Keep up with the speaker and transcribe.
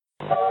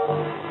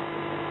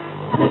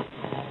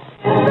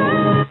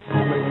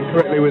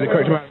correctly with the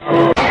correct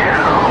amount.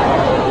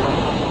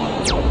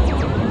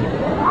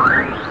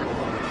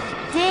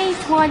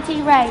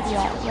 D20 Radio,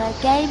 where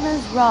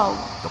gamers roll.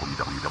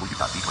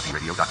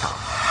 www.d20radio.com.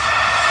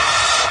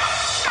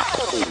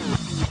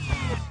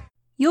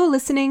 You're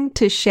listening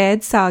to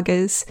Shared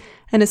Sagas,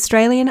 an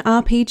Australian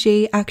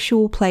RPG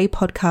actual play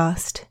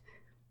podcast.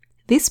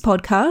 This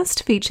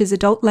podcast features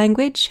adult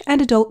language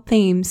and adult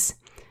themes.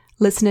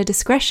 Listener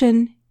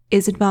discretion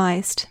is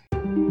advised.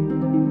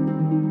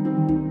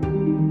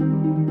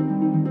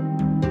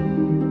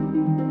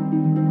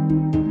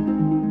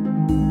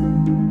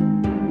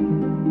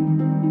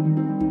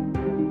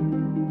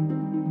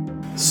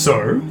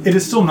 So, it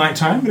is still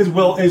nighttime, but it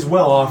is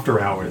well after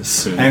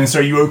hours. And so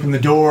you open the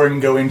door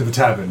and go into the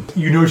tavern.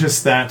 You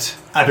notice that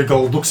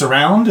Abigail looks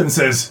around and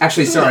says...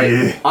 Actually, sorry,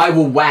 "Yeah." I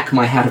will whack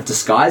my hat of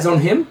disguise on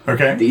him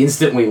Okay. the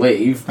instant we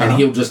leave, and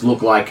he'll just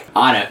look like,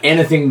 I don't know,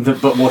 anything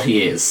but what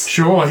he is.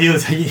 Sure,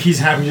 he's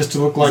happy just to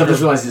look like... I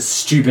just realised it's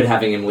stupid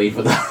having him leave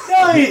with us.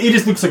 Yeah, he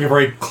just looks like a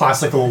very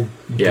classical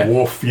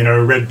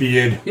dwarf, red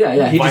beard.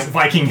 Yeah, he just...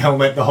 Viking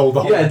helmet, the whole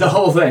Yeah, the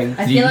whole thing.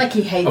 I feel like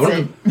he hates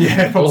it.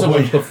 Yeah, I also want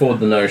probably. to put forward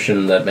the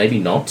notion that maybe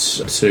not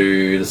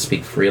to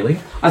speak freely.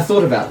 I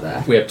thought about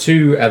that. We have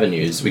two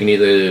avenues. We can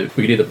either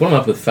put him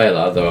up with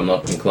Phaela, though I'm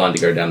not inclined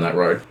to go down that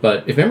road.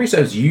 But if memory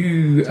serves,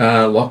 you,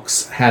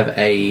 Lox, have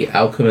a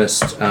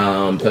alchemist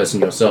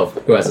person yourself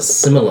who has a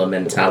similar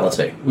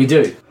mentality. We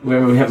do.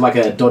 Where we have like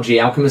a dodgy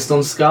alchemist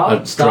on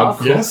staff.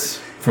 drug Yes.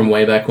 From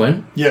way back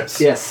when. Yes.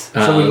 Yes.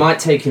 So we might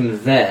take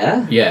him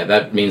there. Yeah,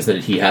 that means that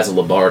he has a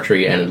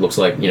laboratory, and it looks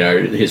like,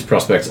 his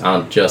prospects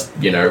aren't just,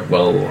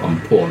 well,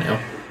 I'm poor now.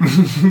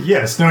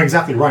 Yes, no,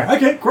 exactly right.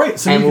 Okay, great.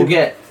 So And you we'll could-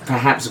 get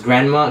perhaps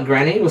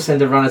Granny. We'll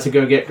send a runner to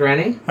go get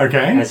Granny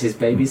Okay, as his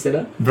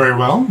babysitter. very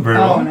well, very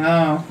Oh well.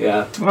 no.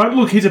 Yeah.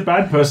 Look, he's a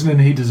bad person and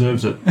he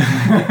deserves it.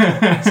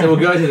 So we'll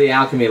go to the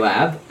alchemy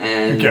lab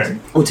and Okay.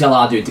 we'll tell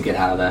our dude to get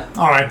out of there.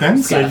 All right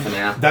then. Get it for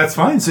now. That's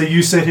fine. So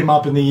you set him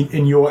up in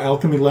your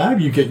alchemy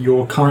lab. You get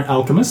your current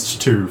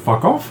alchemist to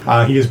fuck off.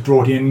 He is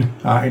brought in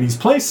his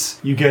place.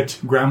 You get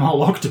Grandma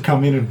Locke to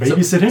come in and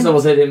babysit him. So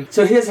we'll say to him,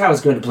 so here's how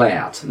it's going to play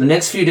out. The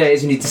next few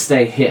days you need to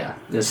stay here.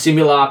 The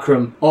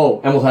simulacrum.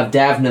 Oh, and we'll have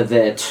Davna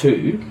there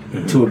too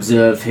to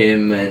observe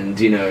him and,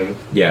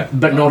 Yeah.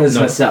 but not as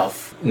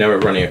herself. Now we're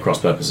running at cross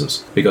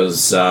purposes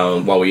because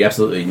while we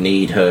absolutely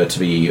need her to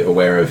be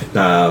aware of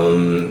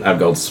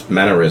Abgold's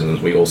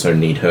mannerisms, we also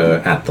need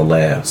her at the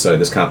lair. So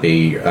this can't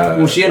be.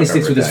 Well, she only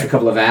sticks with us for a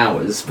couple of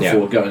hours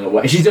before going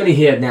away. She's only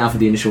here now for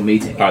the initial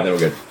meeting. All right, then we're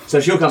good. So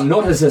she'll come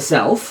not as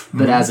herself,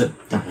 but as a,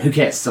 who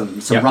cares, some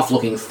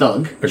rough-looking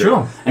thug.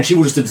 Sure. And she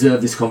will just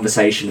observe this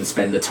conversation and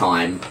spend the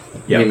time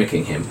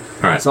mimicking him.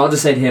 All right. So I'll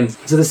just say to him,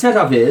 so the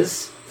setup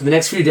is, for the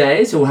next few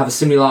days, you'll have a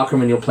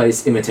simulacrum in your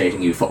place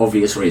imitating you for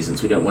obvious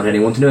reasons. We don't want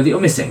anyone to know that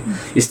you're missing.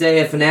 You stay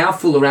here for now,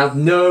 fool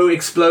around, no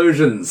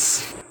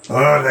explosions. All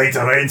right.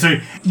 So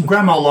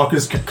Grandma Locke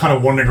is kind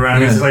of wandering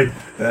around. He's like,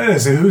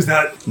 so who's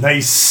that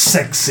nice,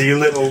 sexy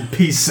little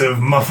piece of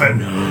muffin?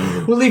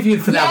 We'll leave you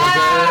for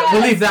that one.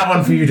 We'll leave that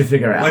one for you to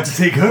figure out. I'd like to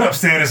take her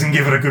upstairs and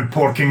give her a good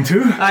porking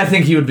too. I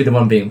think he would be the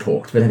one being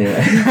porked, but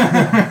anyway.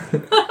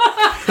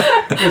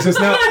 This is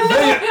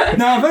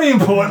now, very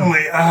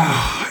importantly,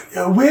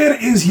 where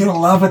is your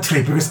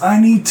lavatory? Because I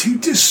need to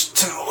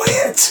destroy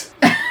it.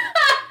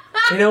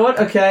 You know what?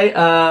 Okay,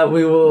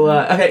 we will.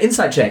 Okay,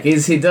 insight check.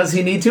 Does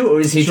he need to, or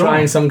is he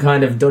trying some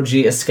kind of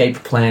dodgy escape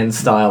plan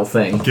style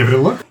thing? Give it a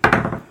look.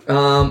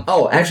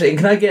 Oh, actually,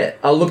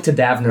 I'll look to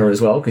Davna as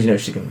well,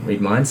 because she can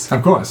read minds.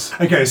 Of course.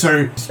 Okay,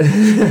 so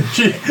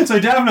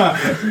Davna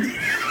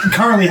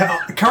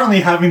currently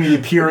having the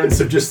appearance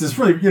of just this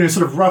really,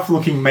 sort of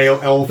rough-looking male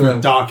elf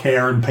with dark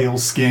hair and pale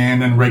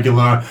skin and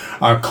regular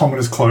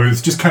commoner's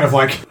clothes, just kind of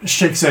like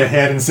shakes her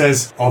head and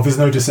says, "Oh, there's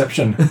no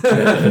deception." Do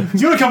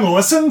you want to come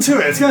listen to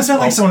it? It's going to sound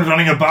like someone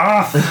running a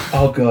bath.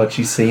 Oh god,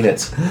 she's seen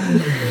it.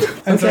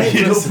 And so he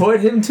We'll just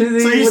point him to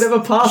the whatever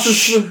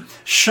passes through.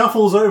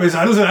 shuffles over.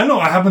 I don't know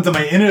what happened to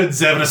my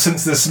innards ever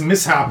since this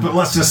mishap, but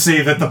let's just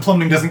see that the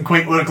plumbing doesn't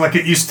quite work like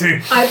it used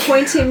to. I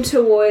point him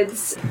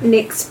towards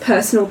Nick's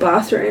personal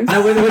bathroom.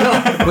 No,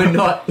 we're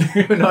not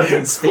going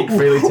to speak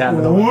freely to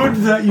Davna. Would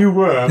that you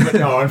were, but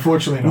no,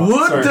 unfortunately not.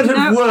 Would Sorry. that it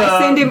No, were. I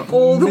send him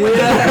all the way.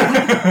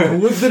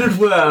 Would that it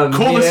were.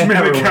 Call this man a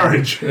heroin.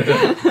 carriage.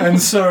 And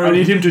so... I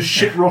need him to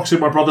shit rocks in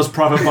my brother's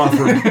private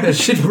bathroom.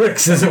 Shit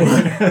bricks, as it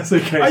were. That's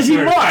okay. He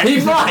might.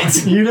 He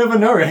might. You never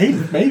know.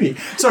 Maybe.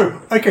 So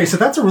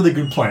that's a really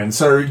good plan.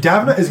 So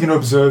Davna is going to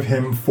observe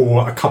him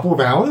for a couple of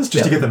hours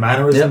just to get the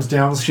mannerisms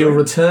down. She'll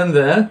return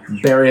there,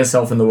 bury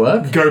herself in the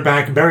work. Go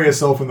back, bury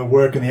herself in the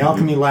work in the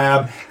alchemy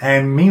lab,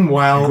 and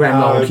meanwhile...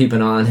 Grandma will keep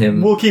an eye on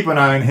him. We'll keep an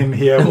eye on him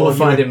here. We'll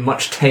find him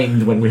much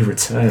tamed when we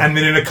return. And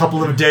then in a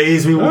couple of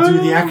days we will do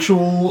the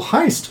actual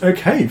heist.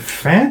 Okay,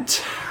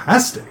 fantastic.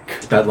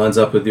 Fantastic. That lines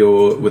up with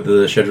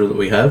the schedule that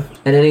we have.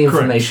 And any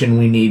information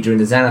we need during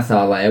the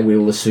Xanathar layer, we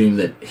will assume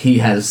that he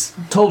has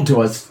told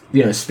to us,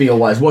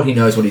 spiel-wise, what he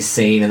knows, what he's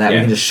seen, and that we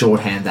can just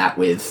shorthand that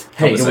with,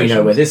 hey, do we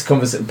know where this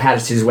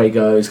passage's way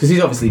goes? Because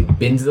he's obviously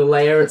been to the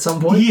layer at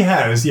some point. He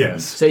has,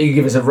 yes. So you can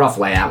give us a rough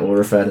layout. We'll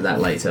refer to that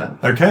later.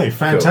 Okay,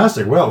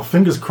 fantastic. Cool. Well,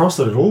 fingers crossed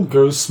that it all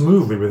goes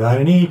smoothly without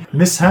any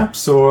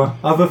mishaps or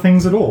other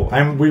things at all.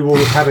 And we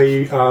will have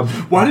a...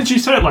 Why did you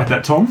say it like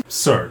that, Tom?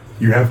 So,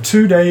 you have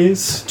 2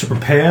 days to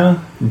prepare,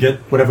 get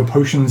whatever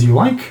potions you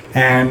like,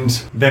 and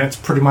then it's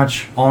pretty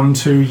much on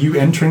to you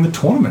entering the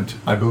tournament,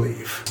 I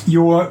believe.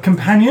 Your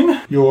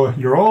companion,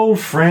 your old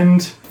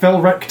friend,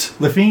 Felrecht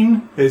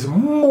Lefine, is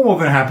more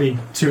than happy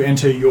to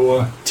enter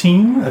your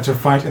team to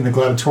fight in the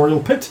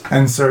gladiatorial pit.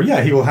 And so,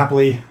 he will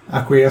happily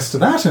acquiesce to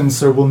that, and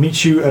so we'll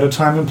meet you at a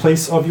time and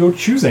place of your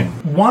choosing.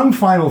 One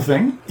final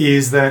thing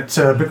is that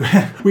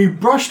we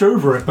brushed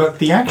over it, but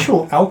the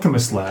actual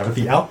alchemist lab at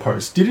the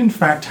outpost did in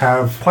fact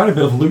have quite a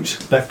bit of loot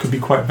that could be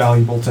quite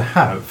valuable to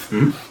have.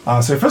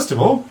 So first of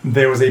all,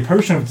 there was a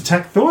potion of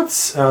detect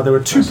thoughts, there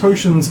were 2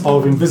 potions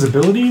of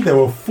invisibility, there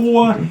were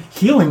 4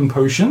 healing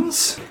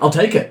potions. I'll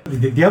take it.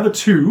 The other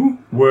 2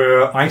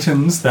 were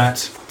items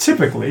that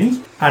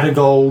typically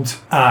Adagold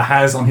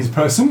has on his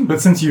person, but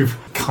since you've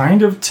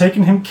kind of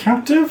taken him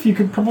captive, you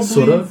could probably...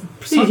 Sort of.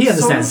 He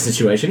understands the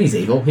situation. He's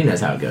evil. He knows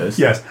how it goes.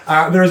 Yes.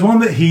 There is one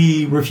that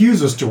he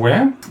refuses to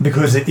wear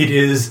because it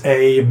is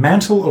a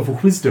mantle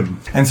of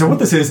wisdom. And so what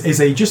this is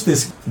just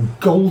this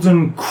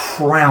golden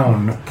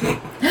crown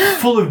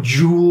full of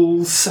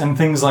jewels and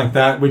things like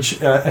that, which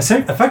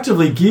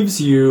effectively gives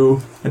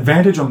you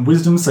advantage on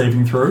wisdom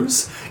saving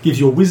throws,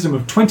 gives you a wisdom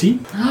of 20.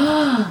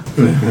 I'll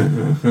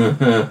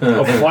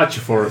fight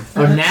you for it.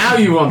 Oh, now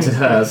you wanted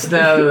her.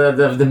 So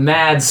the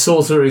mad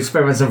sorcerer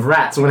experiments of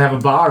rats. I want to have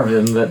a bar of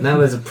him, but now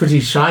there's a pretty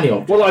shiny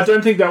object. Well, I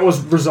don't think that was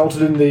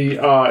resulted in the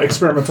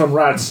experiment on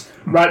rats.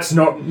 Rats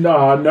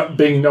not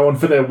being known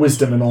for their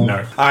wisdom and all.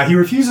 No. He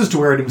refuses to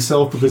wear it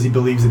himself because he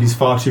believes that he's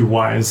far too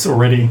wise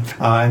already,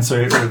 and so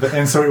it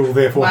will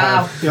therefore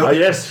have...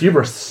 yes,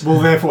 hubris. Will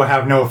therefore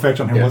have no effect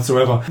on him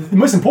whatsoever. The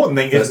most important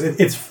thing is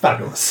it's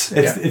fabulous.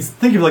 It's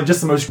think of it like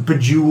just the most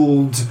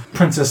bejeweled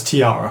princess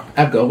tiara.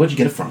 Abgar, where'd you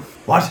get it from?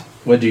 What?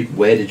 Where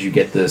did you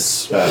get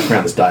this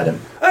crown, this diadem?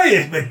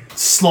 I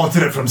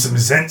slaughtered it from some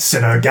Zents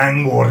in a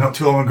gang war not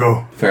too long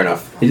ago. Fair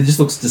enough. It just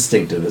looks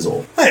distinctive is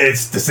all.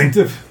 It's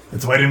distinctive.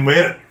 That's why I didn't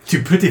wear it.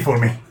 Too pretty for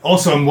me.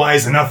 Also, I'm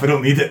wise enough, I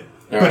don't need it.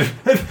 Right.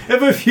 But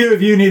if a few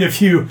of you need a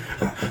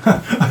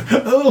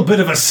little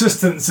bit of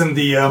assistance in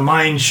the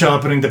mind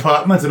sharpening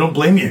department, I don't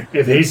blame you.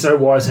 If he's so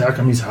wise, how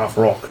come he's half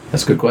rock?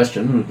 That's a good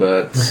question,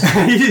 but...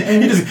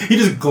 he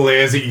just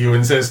glares at you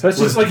and says... That's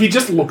just like, he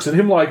just looks at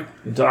him like...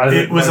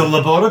 It was a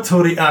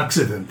laboratory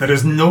accident. There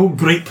is no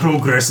great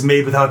progress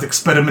made without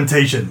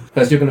experimentation.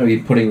 Plus, you're going to be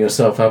putting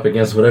yourself up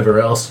against whatever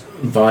else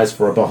vies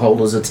for a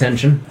beholder's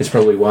attention. It's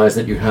probably wise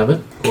that you have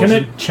it. Can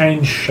it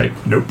change shape?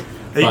 Nope.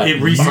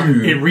 It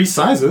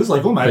resizes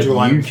like all magical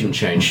But you items. can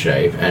change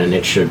shape, and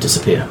it should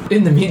disappear.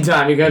 In the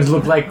meantime, you're going to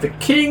look like the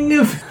king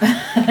of...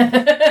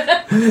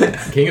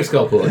 King of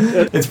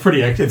Skullport. It's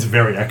pretty. It's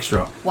very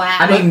extra. Wow.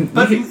 I mean,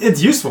 But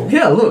it's useful.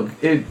 yeah, look.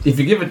 If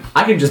you give it...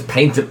 I can just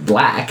paint it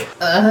black.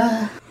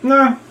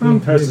 No.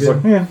 Hers is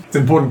like, yeah. It's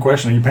an important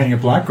question. Are you painting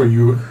it black, or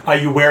are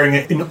you wearing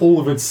it in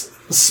all of its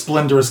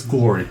splendorous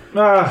glory?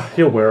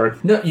 He'll wear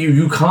it. No,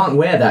 you can't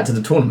wear that to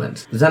the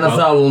tournament.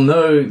 Xanathar will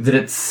know that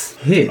it's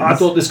his. I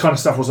thought this kind of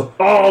stuff was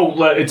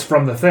it's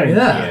from the thing.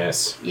 Yeah.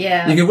 Yes.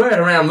 Yeah. You can wear it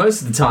around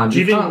most of the time. Do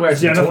you can't wear it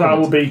think to the Xanathar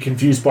will tournament. be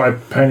confused by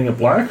painting it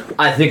black?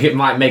 I think it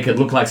might make it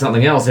look like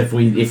something else if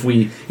we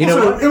you know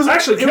Also, what? it was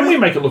Actually, can we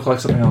make it look like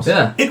something else?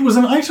 Yeah. It was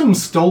an item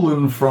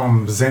stolen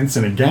from Zents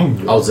in a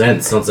gang. Oh,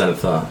 Zents, not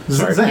Xanathar.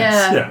 Sorry. Zents.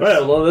 Yeah.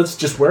 Well, let's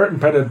just wear it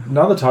and paint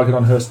another target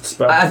on her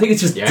spell. I think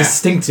it's just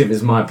distinctive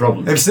is my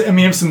problem. If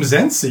some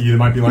Zents see you,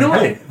 might be like, You know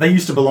what? hey, they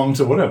used to belong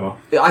to whatever.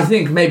 I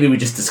think maybe we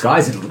just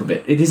disguise it a little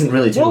bit. It isn't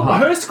really too Well,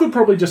 hard. Hurst could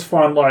probably just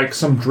find like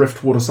some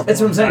driftwood or something. That's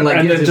what I'm saying, that, like,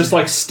 and yeah, then just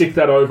like stick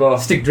that over,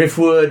 Stick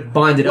driftwood,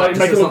 bind it up. like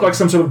make it look like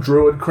some sort of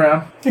druid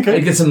crown. Okay.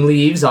 Get some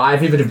leaves,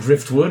 ivy, a bit of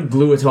driftwood,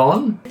 glue it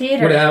on.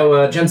 Theatre. Would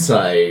our gents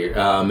say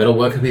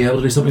metalworker be able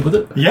to do something with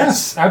it?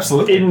 Yes,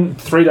 absolutely. In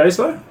 3 days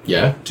though.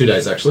 Yeah, 2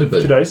 days actually,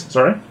 but 2 days.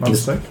 Sorry, my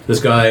mistake.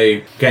 this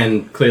guy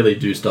can clearly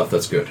do stuff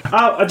that's good.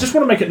 I just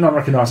want to make it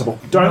non-recognizable.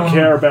 Don't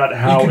care about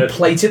how You can it.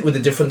 plate it with a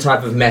different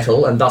type of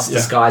metal and thus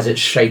disguise its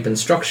shape and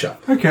structure.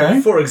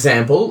 Okay. For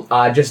example,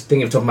 just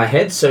thinking off the top of my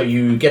head, so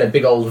you get a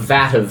big old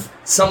vat of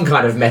some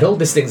kind of metal.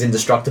 This thing's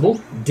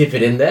indestructible. Dip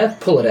it in there,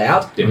 pull it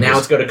out. Now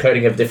it's got a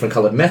coating of different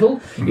coloured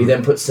metal. You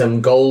then put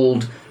some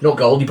gold, not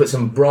gold, you put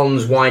some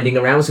bronze winding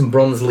around, some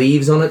bronze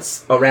leaves on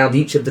it, around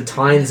each of the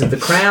tines of the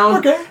crown.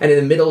 Okay. And in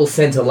the middle,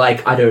 centre,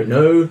 like, I don't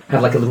know,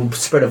 have like a little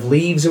spread of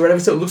leaves or whatever,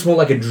 so it looks more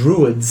like a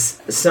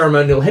druid's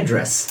ceremonial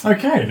headdress.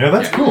 Okay, no,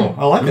 that's cool.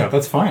 I like that.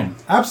 That's fine.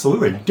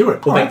 Absolutely. Do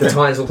it. Or All make right, the then.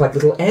 tines look like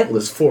little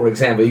antlers, for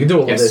example. You can do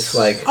all of this,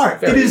 like, All right,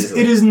 very it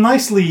easily. is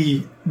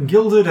nicely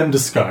gilded and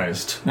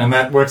disguised, and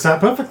that works out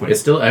perfectly. It's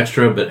still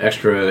extra, but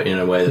extra in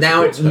a way that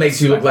Now it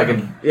makes you look like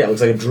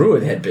looks like a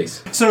druid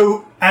headpiece.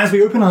 So, as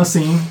we open our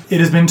scene, it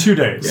has been 2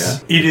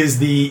 days. Yeah. It is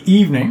the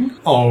evening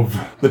of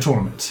the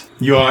tournament.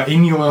 You are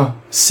in your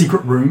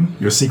secret room,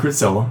 your secret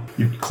cellar.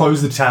 You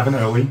close the tavern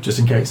early, just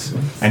in case.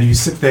 And you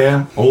sit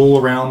there, all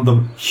around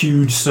the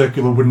huge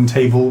circular wooden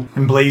table,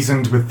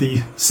 emblazoned with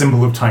the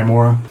symbol of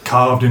Timora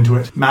carved into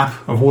it.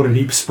 Map of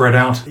Waterdeep spread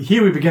out.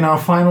 Here we begin our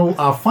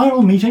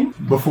final meeting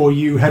before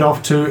you head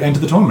off to enter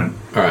the tournament.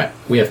 Alright,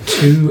 we have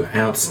two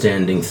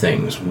outstanding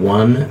things.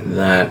 One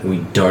that we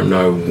don't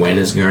know when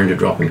is going to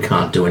drop and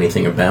can't do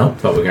anything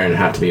about, but we're going to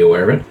have to be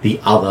aware of it. The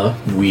other,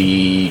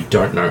 we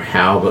don't know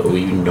how, but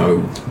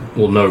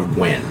we'll know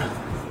when.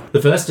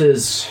 The first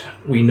is,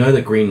 we know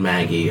that Green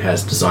Maggie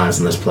has designs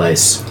in this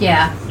place.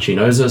 Yeah. She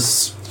knows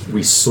us.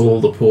 We saw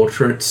the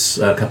portraits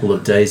a couple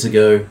of days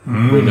ago.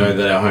 We know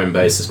that our home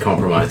base is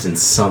compromised in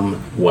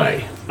some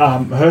way.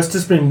 Hurst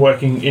has been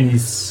working in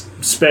his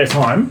spare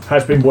time,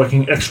 has been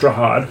working extra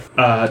hard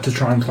to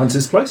try and cleanse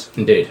this place.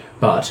 Indeed.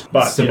 But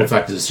the simple yeah.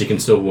 fact is she can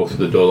still walk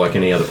through the door like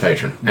any other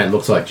patron. And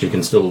looks like she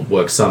can still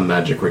work some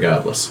magic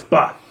regardless.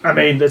 But, I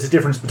mean, there's a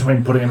difference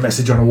between putting a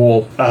message on a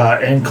wall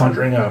and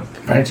conjuring a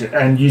painting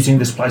and using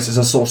this place as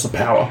a source of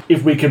power.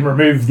 If we can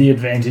remove the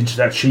advantage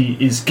that she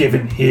is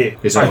given here,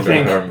 It's I not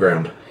think, home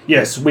ground.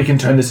 yes, we can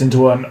turn this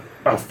into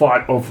a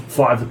fight of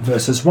 5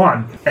 versus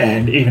 1.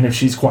 And even if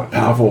she's quite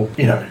powerful,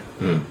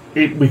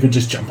 we could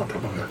just jump on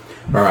top of her.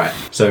 Alright,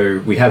 so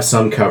we have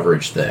some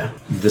coverage there.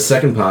 The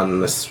second part in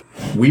this,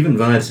 we've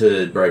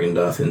invited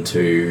Bragendarth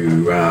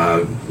into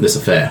this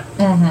affair.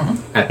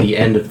 Mm-hmm. At the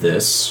end of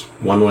this,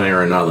 one way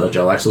or another,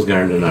 Jalaxel's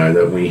going to know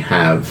that we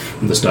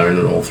have the stone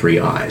in all 3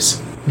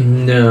 eyes.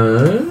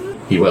 No.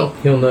 He will.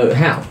 He'll know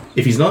how.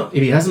 If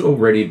he hasn't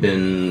already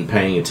been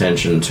paying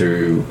attention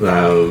to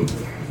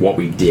what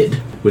we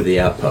did with the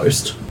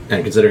outpost,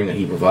 and considering that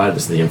he provided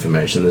us the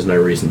information, there's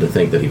no reason to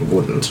think that he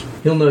wouldn't.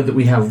 He'll know that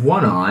we have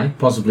one eye,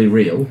 possibly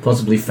real,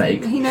 possibly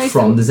fake, He knows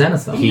from that- the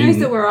Xanathar. He knows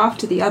that we're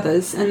after the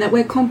others and that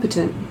we're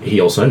competent. He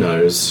also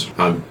knows,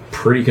 I'm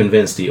pretty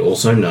convinced he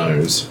also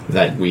knows,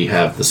 that we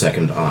have the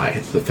second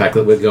eye. The fact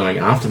that we're going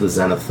after the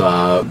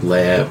Xanathar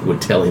lair would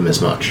tell him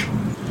as much.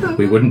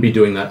 We wouldn't be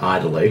doing that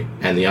idly,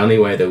 and the only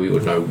way that we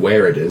would know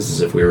where it is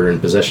if we were in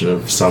possession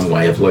of some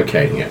way of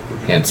locating it.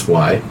 Hence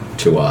why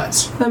 2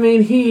 eyes. I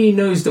mean, he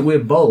knows that we're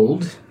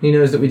bold. He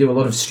knows that we do a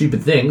lot of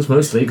stupid things,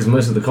 mostly because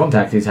most of the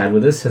contact he's had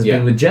with us has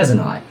been with Jez and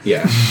I.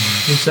 Yeah.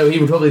 And so he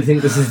would probably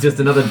think this is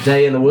just another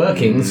day in the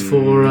workings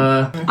for...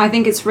 I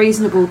think it's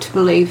reasonable to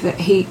believe that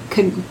he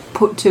can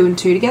put 2 and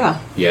 2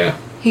 together. Yeah.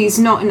 He's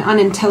not an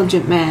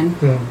unintelligent man.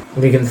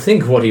 We can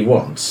think what he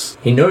wants.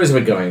 He knows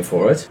we're going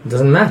for it. It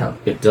doesn't matter.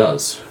 It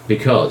does,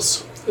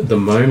 because the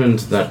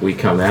moment that we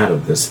come out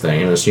of this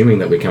thing, and assuming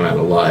that we come out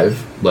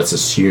alive, let's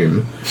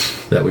assume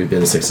that we've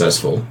been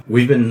successful.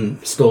 We've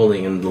been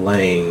stalling and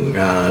delaying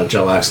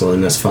Jalaxel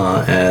in as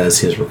far as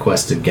his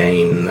request to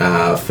gain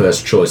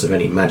first choice of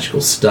any magical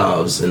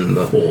staves in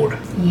the Horde.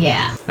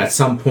 Yeah. At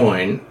some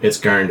point, it's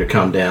going to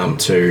come down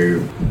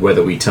to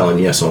whether we tell him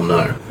yes or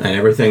no. And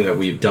everything that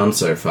we've done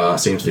so far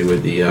seems to be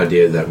with the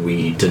idea that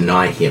we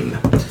deny him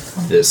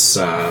this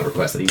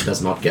request, that he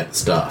does not get the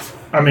staff.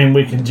 I mean,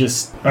 we can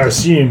just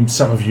assume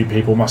some of you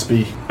people must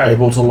be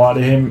able to lie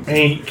to him.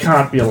 He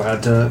can't be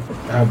allowed to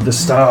have the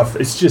staff.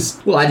 It's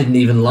just... Well, I didn't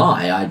even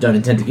lie. I don't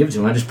intend to give it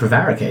to him. I just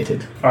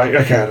prevaricated. I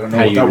don't know How what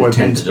that you word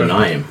intend means. to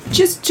deny him.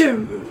 Just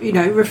to,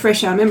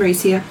 refresh our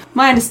memories here,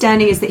 my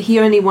understanding is that he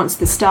only wants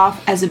the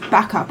staff as a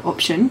backup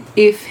option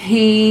if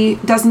he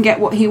doesn't get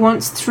what he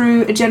wants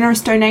through a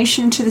generous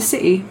donation to the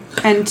city.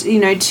 And,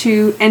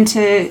 to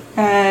enter...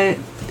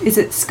 is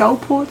it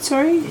Skullport,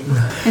 sorry?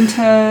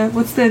 Enter...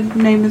 What's the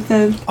name of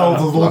the... Oh,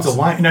 the Lord's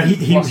Alliance. No,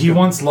 he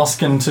wants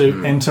Luskan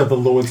to enter the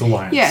Lord's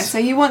Alliance. Yeah, so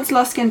he wants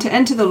Luskan to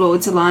enter the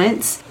Lord's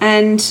Alliance,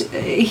 and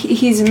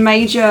his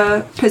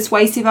major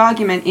persuasive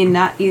argument in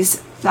that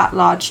is that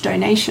large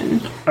donation.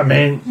 I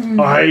mean,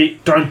 I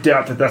don't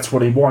doubt that that's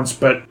what he wants,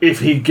 but if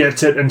he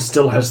gets it and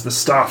still has the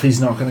staff,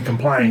 he's not going to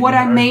complain. What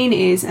I mean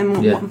is, and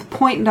what the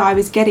point that I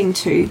was getting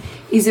to,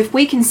 is if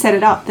we can set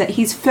it up that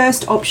his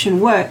first option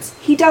works,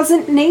 he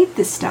doesn't need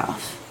the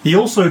staff. He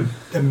also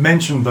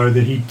mentioned, though,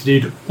 that he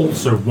did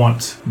also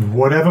want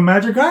whatever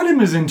magic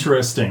item is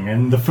interesting,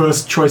 and the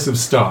first choice of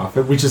staff,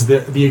 which is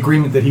the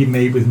agreement that he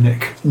made with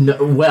Nick.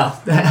 No, well,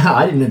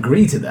 I didn't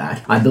agree to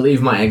that. I believe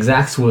my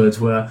exact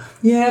words were,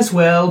 yes,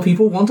 well,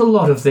 people want a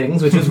lot of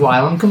things, which is why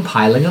I'm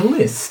compiling a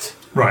list.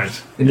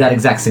 Right. In that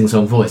exact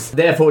sing-song voice.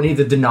 Therefore,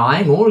 neither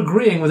denying or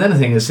agreeing with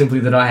anything is simply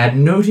that I had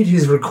noted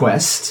his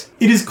request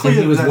It is clear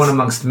And he was that one that's-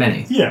 amongst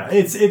many. Yeah,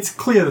 it's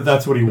clear that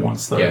that's what he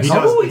wants, though. Yes. He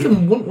does- Oh, he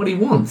can want what he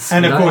wants.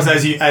 and you of know? course,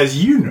 as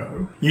you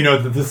know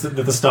that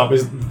the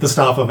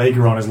staff of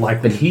Aegon is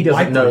likely. But he doesn't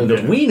likely know that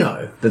dead. we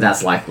know that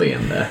that's likely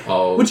in there.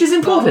 Oh. Which is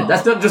important.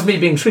 That's not just me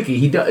being tricky.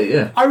 He does,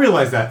 yeah. I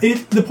realise that.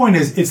 The point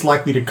is, it's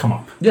likely to come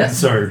up. Yes.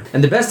 So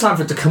And the best time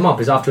for it to come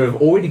up is after I've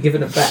already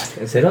given it back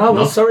and said, "Oh, well,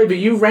 Not- sorry, but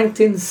you ranked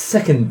in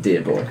second,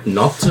 dear boy."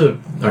 Not to...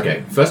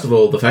 Okay, first of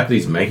all, the fact that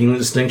he's making the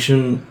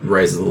distinction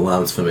raises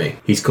alarms for me.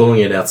 He's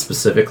calling it out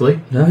specifically,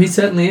 No, he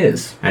certainly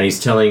is. and he's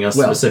telling us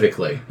Well,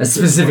 specifically. As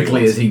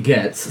specifically as he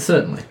gets,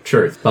 certainly.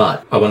 Truth.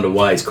 But I wonder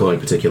why he's calling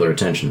particular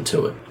attention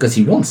to it. Because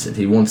he wants it.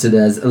 He wants it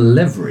as a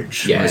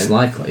leverage, Yeah. most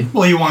likely.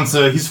 well, he wants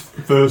his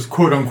first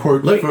quote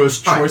unquote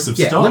first choice of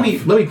stuff. Let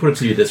me put it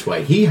to you this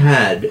way. He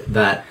had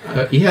that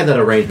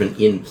arrangement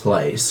in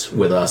place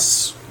with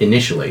us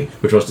initially,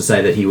 which was to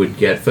say that he would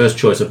get first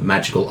choice of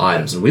magical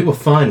items, and we were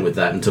fine with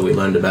that until we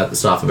learned about the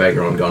Staff of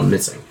Aegon gone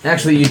missing.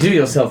 Actually, you do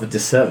yourself a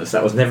disservice.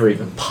 That was never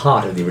even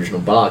part of the original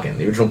bargain.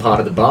 The original part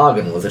of the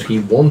bargain was that he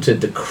wanted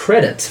the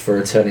credit for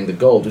returning the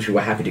gold, which we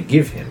were happy to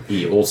give him.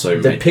 He also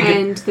The made... pig-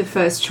 And the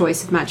first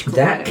choice of magical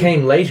That item.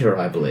 came later,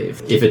 I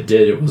believe. If it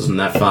did, it wasn't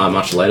that far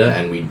much later,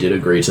 and we did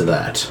agree to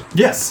that.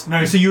 Yes.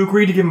 No. So you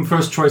agree to give him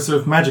first choice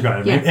of magic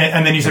item, Yeah.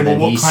 and then you say, And "Well,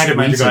 then what he kind of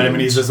magic sweetened. item?"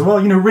 And he says, "Well,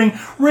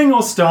 ring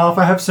or staff.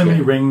 I have so many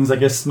rings. I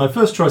guess my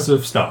first choice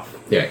of staff.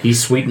 Yeah, he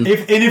sweetened...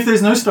 If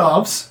there's no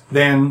staffs,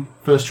 then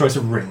first choice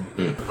of ring."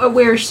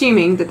 We're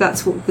assuming that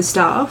that's what the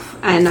staff,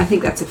 and I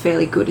think that's a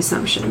fairly good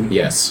assumption.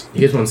 Yes.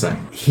 Here's what I'm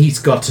saying. He's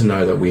got to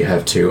know that we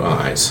have two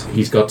eyes.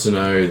 He's got to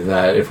know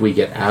that if we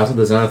get out of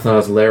the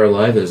Xanathar's lair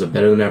alive, there's a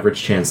better than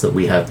average chance that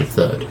we have the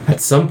third.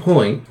 At some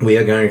point, we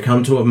are going to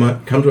come to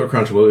a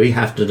crunch where we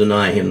have to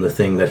deny him the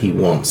thing that he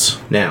wants.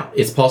 Now,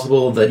 it's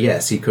possible that,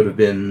 yes, he could have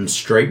been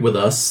straight with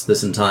us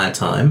this entire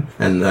time,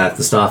 and that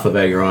the Staff of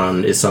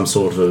Aegon is some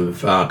sort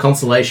of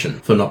consolation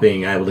for not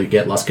being able to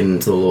get Luskin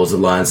into the Lord's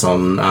Alliance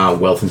on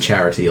wealth and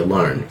charity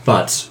alone.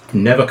 But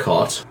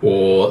Nevercott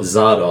or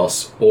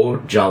Zardos or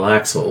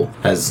Jarlaxle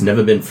has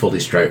never been fully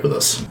straight with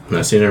us. And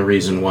I see no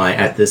reason why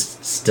at this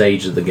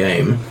stage of the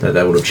game that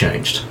would have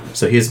changed.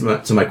 So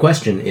my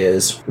question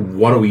is,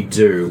 what do we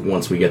do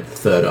once we get the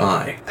third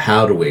eye?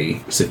 How do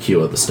we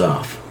secure the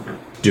staff?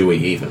 Do we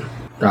even?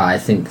 I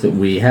think that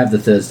we have the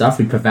third stuff.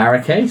 We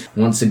prevaricate.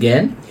 Once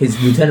again, his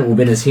lieutenant will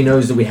be as he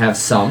knows that we have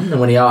some, and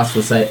when he asks,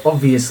 we'll say,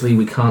 obviously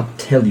we can't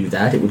tell you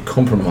that. It would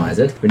compromise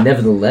it. But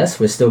nevertheless,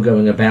 we're still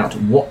going about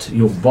what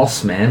your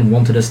boss man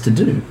wanted us to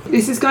do.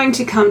 This is going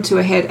to come to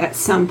a head at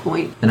some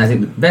point. And I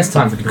think the best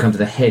time for it to come to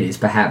the head is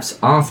perhaps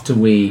after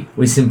we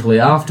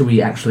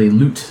actually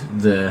loot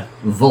the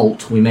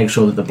vault, we make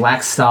sure that the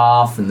Black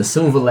Staff and the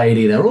Silver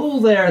Lady, they're all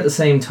there at the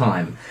same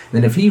time.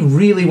 Then if he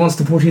really wants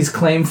to put his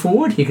claim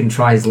forward, he can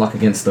try his luck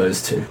against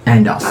those two.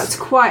 And us. That's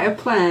quite a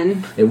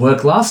plan. It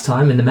worked last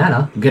time in the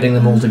manor, getting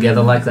them all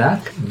together like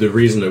that. The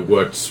reason it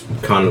worked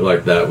kind of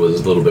like that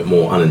was a little bit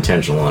more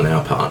unintentional on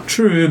our part.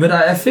 True, but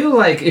I feel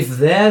like if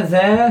they're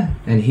there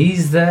and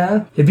he's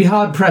there, he'd be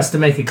hard pressed to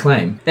make a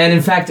claim. And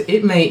in fact,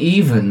 it may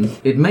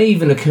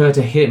even occur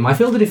to him. I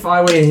feel that if I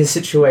were in his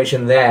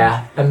situation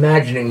there,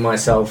 imagining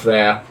myself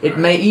there, it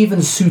may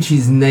even suit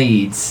his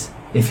needs.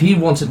 If he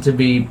wanted to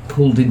be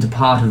pulled into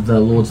part of the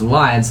Lord's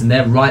Alliance and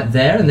they're right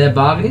there and they're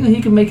bargaining,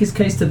 he can make his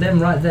case to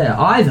them right there.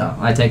 Either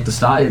I take the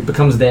start, it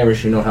becomes their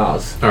issue, not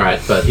ours.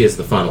 Alright, but here's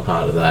the final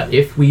part of that.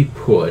 If we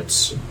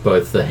put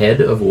both the head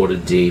of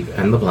Waterdeep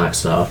and the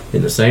Blackstaff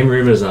in the same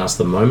room as us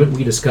the moment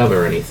we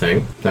discover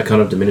anything, that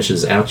kind of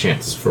diminishes our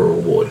chances for a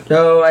reward.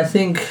 So I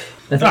think...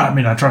 I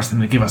mean, I trust them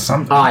to give us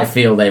something. I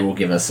feel they will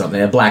give us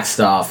something. A Black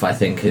Staff, I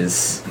think,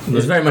 is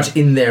very much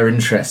in their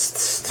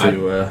interests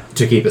to...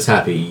 To keep us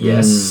happy,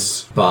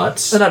 yes,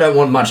 but... And I don't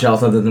want much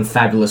else other than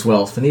fabulous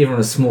wealth, and even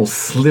a small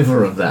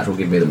sliver of that will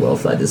give me the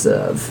wealth I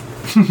deserve.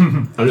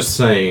 I'm just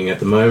saying, at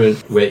the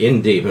moment, we're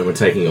in deep and we're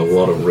taking a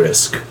lot of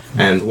risk.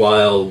 And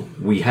while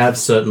we have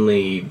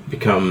certainly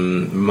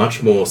become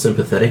much more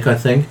sympathetic, I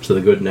think, to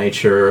the good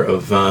nature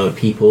of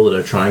people that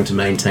are trying to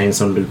maintain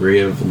some degree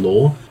of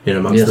law in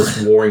amongst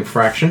this warring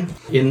fraction,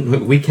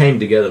 we came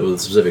together with a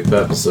specific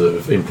purpose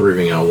of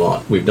improving our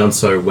lot. We've done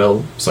so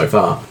well so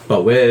far,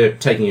 but we're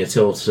taking a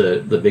tilt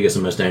to the biggest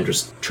and most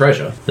dangerous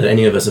treasure that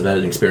any of us have had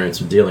an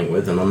experience of dealing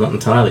with, and I'm not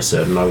entirely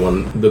certain I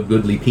want the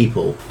goodly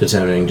people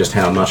determining just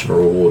how much of a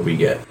reward we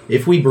get.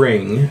 If we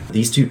bring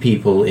these two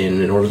people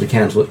in order to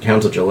counter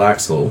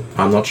Jarlaxle,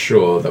 I'm not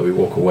sure that we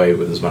walk away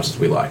with as much as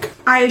we like.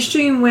 I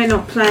assume we're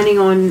not planning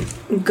on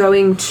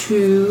going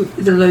to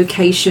the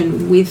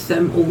location with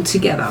them all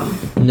together.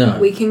 No.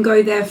 We can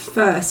go there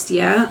first,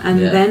 yeah? And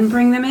then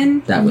bring them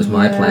in? That was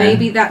my plan.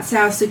 Maybe that's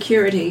our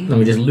security. And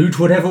we just loot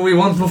whatever we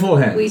want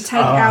beforehand. We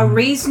take our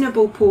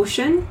reasonable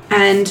portion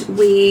and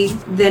we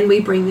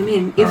bring them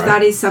in, if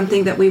that is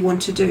something that we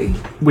want to do.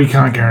 We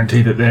can't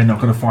guarantee that they're not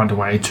going to find a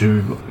way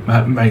to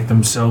make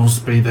themselves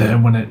be there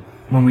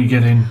when we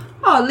get in.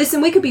 Oh, oh,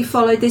 listen, we could be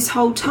followed this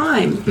whole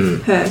time,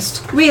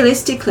 Hurst.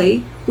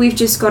 Realistically, we've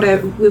got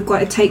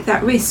to take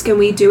that risk, and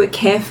we do it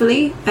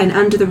carefully and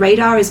under the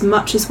radar as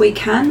much as we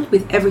can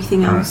with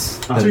everything else.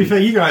 To be fair,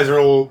 you guys are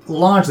all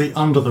largely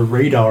under the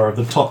radar of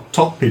the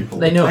top people.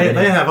 They know.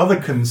 They have other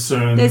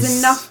concerns.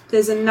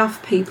 There's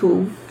enough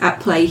people at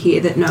play here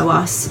that know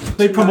us.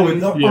 They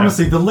probably,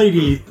 honestly, the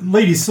Lady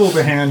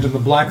Silverhand and the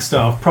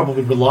Blackstaff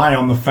probably rely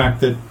on the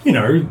fact that,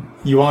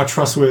 you are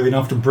trustworthy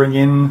enough to bring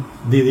in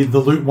the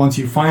loot once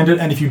you find it,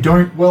 and if you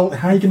don't, well,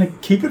 how are you going to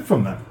keep it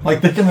from them?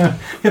 Like, they're gonna,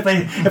 if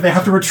they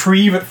have to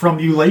retrieve it from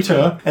you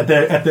later at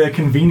their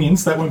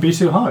convenience, that won't be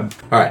too hard.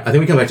 All right, I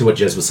think we come back to what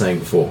Jez was saying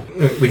before.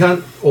 We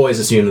can't always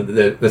assume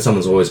that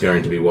someone's always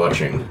going to be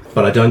watching,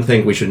 but I don't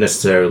think we should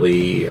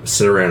necessarily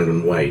sit around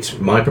and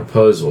wait. My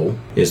proposal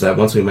is that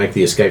once we make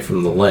the escape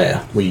from the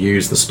lair, we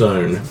use the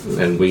stone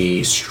and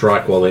we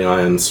strike while the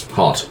iron's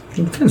hot.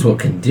 It depends what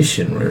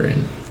condition we're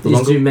in.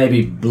 These two may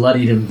be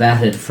bloodied and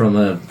battered from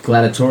a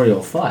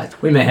gladiatorial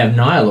fight. We may have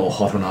Nihilor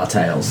hot on our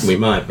tails. We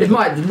might.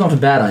 Not a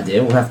bad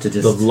idea. We'll have to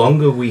just... The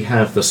longer we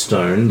have the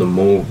stone, the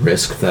more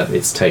risk that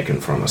it's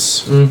taken from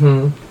us.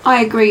 Mm-hmm.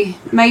 I agree.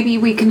 Maybe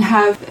we can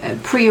have a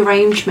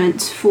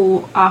pre-arrangement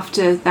for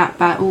after that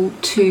battle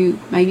to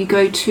maybe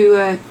go to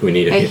a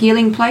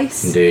healing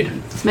place. Indeed.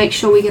 Make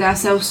sure we get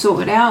ourselves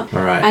sorted out.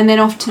 All right. And then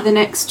off to the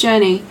next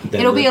journey.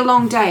 It'll be a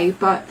long day,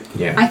 but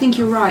I think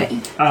you're right.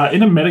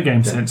 In a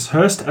metagame sense,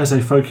 Hurst as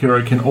a folk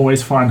hero can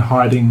always find a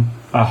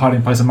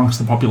hiding place amongst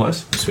the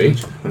populace. Sweet.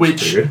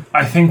 Which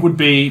I think would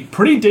be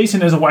pretty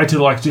decent as a way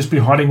to just be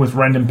hiding with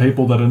random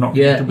people that are not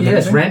connected with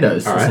it's anything.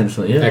 randos,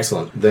 essentially. Yeah.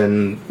 Excellent.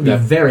 Then it'd be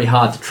very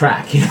hard to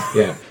track.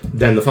 Yeah.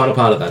 Then the final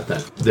part of that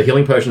then. The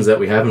healing potions that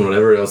we have and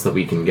whatever else that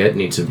we can get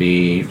need to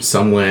be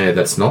somewhere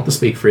that's not the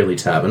Speak Freely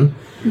Tavern,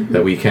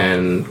 that we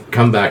can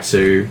come back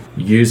to,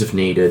 use if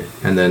needed,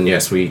 and then,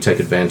 yes, we take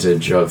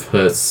advantage of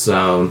Hurst's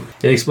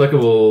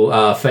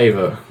inexplicable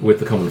favour with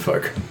the common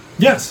folk.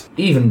 Yes.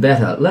 Even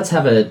better, let's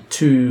have a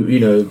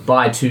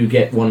buy two,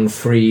 get one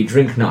free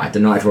drink night the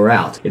night we're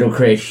out. It'll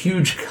create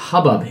huge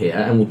hubbub here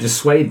and will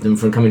dissuade them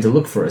from coming to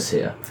look for us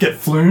here. Get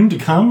Floon to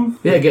come?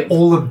 Yeah, get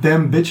all of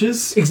them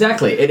bitches?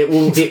 Exactly, and it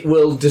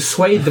will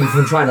dissuade them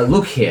from trying to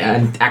look here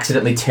and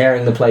accidentally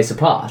tearing the place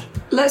apart.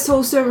 Let's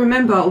also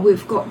remember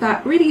we've got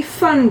that really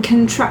fun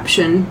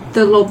contraption,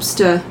 the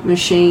lobster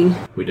machine.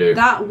 We do.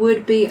 That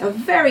would be a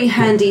very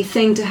handy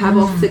thing to have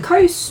off the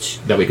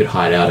coast. That we could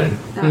hide out in.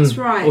 That's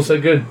right. Also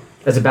good.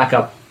 As a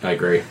backup. I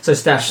agree. So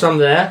stash some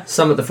there,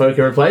 some at the folk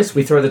hero place.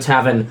 We throw the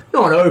tavern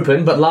not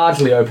open, but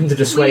largely open to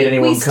dissuade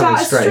anyone coming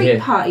straight here. We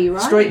start a street party,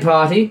 right? Street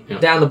party,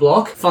 down the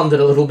block, fund it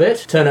a little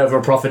bit, turn over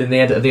a profit at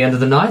the end of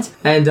the night,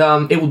 and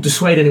it will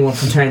dissuade anyone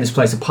from tearing this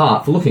place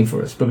apart for looking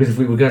for us. Because if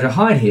we were going to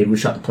hide here, we'd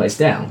shut the place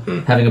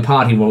down. Having a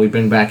party while we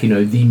bring back,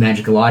 the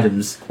magical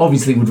items,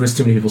 obviously would risk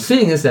too many people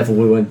seeing us. Therefore,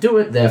 we won't do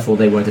it. Therefore,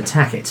 they won't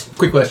attack it.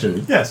 Quick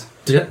question. Yes.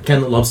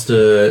 Can the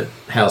lobster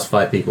house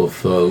 5 people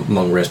for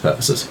long rest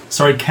purposes?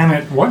 Sorry, can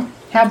it what?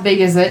 How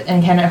big is it,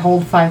 and can it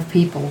hold 5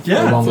 people?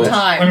 Yeah,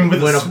 time. I mean,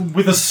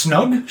 with a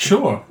snug,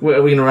 sure. Are we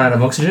going to run out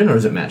of oxygen, or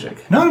is it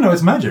magic? No,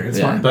 it's magic. It's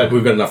fine. But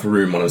we've got enough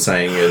room. What I'm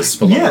saying is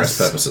for long rest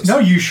purposes. No,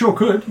 you sure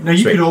could. No,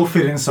 you could all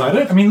fit inside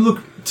it. I mean,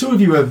 look, 2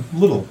 of you are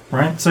little,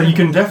 right? So you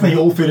can definitely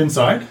all fit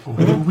inside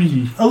with a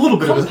little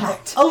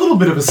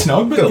bit of a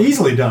snug, but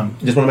easily done.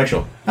 Just want to make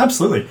sure.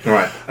 Absolutely. All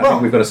right. I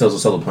think we've got ourselves a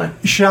solid plan.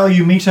 Shall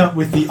you meet up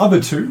with the other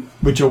 2,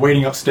 which are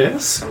waiting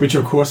upstairs, which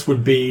of course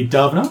would be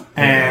Davna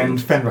and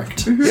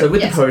Fenrict? So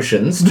with the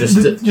potions,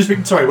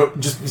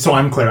 just so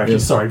I'm clear, actually,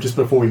 sorry, just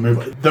before we move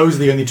on, those are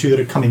the only 2 that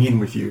are coming in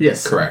with you.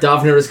 Yes, correct.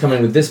 Davna is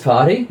coming with this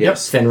party. Yep.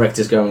 Fenrict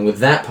is going with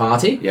that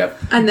party. Yep.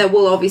 And then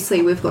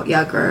we've got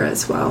Yagra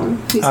as well,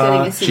 who's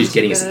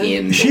getting us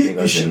in. She's getting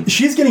us in.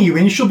 She's getting you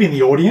in. She'll be in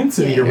the audience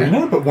in the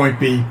arena, but won't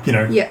be,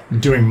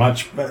 doing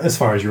much as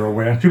far as you're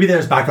aware. She'll be there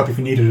as backup if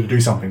you needed to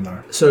do something,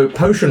 though. So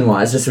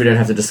potion-wise, just so we don't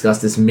have to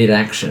discuss this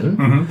mid-action,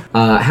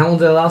 how long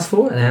do they last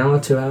for? An hour,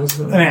 2 hours?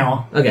 An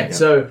hour. Okay,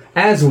 so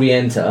as we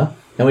enter,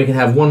 and we can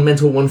have one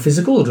mental, one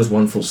physical, or just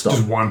one full stop?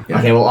 Just one. Yeah.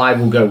 Okay, well, I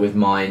will go with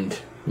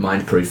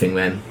mind-proofing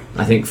then.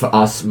 I think for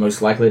us,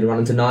 most likely to run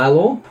into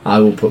Nihilor, I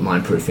will put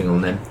mind-proofing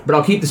on them. But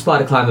I'll keep the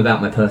spider climb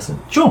about my person.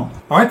 Sure.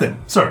 All right, then.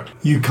 So,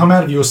 you come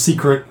out of your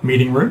secret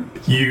meeting room.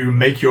 You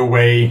make your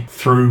way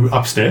through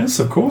upstairs,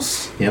 of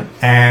course. Yep.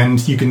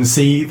 And you can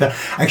see that...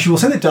 Actually, we'll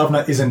say that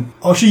Davna isn't...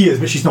 Oh, she is,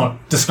 but she's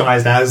not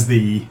disguised as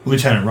the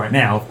lieutenant right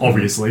now,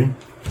 obviously.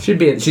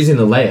 She's in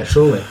the lair,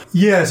 surely.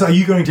 Yeah, so are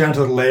you going down to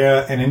the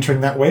lair and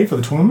entering that way for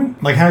the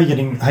tournament? Like, how are you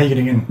getting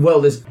in?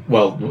 Well,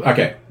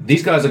 okay.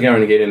 These guys are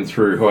going to get in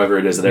through whoever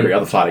it is that every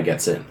other fighter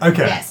gets in.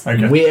 Okay. Yes.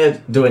 Okay.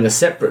 We're doing a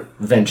separate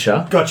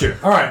venture. Got you.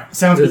 All right.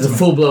 Sounds good. It's a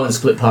full-blown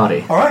split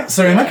party. All right.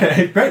 So,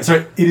 okay, great.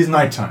 So, it is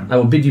nighttime. I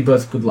will bid you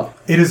both good luck.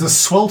 It is a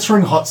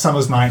sweltering hot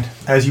summer's night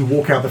as you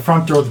walk out the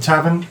front door of the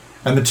tavern,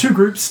 and the 2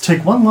 groups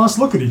take one last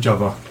look at each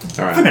other. All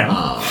right. For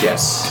now.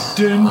 Yes.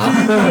 Dun,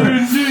 dun, dun,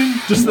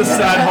 dun. Just the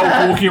sad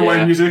Hulk walking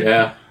away music.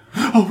 Yeah.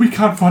 Oh, we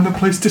can't find a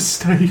place to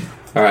stay.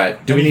 All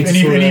right. Do we need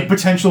any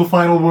potential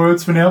final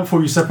words for now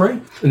before you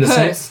separate?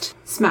 Hurst,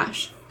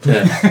 smash.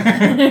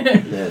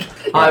 Yeah.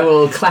 I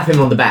will clap him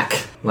on the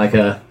back like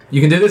a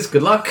 "you can do this,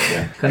 good luck"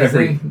 kind of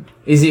thing.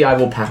 Izzy, I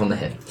will pat on the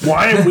head.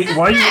 Why are we?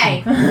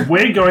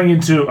 We're going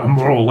into a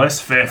more or less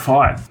fair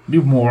fight.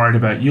 You're more worried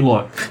about you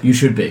lot. You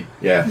should be.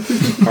 Yeah.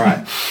 All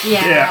right.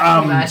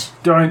 Yeah, pretty much.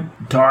 Don't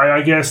die,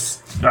 I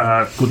guess.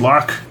 Good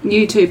luck.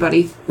 You too,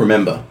 buddy.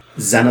 Remember,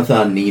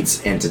 Xanathar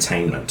needs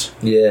entertainment.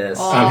 Yes.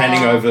 I'm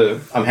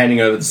handing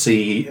over the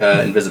sea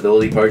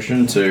invisibility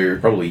potion to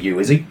probably you,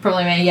 Izzy.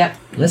 Probably me, yep.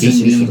 Let's He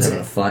just use needs it in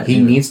a fight. He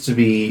needs to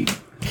be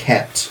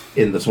kept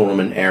in the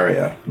tournament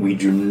area. We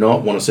do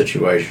not want a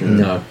situation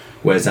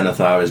where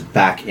Xanathar is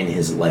back in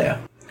his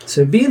lair.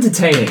 So be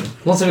entertaining.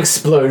 Lots of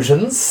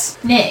explosions.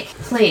 Nick,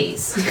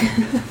 please.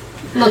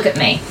 Look at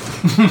me.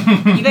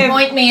 You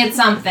point me at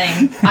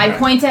something. I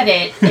point at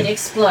it. It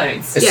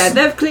explodes. Yeah,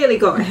 they've clearly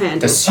got a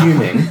handle.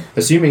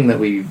 Assuming that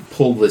we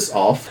pull this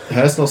off,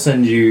 Hurst, I'll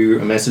send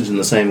you a message in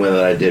the same way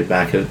that I did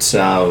back at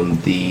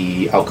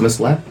the Alchemist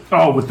Lab.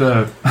 Oh, with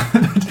the...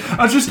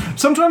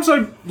 Sometimes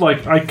I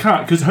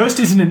can't, because Hurst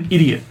isn't an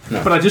idiot,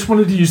 but I just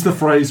wanted to use the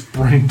phrase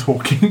brain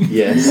talking.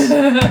 Yes.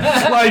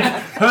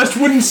 Hurst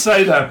wouldn't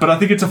say that, but I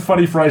think it's a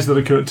funny phrase that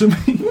occurred to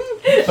me.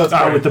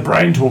 With the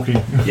brain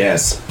talking.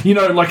 Yes.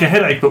 Like a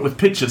headache, but with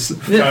pictures.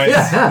 An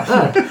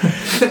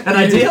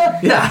idea?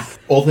 Yeah.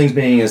 All things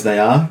being as they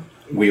are,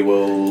 we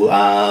will.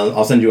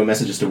 I'll send you a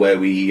message as to where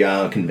we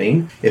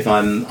convene. If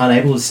I'm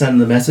unable to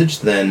send the message,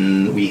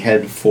 then we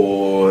head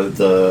for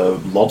the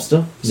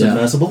lobster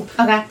submersible.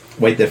 Okay.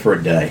 Wait there for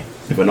a day.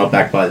 If we're not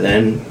back by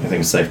then, I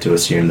think it's safe to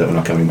assume that we're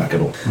not coming back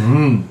at all.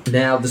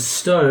 Now the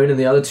stone and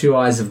the other two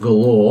eyes of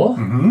Galore.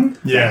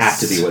 They have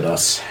to be with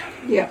us.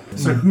 Yeah.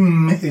 So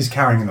whom is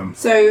carrying them?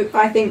 So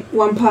I think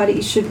one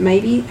party should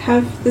maybe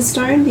have the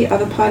stone, the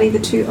other party the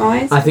two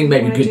eyes. I think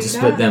maybe Wanna good do to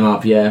split that? them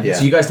up, yeah.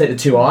 So you guys take the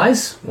two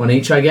eyes, one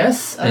each, I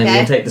guess, and Okay.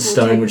 we'll take the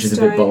stone, take which the is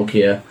a bit stone.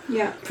 bulkier.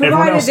 Yeah. Everyone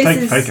Provided else this take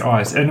is fake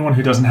eyes. Anyone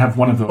who doesn't have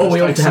one of those. Oh,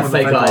 we all take have to have some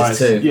of the fake eyes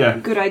too. Yeah.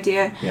 good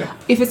idea. Yeah.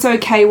 If it's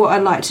okay, what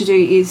I'd like to do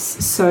is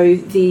sew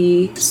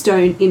the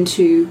stone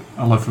into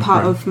I love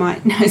part of my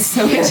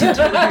sew it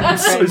into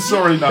So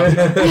sorry, no.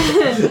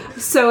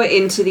 sew it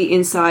into the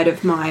inside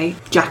of my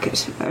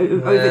jacket,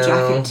 over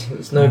jacket.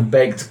 It's no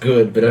baked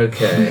good, but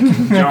okay.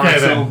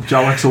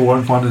 Joe Axel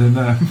won't find it in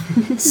there.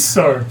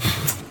 So,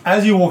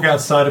 as you walk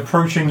outside,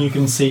 approaching, you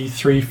can see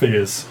three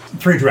figures.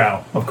 Three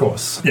drow, of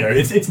course.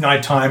 It's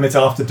nighttime, it's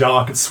after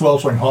dark, it's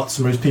sweltering hot,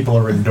 so most people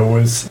are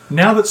indoors.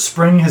 Now that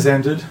spring has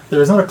ended,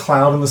 there is not a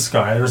cloud in the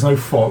sky, there is no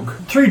fog.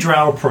 Three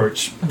drow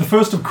approach. The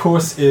first, of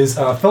course, is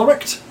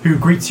Felrecht, who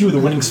greets you with a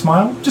winning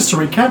smile. Just to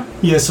recap,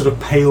 he has sort of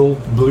pale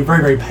blue,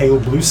 very, very pale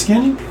blue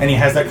skin, and he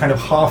has that kind of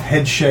half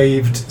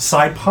head-shaved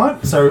side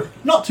part, so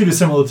not too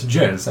dissimilar to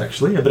Jez,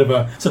 actually. A bit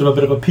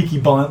of a Peaky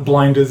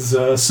Blinders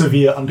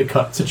severe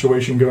undercut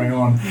situation going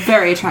on.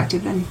 Very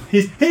attractive then.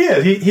 He's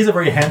a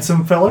very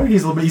handsome fellow.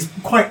 He's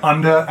quite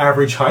under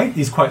average height.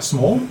 He's quite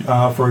small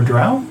for a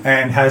drow,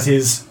 and has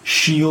his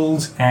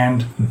shield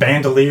and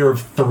bandolier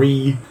of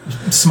 3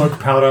 smoke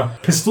powder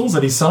pistols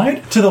at his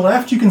side. To the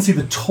left, you can see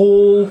the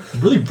tall,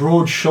 really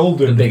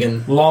broad-shouldered, The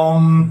biggin.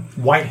 long,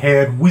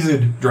 white-haired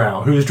wizard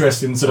drow who is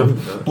dressed in sort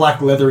of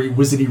black, leathery,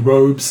 wizardy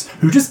robes,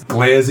 who just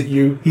glares at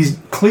you. He's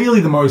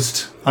clearly the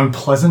most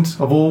unpleasant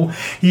of all.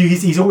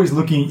 He's always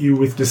looking at you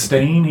with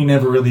disdain. He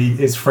never really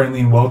is friendly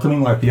and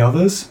welcoming like the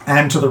others.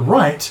 And to the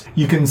right,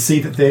 you can see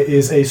that there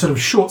is a sort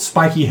of short,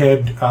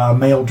 spiky-haired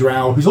male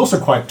drow who's also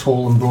quite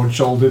tall and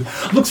broad-shouldered.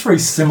 Looks very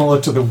similar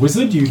to the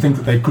wizard. You think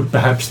that they could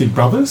perhaps be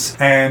brothers.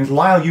 And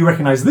Lyle, you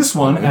recognize this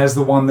one as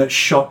the one that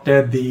shot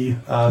dead the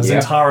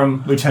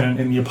Zentarum lieutenant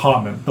in the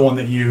apartment, the one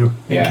that you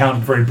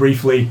encountered very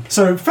briefly.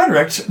 So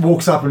Fenrecht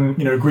walks up and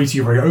greets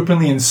you very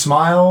openly and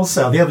smiles.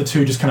 The other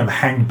two just kind of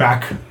hang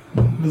back.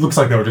 It looks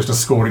like they were just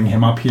escorting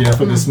him up here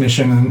for this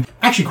mission, and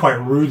actually quite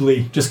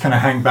rudely just kind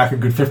of hang back a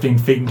good 15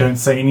 feet and don't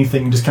say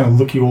anything, just kind of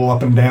look you all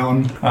up and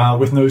down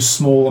with no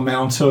small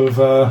amount of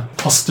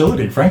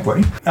hostility,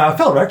 frankly.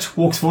 Felrecht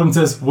walks forward and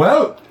says,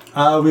 "Well,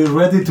 are we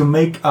ready to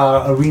make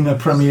our arena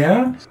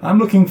premiere? I'm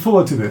looking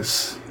forward to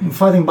this. I'm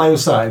fighting by your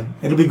side.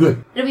 It'll be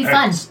good." It'll be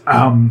fun.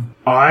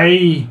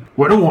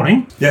 Word of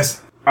warning.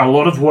 Yes. A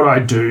lot of what I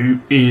do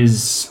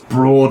is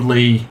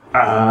broadly,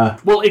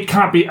 it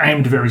can't be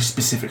aimed very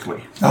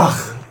specifically.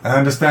 I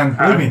understand.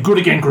 Believe me. Good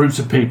against groups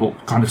of people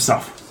kind of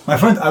stuff. My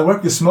friend, I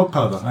work with smoke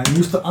powder. I'm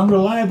used to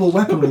unreliable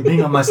weaponry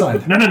being on my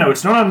side. No,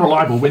 it's not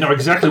unreliable. We know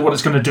exactly what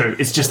it's going to do.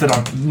 It's just that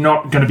I'm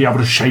not going to be able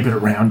to shape it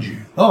around you.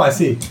 Oh, I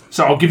see.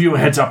 So I'll give you a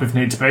heads up if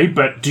need to be,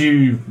 but do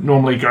you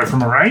normally go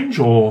from a range,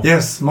 or...?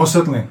 Yes, most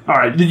certainly.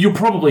 Alright, you'll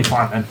probably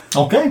find then.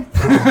 Okay.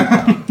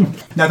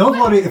 Now, don't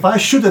worry if I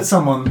shoot at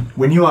someone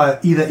when you are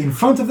either in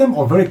front of them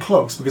or very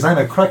close, because I'm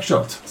a crack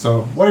shot.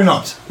 So, worry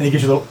not. And he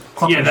gives you a little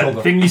clap on the That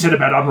shoulder. thing you said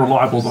about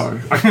unreliable, though.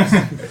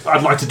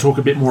 I'd like to talk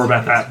a bit more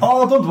about that.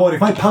 Oh, don't worry.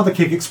 If my powder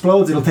kick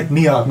explodes, it'll take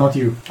me out, not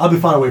you. I'll be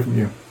far away from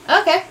you.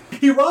 Okay.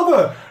 He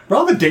rather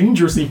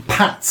dangerously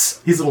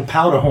pats his little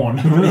powder horn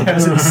when he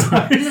has it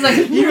aside. This is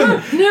like,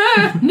 no.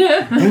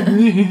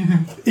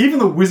 Even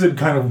the wizard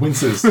kind of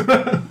winces.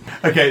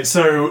 Okay,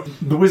 so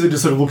the wizard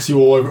just sort of looks you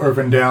all over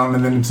and down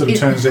and then sort of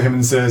turns to him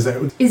and says,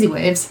 Izzy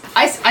waves.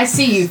 I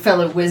see you,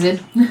 fellow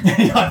wizard.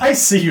 I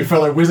see you,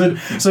 fellow wizard.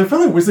 So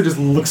fellow wizard just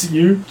looks at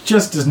you,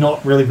 just does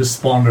not really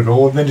respond at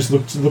all, and then just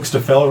looks to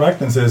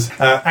Feleract and says,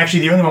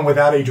 actually the only one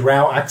without a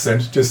drow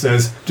accent just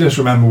says, just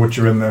remember what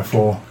you're in there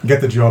for.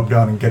 Get the job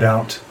done and get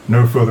out.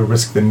 No further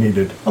risk than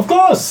needed. Of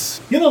course!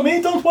 You know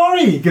me, don't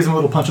worry! He gives him a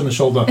little punch on the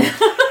shoulder.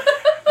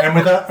 And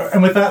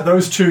with that,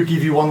 those two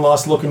give you one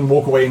last look and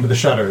walk away into the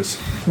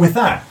shadows. With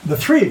that, the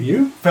three of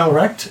you,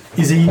 Feleract,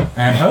 Izzy,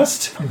 and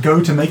Hurst,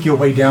 go to make your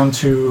way down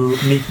to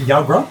meet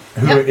Yagra,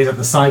 who is at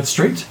the side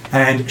street,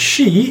 and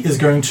she is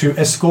going to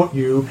escort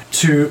you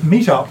to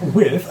meet up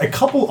with a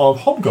couple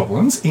of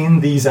hobgoblins in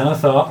the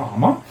Xanathar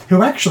armor,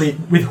 who actually,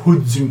 with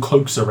hoods and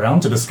cloaks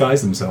around to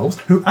disguise themselves,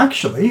 who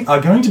actually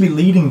are going to be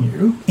leading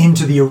you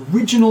into the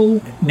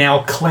original,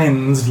 now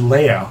cleansed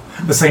lair,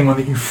 the same one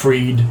that you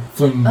freed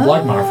Flynn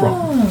Blagmar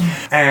from.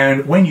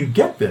 And when you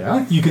get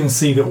there, you can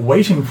see that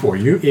waiting for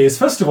you is,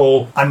 first of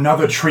all,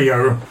 another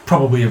trio,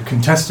 probably of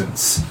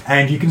contestants.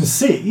 And you can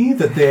see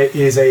that there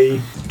is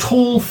a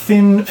tall,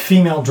 thin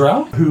female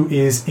drow who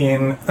is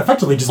in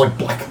effectively just like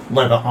black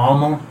leather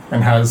armor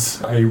and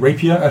has a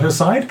rapier at her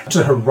side.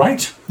 To her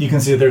right, you can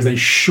see that there's a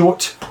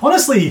short...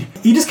 Honestly,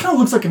 he just kind of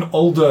looks like an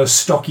older,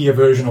 stockier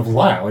version of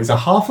Lyle. He's a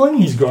halfling,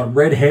 he's got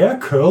red hair,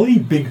 curly,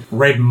 big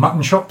red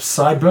mutton chop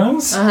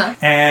sideburns,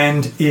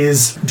 and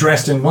is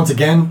dressed in, once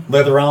again,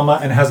 leather armor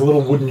and has a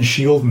little wooden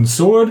shield and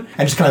sword,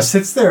 and just kind of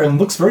sits there and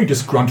looks very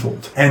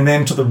disgruntled. And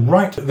then to the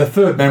right, the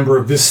third member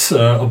of this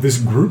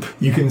group,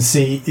 you can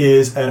see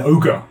is an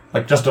ogre.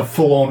 Like just a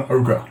full-on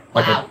ogre.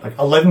 Like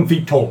 11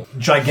 feet tall.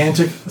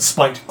 Gigantic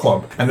spiked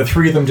club. And the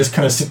three of them just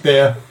kind of sit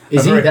there.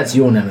 Izzy, that's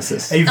your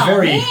nemesis. A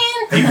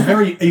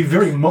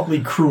very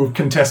motley crew of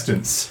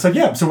contestants. So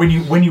when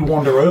you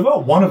wander over,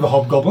 one of the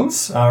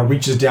hobgoblins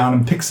reaches down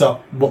and picks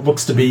up what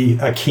looks to be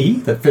a key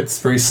that fits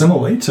very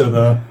similarly to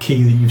the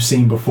key that you've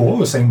seen before,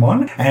 the same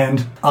one.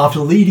 And after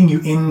leading you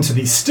into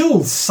the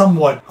still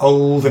somewhat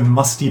old and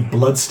musty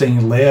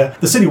bloodstained lair,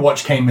 the City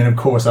Watch came in, of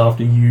course,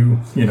 after you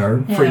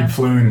freed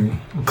Floon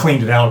and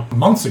cleaned it out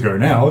months ago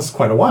now. It's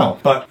quite a while.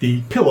 But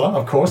the pillar,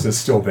 of course, is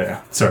still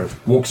there. So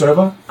walks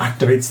over,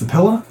 activates the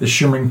pillar, the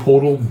shimmering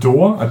portal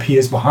door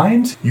appears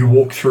behind. You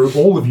walk through,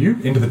 all of you,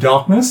 into the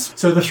darkness.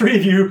 So the three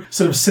of you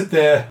sort of sit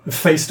there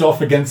faced off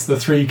against the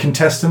three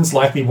contestants,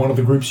 likely one of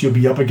the groups you'll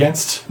be up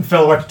against.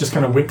 Feleract just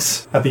kind of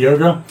winks at the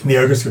ogre, and the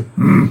ogre's go,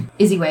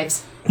 Izzy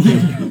waves.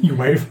 You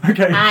wave.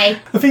 Okay. Hi.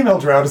 The female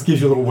drow just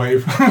gives you a little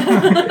wave.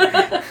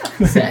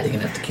 Sad, you're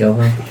gonna have to kill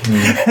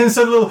her. And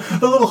so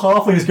the little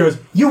halfling just goes,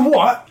 you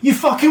what? You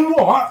fucking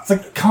what? It's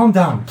like, calm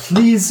down,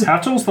 please. How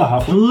tall's the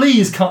halfling?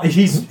 Please, calm.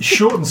 He's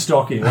short and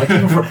stocky. Like,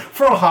 even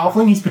for a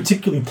halfling, he's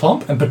particularly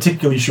plump and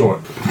particularly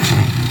short.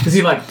 Does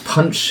he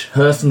punch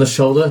Hurst on the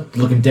shoulder,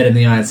 look him dead in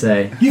the eye, and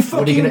say, "You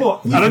fucking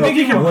what? I don't think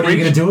he can. What are you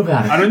gonna do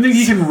about it?" I don't think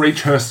he can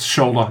reach Hurst's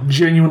shoulder.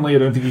 Genuinely, I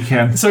don't think he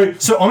can. So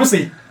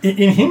honestly,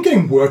 in him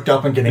getting worked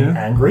up and getting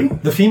angry,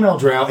 the female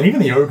drow and even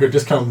the ogre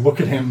just kind of look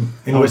at him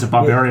he's a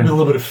barbarian. with a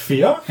little bit of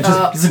fear. And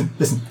just,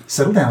 listen,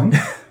 settle down.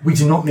 We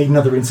do not need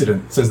another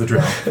incident, says the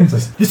drow.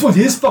 This one's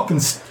his fucking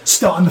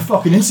starting the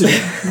fucking incident.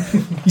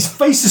 His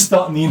face is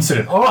starting the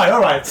incident. All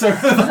right. So the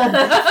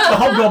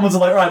hobgoblins are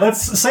like, all right,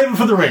 let's save it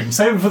for the ring.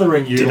 Save it for the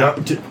ring, you.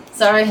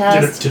 Sorry,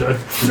 Hurst. So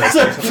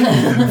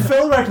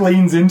Feleract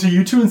leans into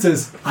you two and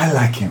says, I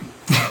like him.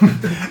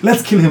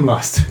 Let's kill him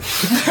last.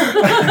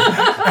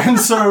 And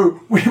so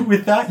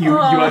with that, you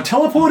are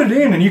teleported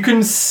in and you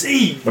can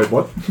see. Wait,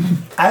 what?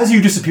 As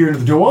you disappear into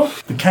the door,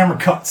 the camera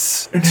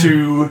cuts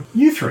to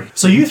you three.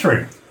 So you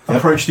three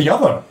approach the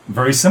other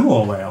very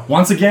similar layer.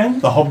 Once again,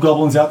 the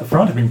hobgoblins out the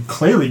front have been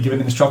clearly given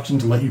instruction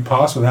to let you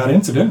pass without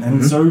incident,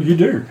 and so you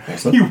do.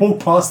 Excellent. You walk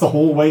past the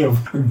hallway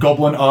of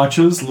goblin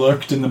archers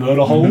lurked in the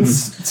murder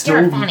holes.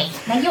 You're funny.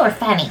 Now you're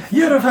funny.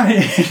 You're funny.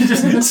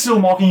 Just still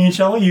mocking each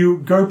other. You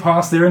go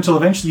past there until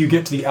eventually you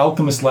get to the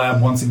alchemist lab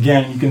once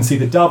again, and you can see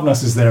that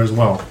Davnos is there as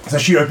well. So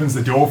she opens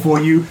the door for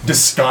you,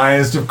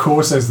 disguised, of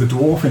course, as the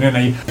dwarf, and in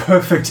a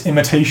perfect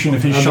imitation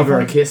of his I'll give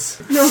her shovel. a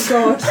kiss. Oh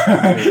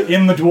God.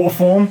 In the dwarf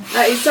form.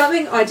 It's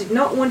something I did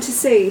not want to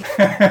see.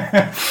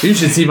 You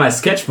should see my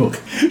sketchbook.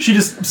 She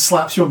just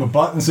slaps you on the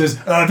butt and says,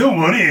 don't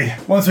worry.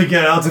 Once we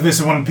get out of this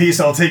in one piece,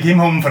 I'll take him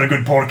home for a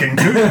good porking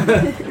too.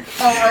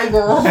 Oh my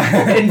God.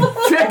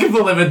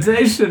 Impeccable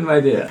imitation, my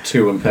dear.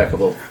 Too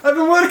impeccable. I've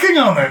been working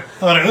on it.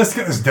 All right, let's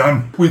get this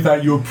done. With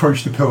that, you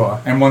approach the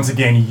pillar, and once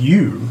again,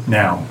 you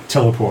now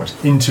teleport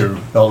into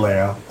the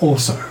lair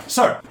also.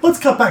 So, let's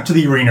cut back to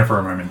the arena for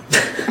a moment.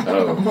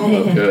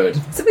 Oh, good.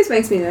 This always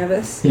makes me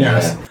nervous.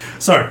 Yes.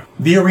 So,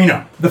 the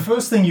arena. The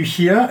first thing you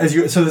hear is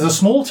so there's a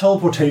small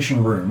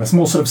teleportation room, a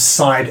small sort of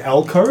side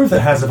alcove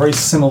that has a very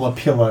similar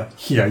pillar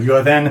here. You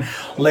are then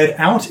led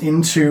out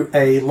into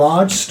a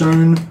large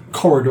stone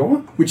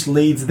corridor, which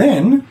leads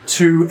then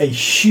to a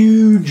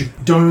huge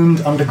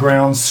domed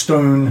underground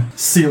stone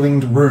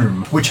ceilinged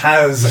room, which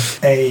has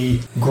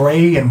a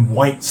grey and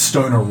white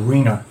stone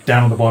arena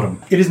down at the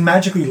bottom. It is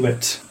magically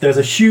lit. There's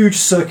a huge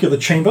circular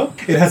chamber.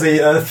 It has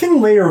a thin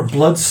layer of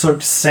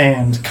blood-soaked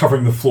sand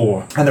covering the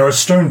floor, and there are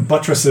stone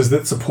buttresses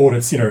that support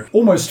its,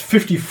 almost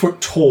 50-foot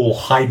tall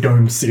high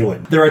domed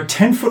ceiling. There are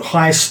 10-foot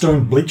high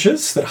stone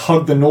bleachers that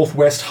hug the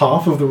northwest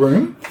half of the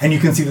room, and you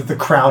can see that the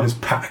crowd is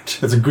packed.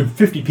 There's a good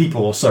 50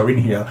 people or so in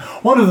here.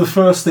 One of the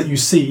first that you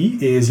see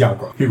is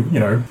Yagra,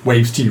 who,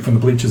 waves to you from the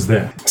bleachers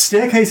there.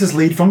 Staircases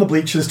lead from the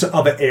bleachers to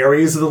other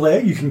areas of the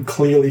lair, you can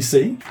clearly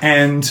see,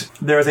 and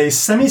there is a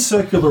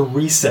semicircular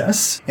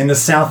recess in the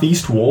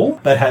southeast wall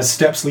that has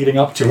steps leading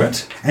up to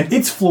it, and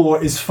its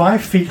floor is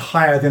 5 feet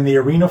higher than the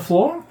arena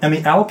floor, and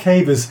the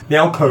alcove is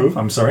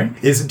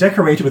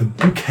decorated with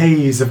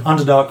bouquets of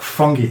underdark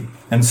fungi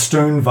and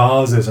stone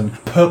vases and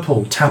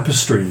purple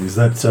tapestries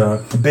that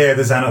bear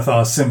the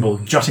Xanathar symbol.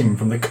 Jutting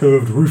from the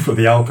curved roof of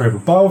the alcove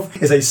above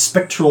is a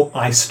spectral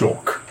eye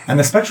stalk. And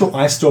the spectral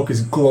eye stalk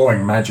is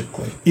glowing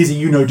magically. Izzy,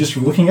 just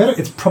from looking at it,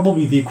 it's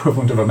probably the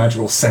equivalent of a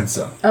magical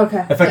sensor.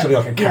 Okay. Effectively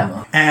like a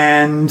camera.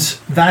 Yeah. And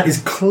that is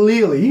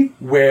clearly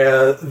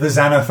where the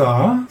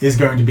Xanathar is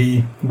going to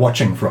be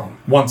watching from,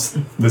 once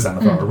the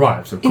Xanathar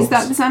arrives, of course. Is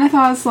that the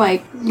Xanathar's,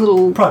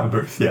 little... private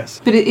booth, yes.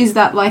 But is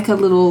that like a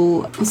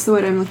little... What's the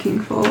word I'm looking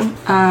for?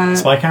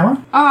 Spy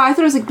camera? Oh, I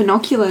thought it was like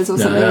binoculars or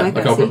something like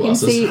that. So you can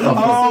see...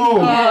 Oh,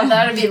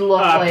 that'd be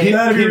lovely.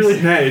 That'd be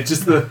really nice.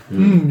 Just the...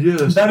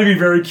 yes. That'd be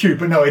very cute,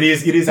 but no, it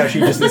is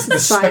actually just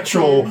this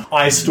spectral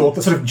eye stalk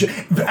that sort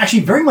of...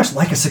 actually very much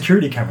like a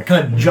security camera. It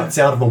kind of juts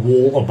out of the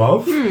wall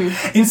above.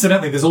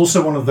 Incidentally, there's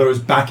also one of those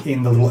back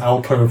in the little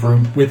alcove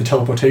room with the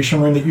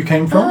teleportation room that you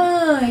came from.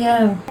 Oh,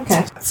 yeah.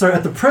 Okay. So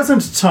at the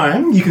present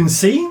time, you can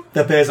see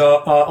that there's a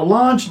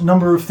large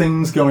number of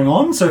things going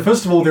on. So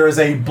first of all, there is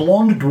a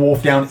blonde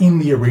dwarf down in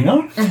the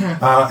arena,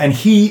 and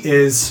he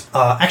is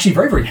actually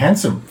very, very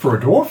handsome for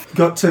a dwarf.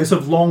 Got sort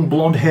of long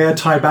blonde hair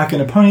tied back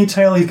in a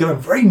ponytail. He's got a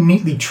very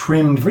neatly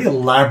trimmed, very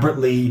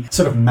elaborately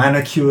sort of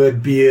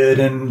manicured beard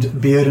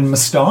and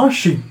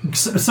moustache. You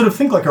sort of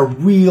think like a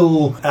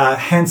real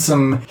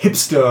handsome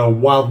hipster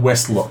Wild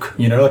West look,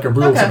 like a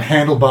real sort of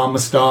handlebar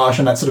moustache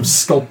and that sort of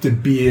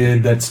sculpted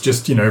beard that's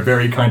just,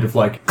 very kind of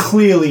like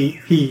clearly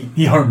he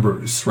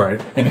homebrews,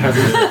 right? And has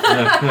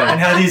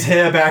his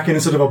hair back in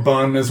sort of a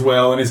bun as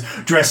well, and is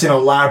dressed in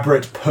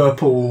elaborate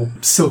purple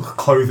silk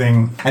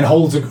clothing and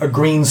holds a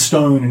green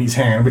stone in his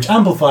hand, which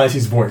amplifies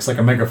his voice like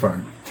a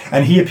megaphone.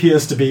 And he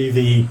appears to be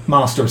the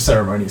master of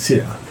ceremonies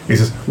here. He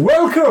says,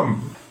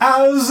 "Welcome!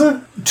 As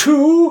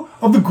two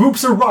of the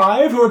groups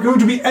arrive who are going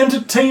to be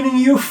entertaining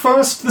you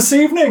first this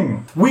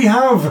evening, we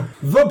have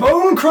the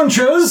Bone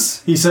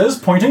Crunchers," he says,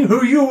 pointing,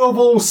 "who you have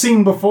all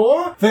seen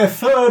before. Their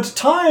third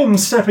time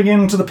stepping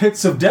into the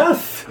pits of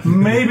death.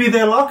 Maybe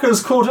their luck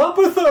has caught up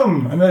with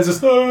them." And there's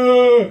this,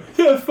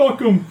 yeah, fuck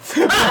them.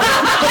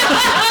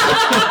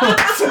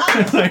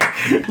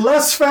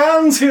 Less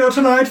fans here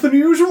tonight than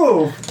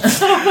usual.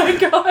 Oh my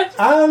god.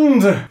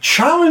 And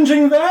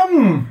challenging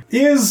them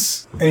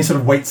is... And he sort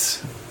of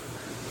waits.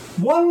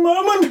 "One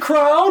moment,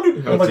 crowd!"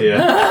 Oh, dear.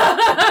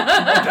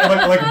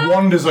 like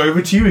wanders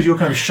over to you as you're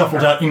kind of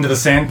shuffled out into the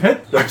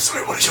sandpit. "I'm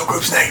sorry, what is your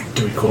group's name?"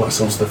 Do we call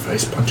ourselves the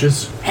Face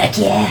Punchers? Heck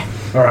yeah.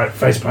 Alright,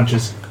 Face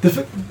Punchers.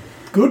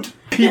 Good.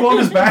 He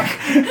wanders back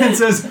and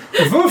says,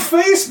 "The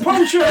Face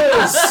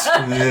Punchers!"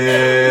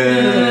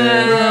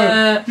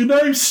 Your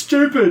name's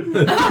stupid. We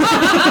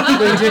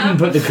didn't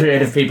put the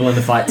creative people in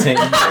the fight team.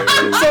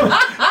 So,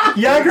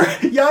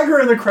 Yager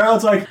in the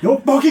crowd's like,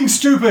 "You're fucking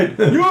stupid.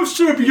 You're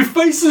stupid. Your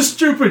face is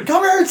stupid.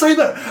 Come here and say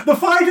that. The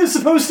fight is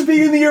supposed to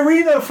be in the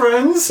arena,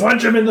 friends.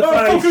 Punch him in the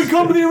face. Fucking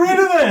come to the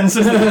arena then."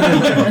 Says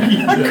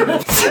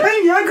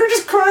and Yager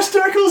just crash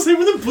tackles him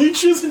with the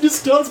bleachers and just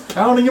starts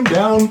pounding him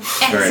down.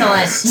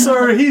 Excellent.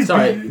 So he's...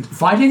 Sorry,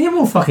 fighting him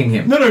or fucking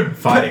him? No,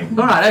 Fighting.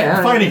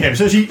 Alright, fighting him.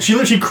 So she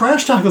literally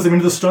crash tackles him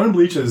into the stone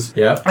bleachers.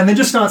 Yeah. And then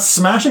just starts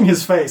smashing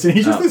his face. And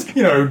he's just this,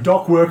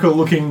 dock worker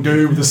looking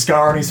dude with a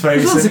scar on his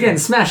face. Once again,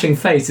 smashing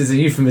face is a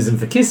euphemism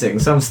for kissing,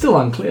 so I'm still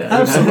unclear.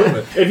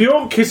 Absolutely. If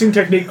your kissing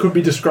technique could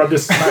be described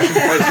as smashing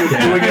face, you're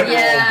doing it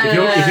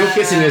Yeah. If you're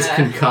kissing is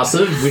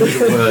concussive, we need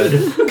a word.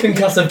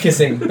 Concussive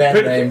kissing,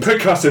 bad name.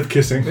 percussive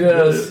kissing.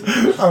 Yes.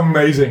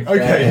 Amazing.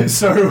 Okay, Yeah.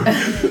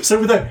 so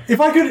with that, if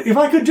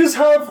I could just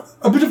have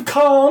a bit of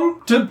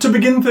calm to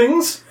begin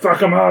things.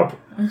 Fuck 'em up.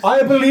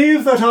 I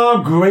believe that our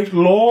great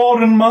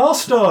lord and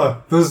master,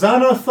 the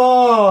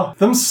Xanathar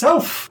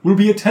themselves, will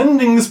be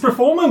attending this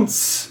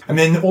performance. And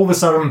then all of a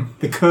sudden,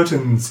 the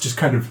curtains just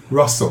kind of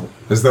rustle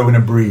as though in a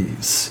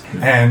breeze,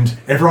 and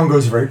everyone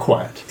goes very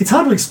quiet. It's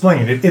hard to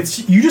explain.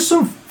 It's you just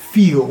sort of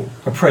feel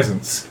a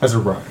presence has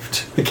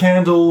arrived. The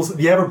candles,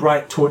 the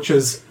ever-bright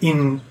torches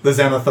in the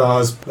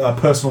Xanathar's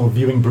personal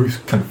viewing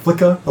booth kind of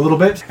flicker a little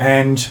bit.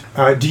 And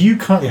do you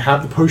currently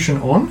have the potion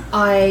on?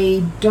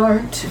 I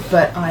don't,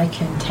 but I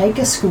can take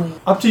a squeeze.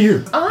 Up to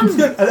you.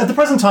 At the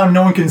present time,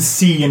 no one can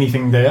see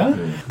anything there,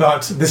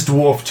 but this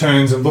dwarf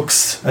turns and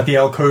looks at the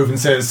alcove and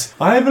says,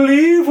 I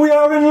believe we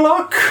are in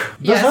luck.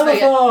 The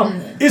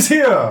Xanathar is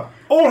here.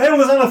 All hail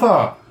the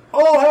Xanathar.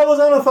 All hail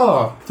the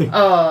Xanathar.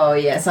 Oh,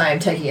 yes, I am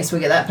taking a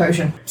swig of that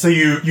potion. So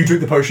you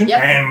drink the potion,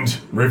 and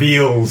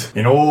revealed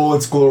in all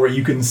its glory,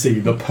 you can see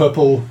the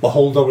purple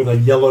beholder with a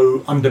yellow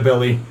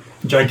underbelly,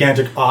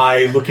 gigantic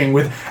eye looking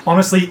with,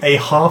 honestly, a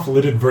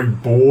half-lidded, very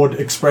bored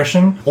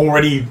expression,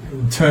 already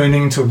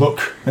turning to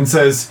look and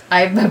says...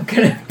 I'm going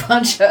to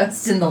punch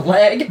Hurst in the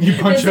leg. You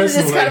punch Hurst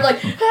in the leg. It's kind of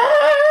like...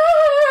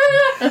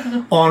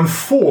 On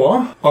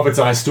 4 of its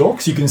eye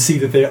stalks, you can see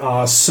that there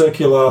are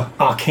circular,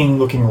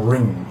 arcane-looking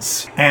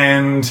rings.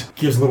 And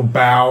gives a little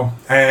bow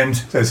and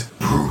says,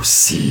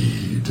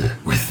 Proceed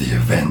with the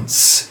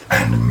events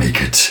and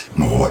make it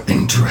more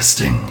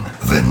interesting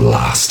than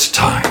last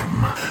time.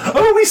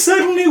 Oh, we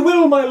certainly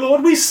will, my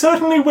lord, we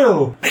certainly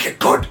will. Make it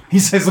good, he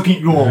says, looking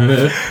at you all.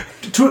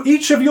 To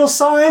each of your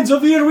sides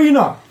of the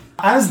arena.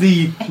 As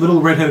the little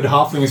red-headed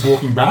halfling is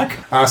walking back,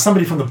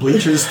 somebody from the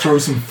bleachers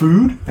throws some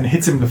food and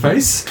hits him in the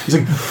face. He's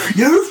like,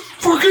 you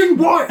fucking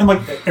what? And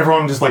like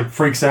everyone just like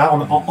freaks out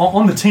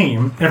on the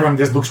team. Everyone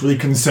just looks really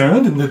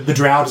concerned, and the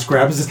drow just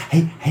grabs and says,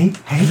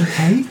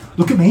 hey,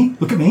 look at me.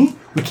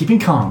 We're keeping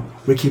calm.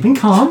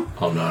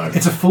 Oh no.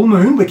 It's a full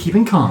moon, we're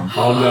keeping calm.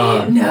 Oh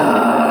no.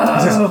 No.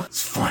 He says,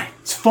 it's fine.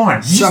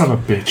 Son of a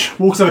bitch.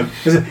 Walks over,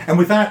 and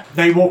with that,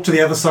 they walk to the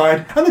other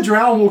side, and the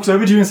drow walks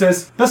over to you and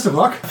says, best of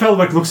luck.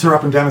 Felwick looks her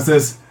up and down and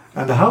says,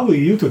 and how are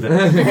you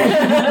today?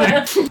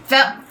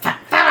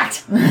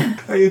 Fact.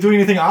 Are you doing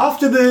anything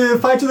after the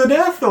fight to the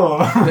death, or?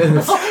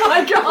 Oh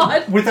my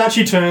god. With that,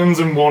 she turns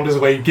and wanders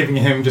away, giving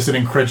him just an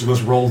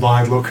incredulous,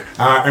 rolled-eyed look.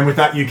 And with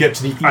that, you get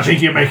to the... I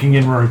think you're making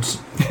inroads.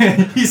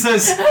 He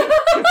says...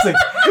 It's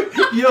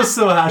like, you're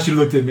so harsh you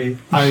looked at me.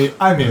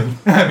 I'm in.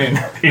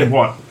 In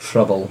what?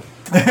 Trouble.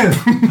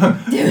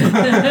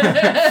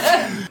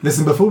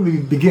 Listen, before we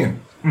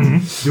begin,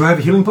 do I have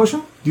a healing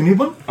potion? Do you need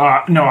one?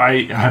 No,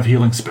 I have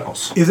healing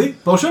spells. Is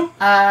it potion?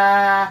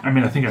 I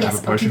mean, I think I have a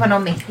Yes, potion. keep one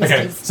on me. Yes,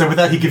 Okay, please. so with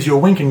that, he gives you a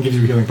wink and gives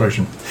you a healing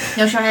potion.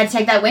 No sure how to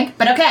take that wink,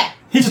 but okay.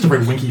 He's just a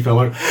very winky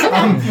fellow.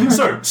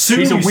 So, soon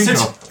He's a you winker.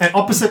 sit at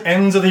opposite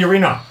ends of the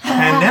arena.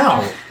 And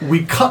now,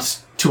 we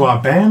cut to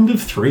our band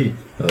of 3.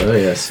 Oh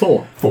yes.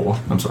 4. 4,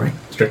 I'm sorry.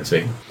 Strictly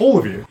speaking. All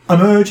of you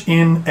emerge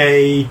in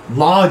a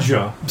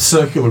larger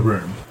circular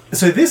room.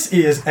 So this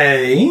is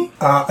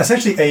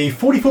essentially a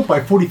 40-foot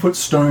by 40-foot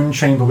stone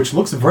chamber, which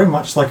looks very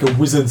much like a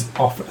wizard's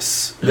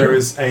office. There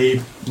is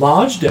a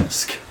large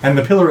desk, and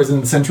the pillar is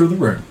in the center of the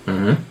room.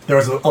 There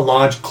is a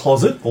large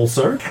closet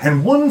also,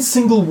 and one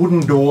single wooden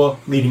door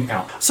leading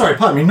out. Sorry,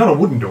 pardon me, not a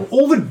wooden door.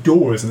 All the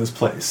doors in this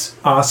place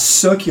are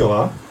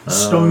circular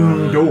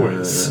stone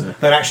doors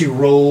that actually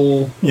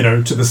roll,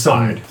 to the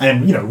side,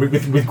 and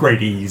with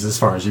great ease as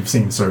far as you've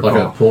seen so Like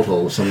far. a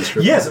portal of some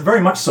description. Yes,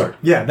 very much so.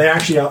 Yeah, they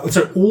actually are.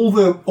 So all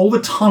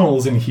the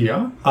tunnels in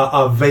here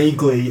are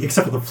vaguely,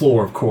 except for the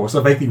floor, of course,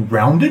 are vaguely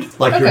rounded,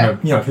 like you're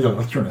in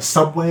like you're in a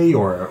subway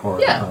or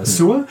a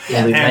sewer. Or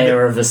the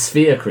layer of a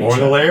sphere creature. Or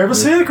the layer of a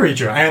sphere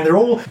creature, and they're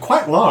all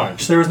quite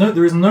large. There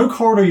is no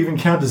corridor you've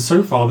encountered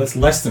so far that's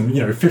less than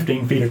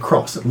 15 feet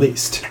across at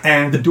least.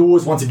 And the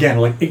doors, once again,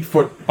 are like 8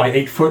 foot by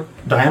 8 foot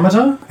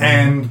diameter,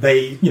 and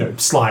they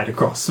slide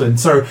across. And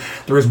so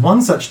there is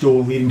one such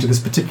door leading to this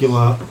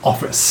particular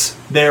office.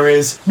 There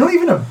is not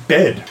even a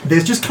bed.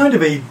 There's just kind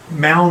of a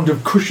mound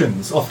of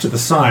cushions off to the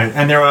side,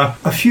 and there are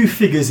a few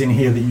figures in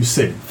here that you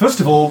see. First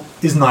of all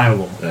is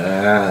Nihilor.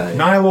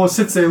 Nihilor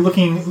sits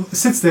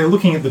there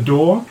looking at the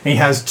door. He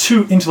has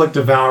 2 intellect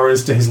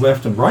devourers to his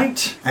left and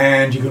right,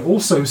 and you can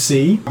also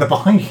see that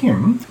behind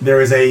him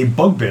there is a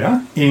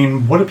bugbear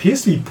in what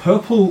appears to be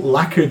purple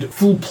lacquered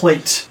full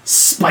plate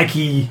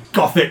spiky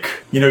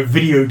gothic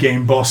video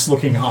game boss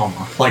looking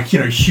armor, like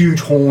huge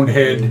horned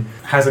head,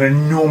 has an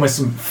enormous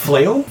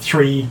flail,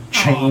 3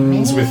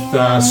 chains with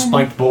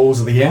spiked balls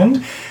at the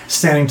end,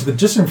 standing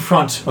just in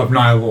front of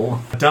Nihilor.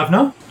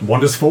 Davna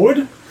wanders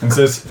forward and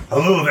says,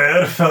 "Hello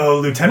there, fellow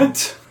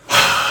lieutenant.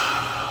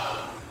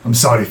 I'm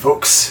sorry,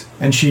 folks."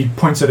 And she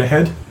points at her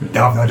head.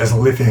 "Davna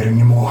doesn't live here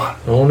anymore.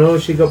 Oh no,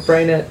 she got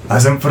brainet.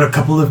 Hasn't for a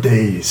couple of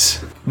days."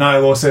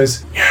 Nihilor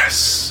says,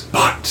 "Yes,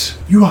 but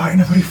you are in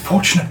a very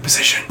fortunate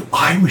position.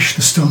 I wish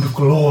the Stone of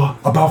Galore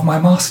above my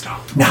master.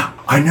 Now,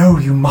 I know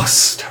you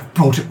must have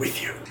brought it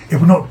with you. It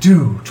would not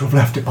do to have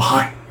left it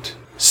behind.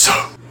 So,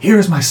 here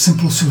is my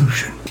simple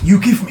solution. You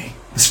give me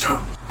the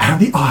stone and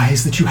the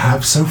eyes that you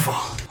have so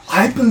far.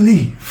 I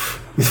believe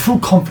with full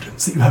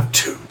confidence that you have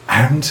 2,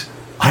 and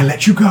I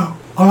let you go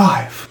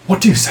alive. What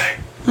do you say?"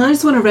 I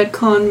just want to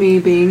retcon me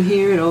being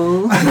here at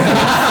all.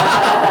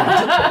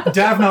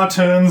 Davnar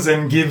turns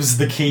and gives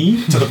the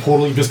key to the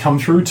portal you've just come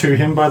through to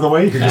him, by the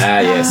way, who just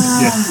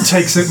Yes.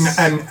 takes it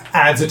and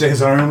adds it to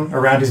his own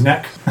around his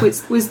neck.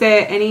 Was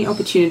there any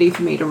opportunity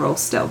for me to roll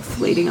stealth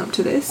leading up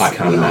to this? I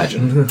can't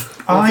imagine.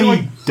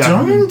 I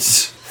don't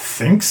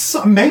think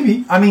so.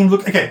 Maybe. I mean,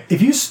 look, okay,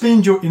 if you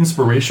spend your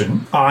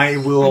inspiration, I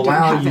will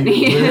allow have you...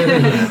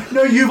 any.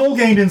 No, you've all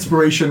gained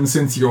inspiration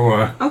since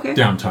your Okay.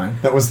 downtime.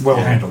 That was well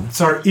handled.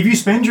 So, if you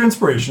spend your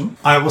inspiration,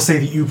 I will say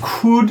that you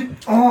could...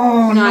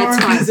 Oh, No,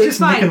 it's fine. It's It's just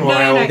fine. Nick and No,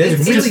 Lyle.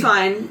 it's really-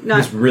 fine. No.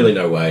 There's really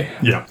no way.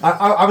 Yeah.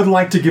 I would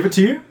like to give it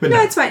to you, but No,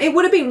 no. it's fine. It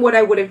would have been what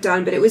I would have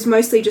done, but it was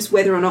mostly just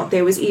whether or not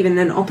there was even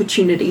an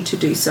opportunity to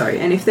do so.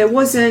 And if there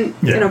wasn't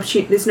an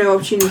opportunity, there's no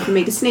opportunity for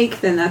me to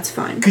sneak, then that's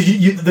fine. Because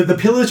the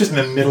pillar's just in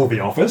the middle of the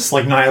office.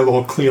 Like,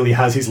 Nihilor clearly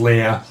has his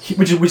lair,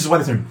 which is why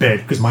there's no bed,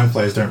 because mind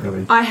players don't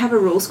really... I have a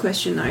rules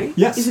question though.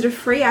 Yes. Is it a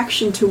free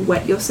action to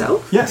wet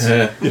yourself? Yes,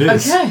 it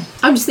is. Okay.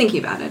 I'm just thinking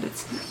about it.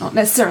 It's not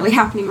necessarily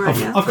happening right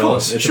now. Of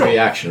course, It's sure. a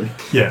reaction.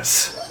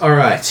 Yes. All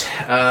right.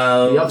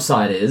 The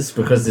upside is,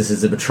 because this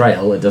is a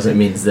betrayal, it doesn't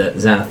mean that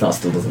Xanathar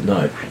still doesn't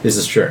know. This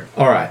is true.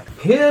 All right.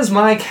 Here's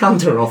my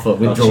counter offer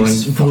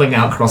with pulling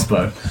out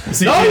crossball.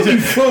 Oh,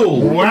 you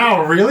fool!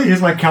 Wow, really?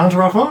 Here's my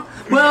counter offer?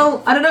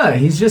 Well, I don't know.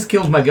 He's just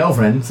killed my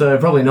girlfriend, so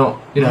probably not,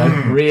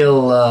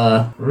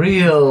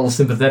 real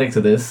sympathetic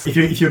to this. If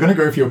you're going to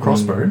go for your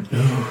crossbow,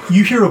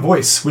 you hear a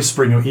voice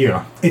whisper in your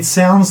ear. It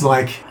sounds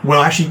like,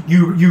 well, actually,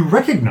 you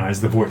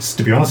recognize the voice,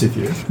 to be honest with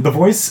you. The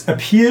voice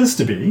appears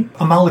to be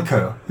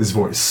Amalika's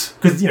voice.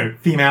 Because,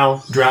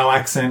 female drow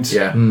accent.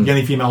 Yeah. The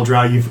only female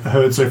drow you've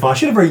heard so far.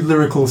 She had a very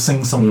lyrical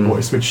sing-song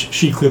voice, which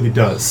she clearly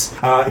does.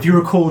 If you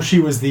recall, she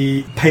was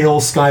the pale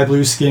sky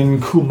blue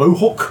skin, cool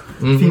mohawk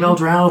female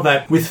drow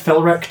that, with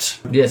Felrect,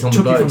 Yes, on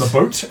took the you boat. from the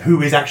boat,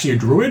 who is actually a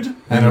druid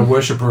and a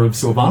worshipper of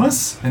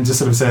Sylvanas, and just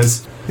sort of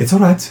says, "It's all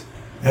right.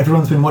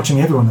 Everyone's been watching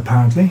everyone,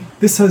 apparently.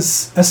 This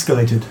has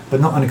escalated,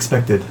 but not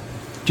unexpected.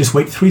 Just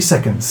wait 3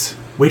 seconds.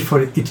 Wait for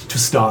it to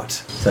start."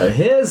 So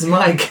here's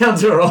my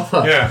counter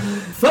offer. Yeah.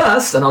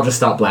 First, and I'll just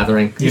start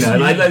blathering. There's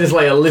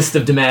like a list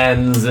of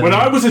demands. And When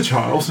I was a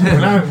child,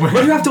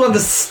 what you have to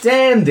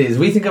understand is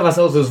we think of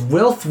ourselves as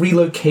wealth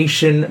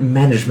relocation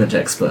management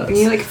experts. Are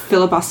you like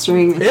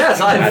filibustering? Yes,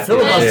 I'm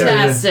filibustering.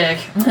 Fantastic.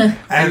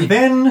 And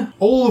then,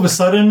 all of a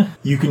sudden,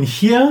 you can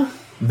hear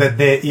that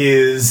there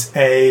is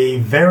a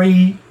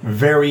very,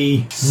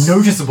 very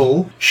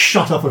noticeable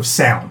shut-off of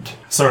sound.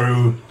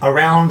 So,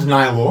 around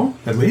Nihilor,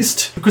 at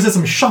least, because there's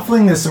some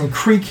shuffling, there's some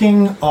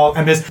creaking,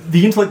 and there's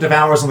the intellect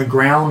devourers on the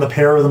ground, the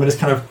pair of them are just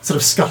kind of sort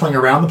of scuttling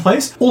around the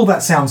place. All of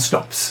that sound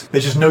stops.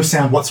 There's just no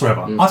sound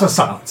whatsoever. Utter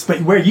silence.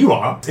 But where you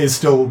are is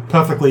still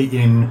perfectly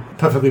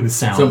with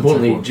sound. So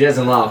importantly, and so forth. Jez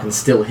and Lyle can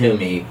still hear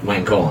me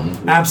wank on.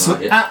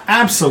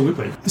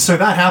 Absolutely. So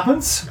that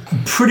happens.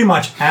 Pretty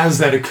much as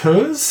that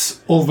occurs,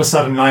 all of a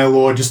sudden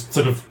Nihilor just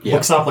sort of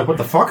looks up like, what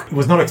the fuck?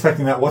 Was not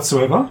expecting that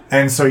whatsoever.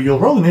 And so you'll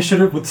roll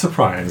initiative with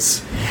surprise.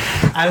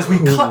 As we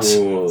cut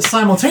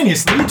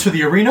simultaneously to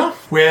the arena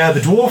where the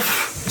dwarf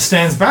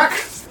stands back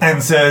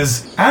and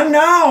says, "And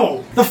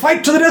now, the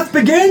fight to the death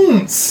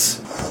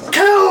begins!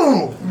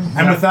 Kill!"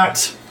 And with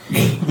that,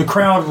 the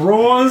crowd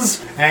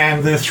roars,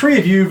 and the three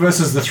of you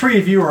versus the three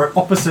of you are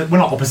opposite. We're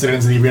not opposite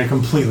ends of the arena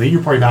completely.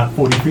 You're probably about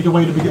 40 feet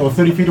away to begin, or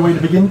 30 feet away to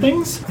begin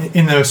things.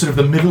 In the sort of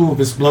the middle of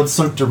this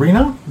blood-soaked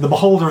arena, the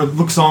beholder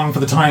looks on for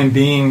the time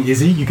being.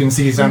 Izzy, you can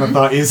see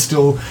Xanathar is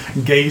still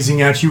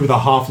gazing at you with a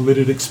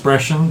half-lidded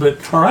expression. But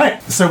all right,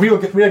 so we are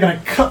going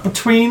to cut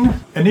between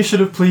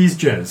initiative, please,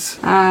 Jez.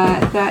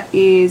 That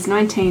is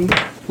 19.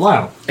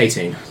 Lyle,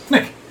 18.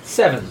 Nick,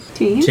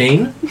 17.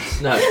 Teen?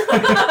 No.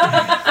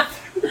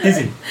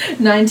 Izzy.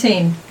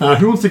 19.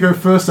 Who wants to go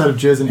first out of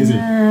Jez and Izzy?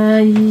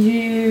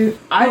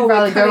 I'd Oh,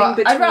 rather we're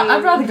go. cutting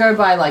I'd rather go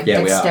by like Yeah,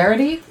 we are.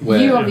 dexterity.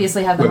 We're- You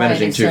obviously have the We're higher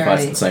managing two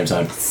fights at dexterity. the same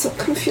time. So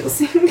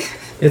confusing.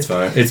 It's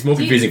fine. It's more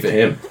confusing for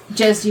him.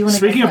 Jez, do you want to?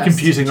 speaking go of first?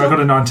 confusing, I got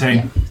a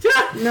 19.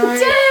 No.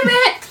 Damn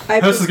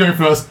it! Hurst is going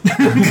first.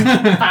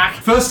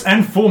 First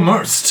and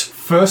foremost,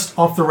 first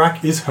off the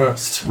rack is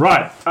Hurst.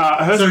 Right.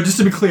 So just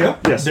to be clear,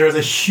 Yes. there is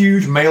a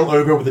huge male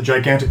ogre with a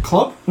gigantic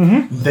club.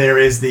 Mm-hmm. There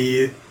is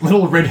the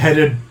little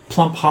red-headed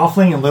plump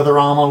halfling in leather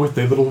armor with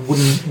the little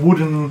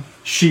wooden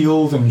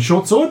shield and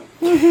short sword.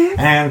 Mm-hmm.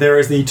 And there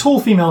is the tall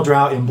female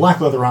drow in black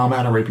leather armor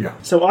and a rapier.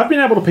 So I've been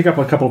able to pick up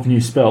a couple of new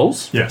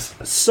spells. Yes.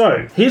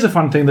 So here's a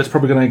fun thing that's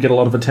probably going to get a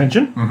lot of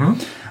attention.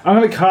 Mm-hmm. I'm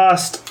going to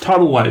cast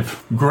Tidal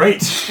Wave.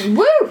 Great.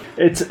 Woo!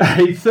 It's a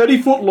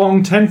 30-foot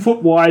long,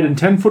 10-foot wide, and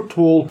 10-foot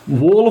tall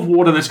wall of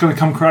water that's going to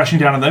come crashing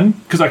down on them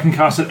because I can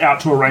cast it out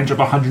to a range of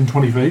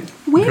 120 feet.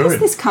 Where does Good.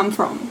 this come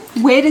from?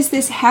 How does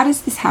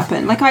this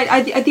happen? Like,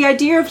 the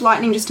idea of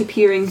lightning just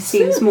appearing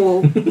seems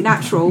more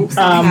natural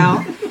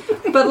somehow.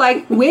 But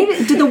like, where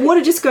did the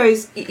water just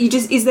goes?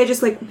 Is there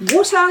just like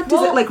water?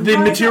 Does it like The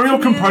rise material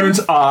up from components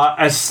are,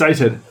 as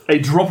stated, a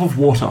drop of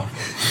water.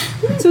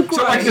 there? So it grows.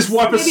 So like just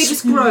wipe Maybe it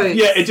just grows.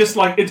 Yeah, it just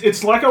like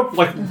it's like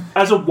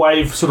as a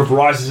wave sort of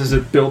rises as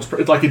it builds.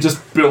 It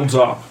just builds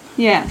up.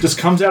 Yeah. Just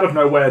comes out of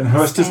nowhere, and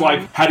Hurst is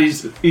like had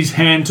his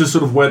hand to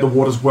sort of where the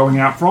water's welling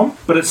out from,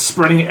 but it's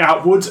spreading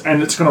outwards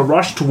and it's going to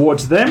rush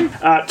towards them.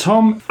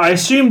 Tom, I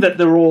assume that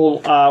they're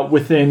all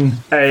within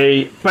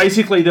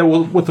basically they're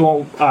all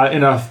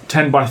in a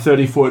 10 by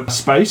 30 foot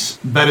space.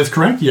 That is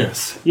correct,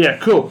 yes. Yeah,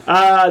 cool.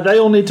 They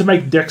all need to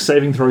make dex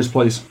saving throws,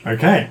 please.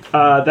 Okay.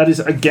 That is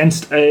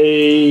against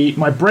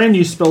my brand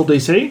new spell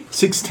DC,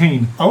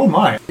 16. Oh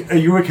my. Are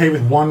you okay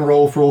with one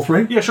roll for all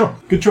three? Yeah, sure.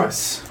 Good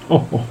choice.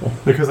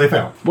 Because they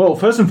fail. Well,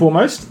 first and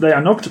foremost, they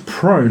are knocked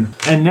prone,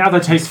 and now they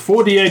take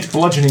 4d8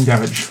 bludgeoning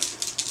damage.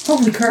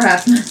 Holy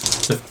crap.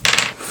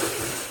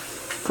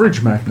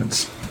 Fridge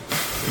magnets.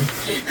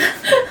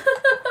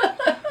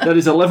 That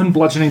is 11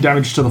 bludgeoning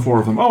damage to the 4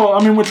 of them. Oh,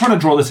 I mean, we're trying to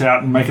draw this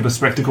out and make it a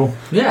spectacle.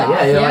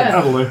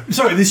 Yeah.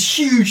 So this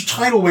huge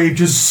tidal wave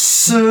just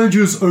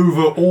surges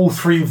over all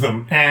 3 of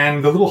them,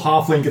 and the little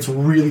halfling gets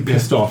really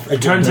pissed off. It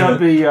turns out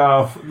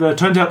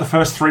the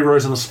first 3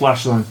 rows in the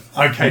splash zone.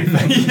 Okay.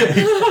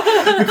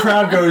 The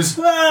crowd goes,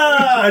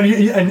 ah!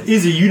 And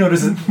Izzy, you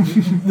notice that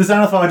the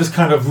Xanathar just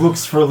kind of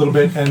looks for a little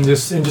bit and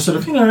just sort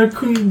of,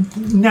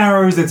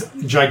 narrows its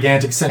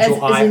gigantic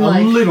central eye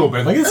a little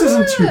bit. Like, this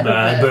isn't too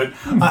bad, but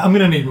I'm going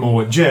to need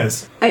more.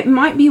 Jez. It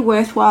might be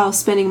worthwhile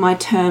spending my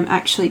term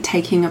actually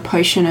taking a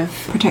potion of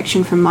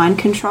protection from mind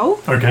control.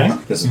 Okay.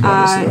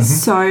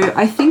 So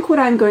I think what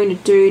I'm going to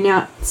do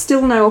now,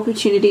 still no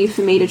opportunity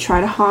for me to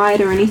try to hide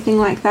or anything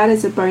like that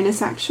as a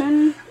bonus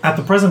action. At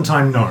the present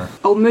time, no.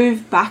 I'll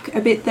move back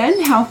a bit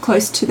then. How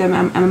close to them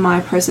am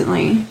I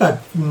presently?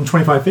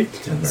 25 feet.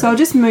 So I'll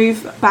just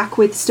move back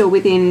still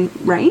within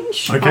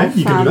range. Okay, of,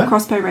 you can do that.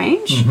 Crossbow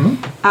range.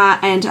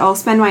 And I'll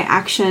spend my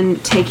action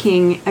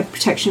taking a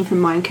protection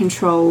from mind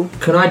control.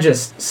 Can I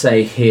just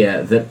say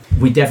here that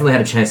we definitely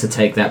had a chance to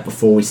take that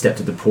before we stepped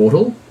to the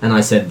portal, and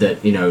I said that,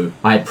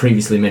 I had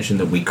previously mentioned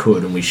that we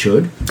could and we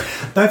should.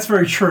 That's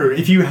very true.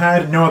 If you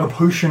had no other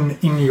potion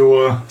in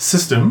your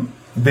system,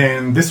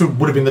 then this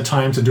would have been the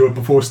time to do it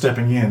before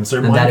stepping in. So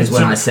and that is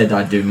when I said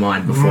I'd do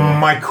mine before.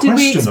 My question, did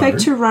we expect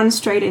to run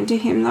straight into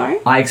him, though?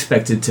 I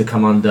expected to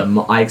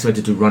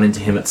run into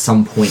him at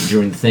some point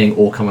during the thing,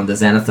 or come under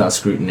Xanathar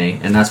scrutiny,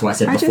 and that's why I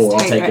said before. I'll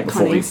take it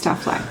before we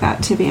stuff like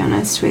that. To be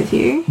honest with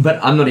you, but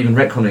I'm not even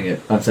retconning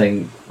it. I'm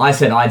saying I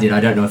said I did. I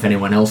don't know if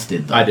anyone else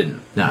did, though. I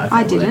didn't. No,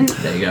 I didn't.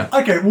 There you go.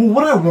 Okay, well,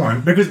 what I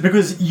want,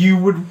 because you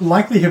would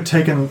likely have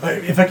taken,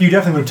 in fact, you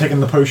definitely would have taken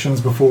the potions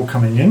before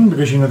coming in,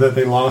 because you know that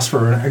they last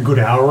for a good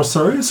hour or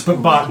so.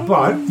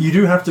 But you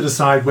do have to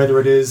decide whether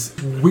it is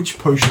which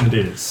potion it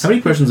is. How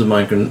many potions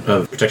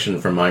of protection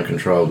from mind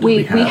control did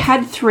we have? We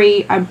had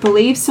 3. I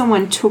believe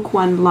someone took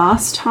one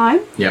last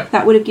time. Yep.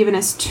 That would have given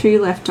us 2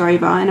 left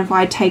over, and if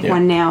I take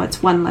one now,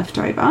 it's 1 left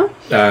over.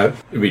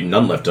 It'd be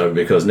none left over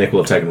because Nick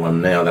will have taken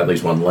one now. That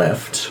leaves 1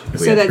 left.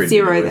 So that's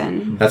 0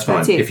 then. That's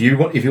fine. If you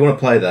want to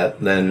play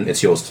that, then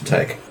it's yours to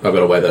take. I've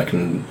got a way that I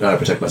can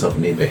protect myself if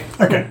need be.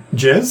 Okay,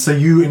 Jez. So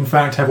you in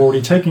fact have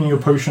already taken your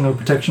potion of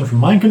protection from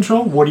mind control.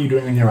 What are you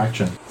doing in your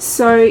action?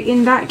 So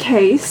in that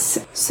case,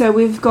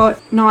 we've got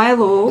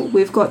Nylor,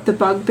 we've got the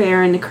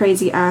bugbear and the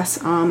crazy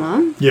ass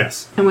armor.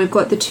 Yes. And we've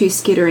got the 2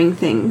 skittering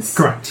things.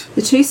 Correct.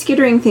 The 2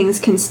 skittering things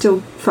can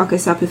still fuck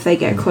us up if they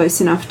get close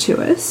enough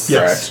to us.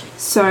 Yes. Correct.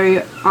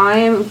 So I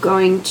am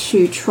going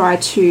to try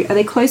to... Are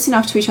they close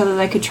enough to each other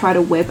that I could try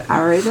to web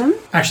arrow them?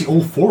 Actually,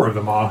 all 4 of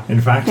them are, in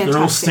fact. Fantastic.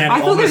 They're all standing...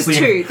 I thought there was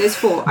 2. There's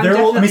 4. They're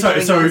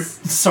all...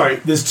 Sorry.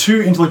 There's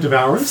 2 intellect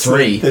devourers.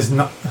 3. There's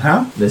not...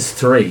 Huh? There's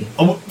 3.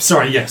 Oh,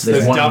 sorry, yes.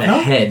 There's one Davna. in the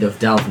head of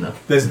Davna.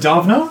 There's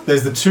Davna,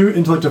 there's the 2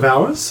 intellect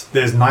devourers,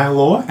 there's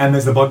Nylor, and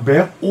there's the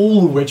bugbear,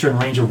 all of which are in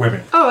range of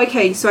webbing. Oh,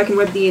 okay, so I can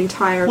web the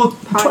entire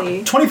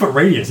party. 20-foot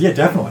radius, yeah,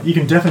 definitely. You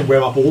can definitely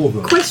web up all of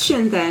them.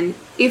 Question then.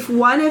 If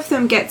one of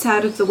them gets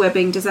out of the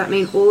webbing, does that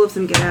mean all of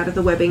them get out of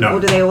the webbing? No. Or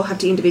do they all have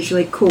to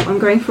individually... Cool, I'm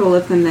going for all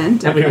of them then.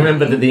 And we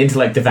remember that the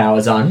intellect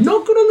devours are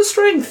not good on the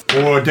strength.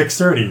 Or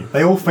dexterity.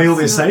 They all fail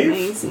their save.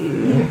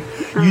 Amazing.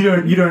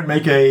 You don't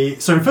make a...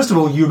 So first of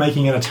all, you're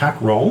making an attack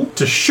roll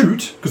to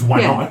shoot, because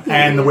why not?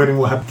 And the webbing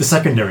will have the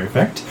secondary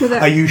effect.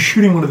 Are you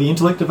shooting one of the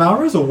intellect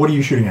devourers, or what are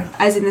you shooting at?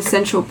 As in the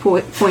central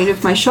point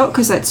of my shot,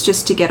 because that's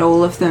just to get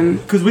all of them.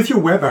 Because with your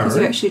web arrow... Because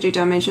you actually do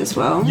damage as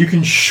well. You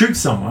can shoot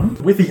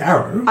someone with the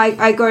arrow.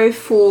 I go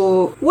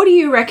for... What do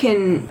you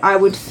reckon I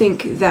would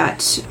think that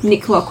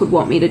Nicklock would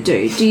want me to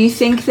do? Do you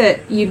think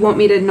that you'd want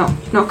me to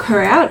knock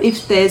her out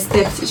if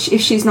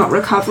she's not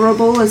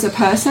recoverable as a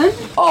person?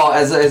 Oh,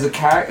 as a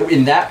character...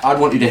 In that, I'd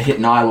want you to hit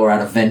Nylor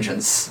out of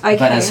vengeance. Okay.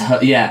 But as her...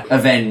 Yeah,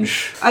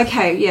 avenge.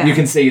 Okay, yeah. You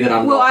can see that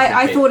I'm Well, not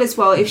I thought as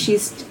well, if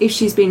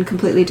she's been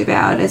completely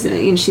devoured, as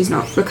in she's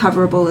not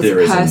recoverable as a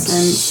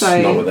person,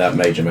 so... Not without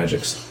major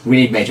magics. We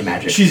need major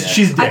magic.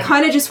 She's dead. I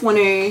kind of just want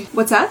to...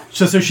 What's that?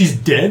 So she's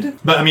dead,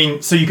 but I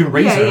mean, so you can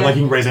raise her, like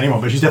you can raise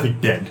anyone, but she's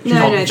definitely dead. She's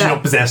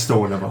not possessed or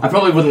whatever. I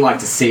probably wouldn't like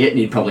to see it, and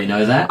you'd probably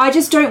know that. I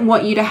just don't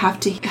want you to have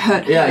to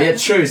hurt her. Yeah,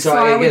 it's true. So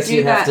I guess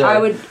you'd have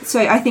to...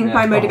 So I think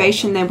my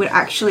motivation then would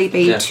actually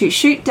be to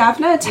shoot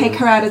Davna, take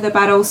her out of the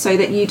battle so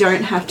that you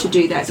don't have to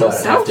do that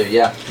yourself.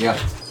 Yeah.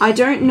 I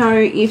don't know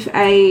if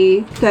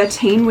a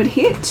 13 would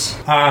hit.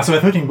 So a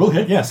 13 will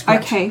hit, yes.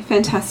 Correct. Okay,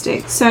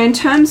 fantastic. So in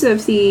terms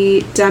of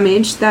the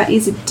damage, that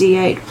is a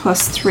d8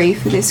 plus 3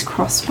 for this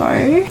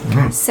crossbow.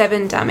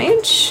 7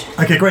 damage.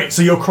 Okay, great.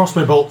 So your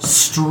crossbow bolt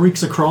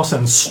streaks across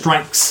and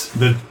strikes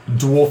the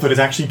dwarf that is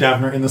actually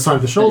Davner in the side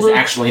of the shoulder. It's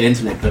actually an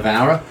internet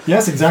devourer.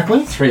 Yes,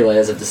 exactly. 3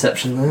 layers of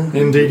deception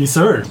there. Indeedy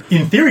so.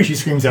 In theory, she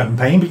screams out in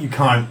pain, but you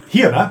can't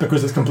hear that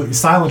because it's completely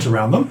silent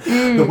around them.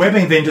 The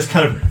webbing then just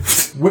kind of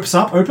whips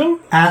up open.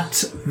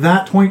 At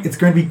that point, it's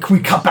going to be... We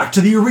cut back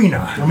to the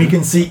arena, and we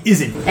can see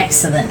Izzy.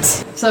 Excellent.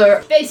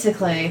 So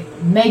basically,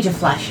 major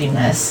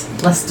flashiness.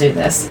 Let's do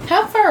this.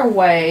 How far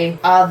away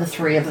are the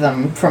three of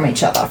them from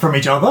each other? From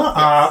each other,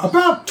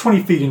 about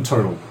 20 feet in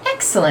total.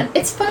 Excellent.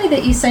 It's funny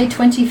that you say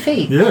 20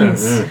 feet.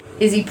 Yes.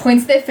 Izzy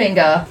points their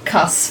finger,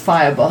 casts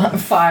fireball.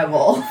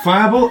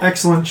 Fireball,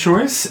 excellent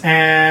choice,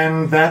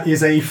 and that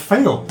is a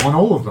fail on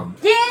all of them.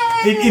 Yay!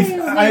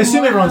 I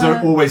assume everyone's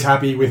always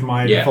happy with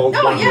my default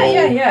one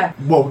roll. Yeah.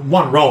 Well,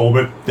 one roll,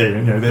 but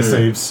their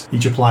saves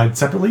each applied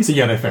separately, so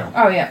yeah, they fail.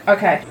 Oh, yeah,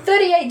 okay.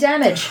 38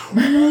 damage.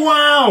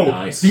 Wow!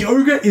 Nice. The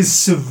ogre is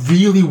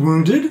severely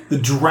wounded. The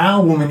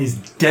drow woman is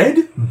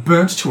dead,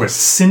 burnt to a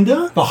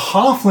cinder. The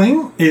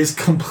halfling is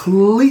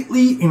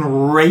completely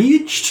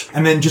enraged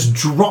and then just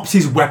drops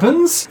his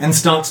weapons and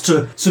starts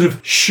to sort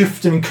of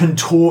shift and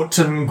contort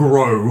and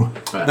grow.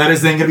 Right. That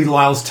is then going to be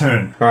Lyle's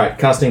turn. Alright,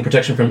 casting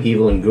protection from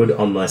evil and good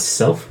on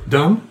myself.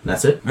 Done?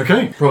 That's it.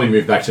 Okay. Probably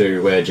move back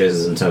to where Jez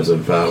is in terms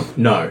of...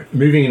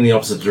 moving in the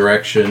opposite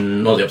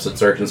direction... Not the opposite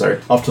direction,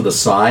 sorry. Off to the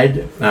side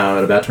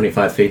at about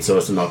 25 feet so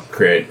as to not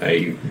create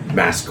a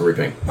mass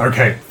grouping.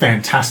 Okay,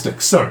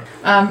 fantastic. So,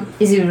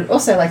 Izzy would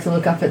also like to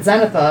look up at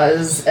Xanathar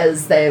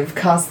as they've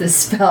cast this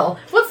spell.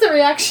 What's the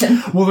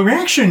reaction? well, the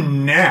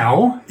reaction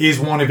now is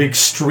one of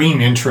extreme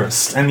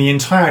interest, and the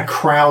entire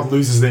crowd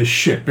loses their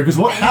shit. Because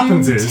what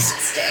happens is,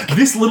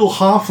 this little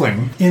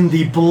halfling, in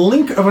the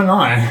blink of an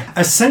eye,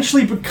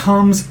 essentially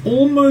becomes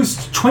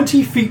almost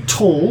 20 feet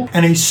tall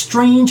and a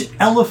strange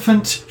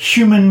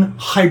elephant-human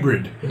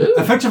hybrid.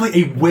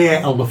 Effectively a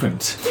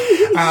were-elephant.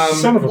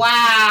 Son of a...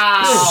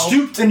 Wow!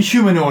 Stooped and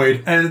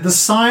humanoid, the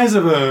size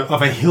of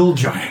a hill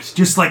giant,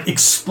 just like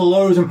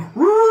explodes and...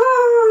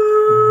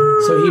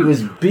 So he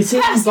was bitten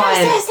by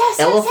an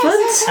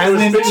elephant? And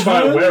then Bitten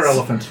by a turns-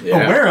 were-elephant.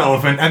 A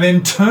were-elephant, and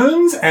then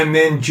turns and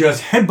then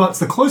just headbutts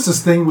the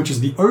closest thing, which is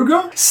the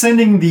ogre,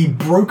 sending the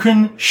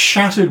broken,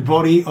 shattered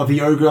body of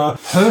the ogre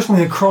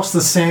hurtling across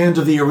the sand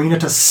of the arena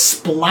to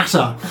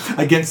splatter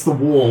against the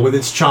wall with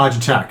its charge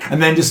attack.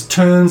 And then just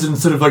turns and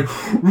sort of like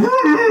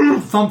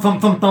thump,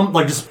 thump, thump, thump,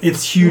 like just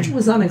its huge It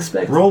was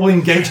unexpected.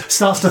 rolling gait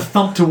starts to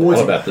thump towards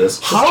What about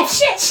this? half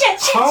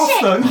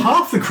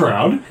the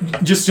crowd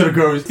just sort of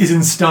is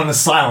in stunned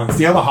silence.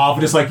 The other half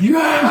are just like,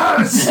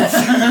 yes!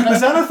 The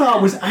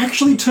Xanathar was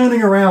actually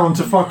turning around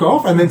to fuck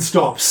off and then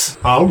stops.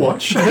 I'll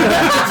watch.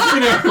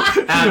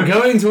 I'm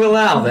going to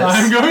allow this.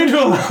 I'm going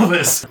to allow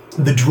this.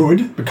 The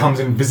druid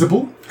becomes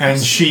invisible, and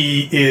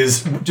she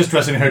is just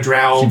dressed in her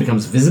drow. She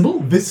becomes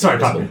visible?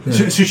 Pardon me.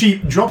 So she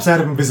drops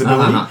out of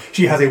invisibility.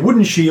 She has a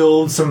wooden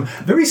shield, some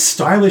very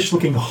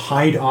stylish-looking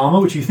hide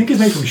armor, which you think is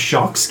made from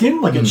shark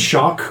skin, like it's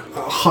shark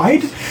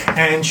hide,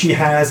 and she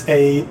has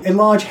a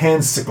large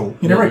hand sickle.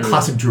 Very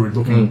classic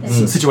druid-looking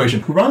situation.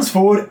 Who runs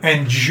forward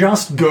and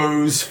just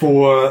goes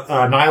for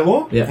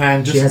Nihilor. Yeah.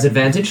 And just, she has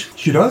advantage?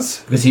 She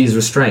does? Because he is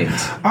restrained.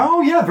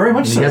 Oh, yeah, very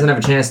much He so. doesn't have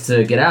a chance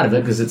to get out of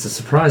it because it's a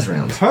surprise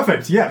round.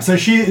 Perfect, yeah. So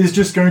she is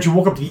just going to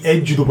walk up to the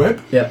edge of the web,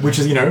 which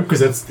is,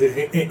 because it's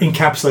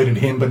encapsulated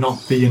him, but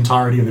not the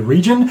entirety of the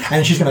region.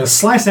 And she's going to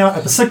slice out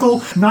at the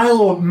sickle.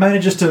 Nihilor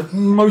manages to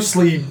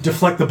mostly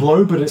deflect the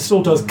blow, but it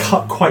still does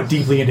cut quite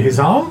deeply into his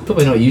arm.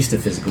 Probably not used to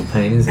physical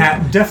pain, is it?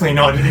 Definitely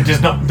not. It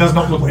does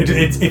not look like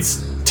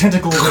it's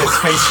tentacles in its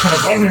face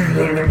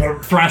kind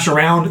of thrash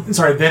around.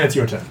 Sorry, then it's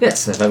your turn.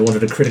 Yes, if I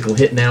wanted a critical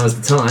hit, now is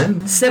the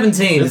time.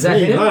 17, is that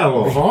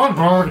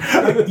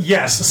hit?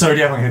 Yes, so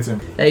definitely hits him.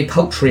 A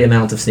paltry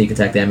amount of sneak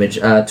attack damage.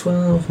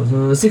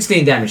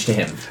 16 damage to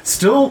him.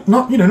 Still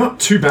not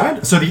too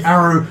bad. So the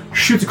arrow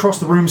shoots across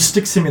the room,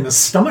 sticks him in the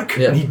stomach,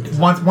 and he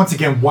once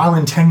again, while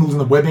entangled in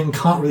the webbing,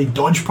 can't really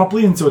dodge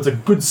properly, and so it's a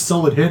good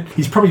solid hit.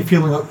 He's probably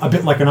feeling a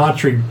bit like an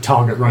archery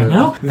target right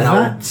now. And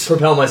I'll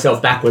propel myself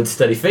backwards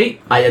 30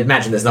 feet. I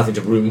imagine there's nothing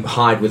to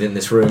hide within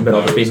this room, but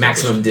I'll just be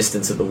maximum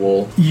distance at the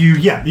wall. You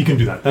can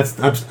do that. That's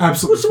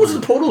absolutely. What does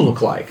the portal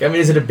look like? I mean,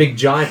 is it a big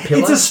giant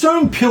pillar? It's a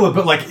stone pillar,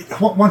 but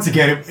once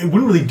again, it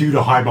wouldn't really do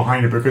to hide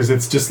behind it because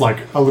it's just like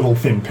a little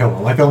thin pillar.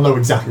 Like they'll know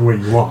exactly where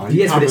you are.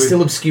 Yes, but it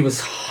still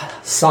obscures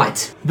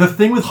sight. The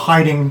thing with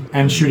hiding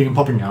and shooting and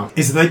popping out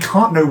is that they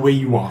can't know where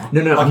you are.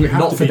 No,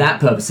 not for that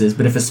purposes.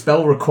 But if a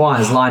spell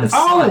requires line of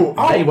sight,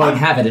 they won't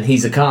have it, and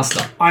he's a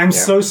caster. I'm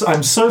so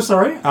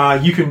sorry.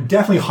 You can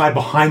definitely hide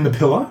behind the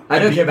pillar.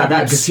 I don't care about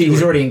that because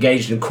he's already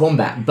engaged in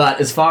combat. But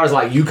as far as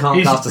like you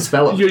can't cast a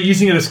spell, You're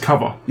using it as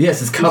cover.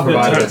 yes, it's cover.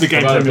 The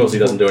game Provided, of term course, he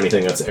doesn't do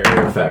anything that's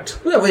area effect.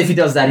 Well, if he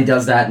does that,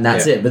 and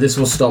that's Yeah. it. But this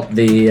will stop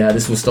the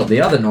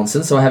other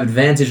nonsense. So I have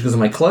advantage because of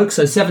my cloak.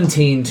 So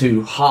 17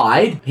 to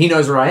hide. He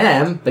knows where I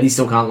am, but he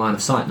still can't line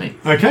of sight me.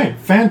 Okay,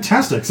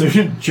 fantastic. So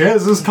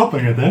Jez is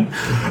copping it then.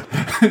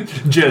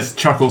 Jez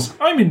chuckles.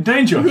 I'm in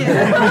danger.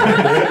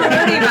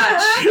 Pretty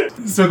much.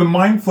 So the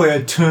Mind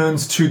Flayer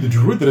turns to the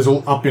druid that is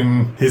all up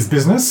in his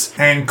business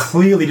and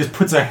clearly just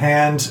puts a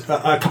hand,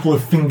 a couple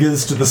of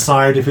fingers to the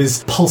side of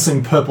his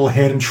pulsing purple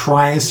head and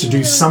tries to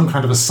do some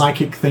kind of a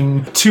psychic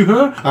thing to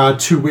her,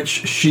 to which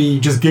she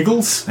just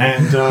giggles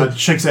and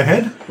shakes her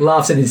head.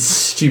 Laughs in his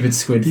stupid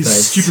squid His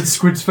face. stupid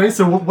squid's face.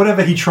 So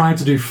whatever he tried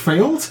to do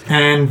failed.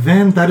 And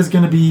then that is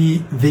going to be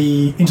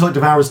the Intellect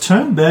Devourer's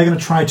turn. They're going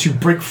to try to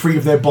break free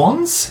of their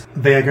bonds.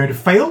 They are going to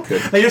fail.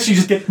 They actually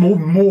just get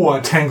more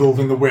tangled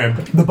in the web.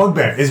 The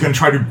Bugbear is going to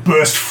try to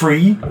burst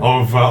free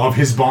of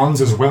his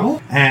bonds as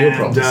well. And He'll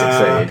probably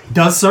succeed.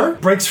 does so,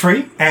 breaks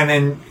free, and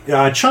then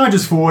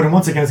charges forward, and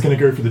once again it's going to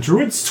go for the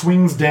druid,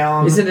 swings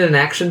down. Isn't it an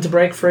action to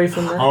break free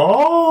from that?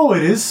 Oh,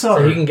 it is so.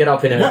 So he can get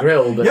up in a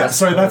grill, but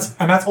that's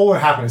all that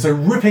happens. So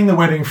ripping the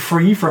webbing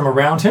free from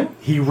around him,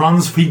 he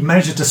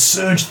manages to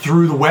surge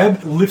through the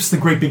web, lifts the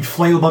great big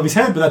flail above his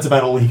head, but that's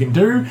about all he can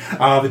do.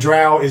 The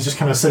drow is just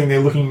kind of sitting there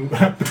looking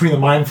between the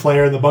Mind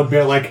Flayer and the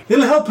Bugbear like,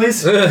 little help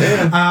please.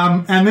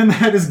 And then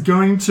that is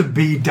going to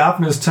be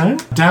Davna's turn.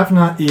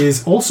 Davna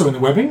is also in the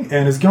webbing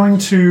and is going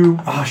to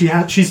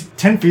she's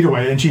 10 feet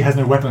away and she has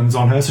no weapons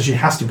on her, so she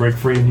has to break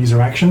free and use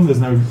her action.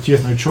 She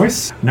has no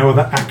choice. No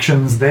other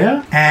actions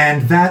there.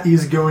 And that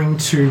is going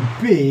to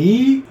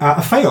be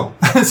a fail.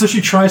 So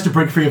she tries to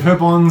break free of her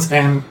bonds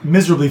and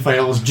miserably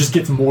fails, just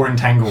gets more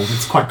entangled.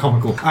 It's quite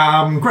comical.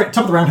 Great,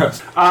 top of the round,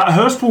 Hurst.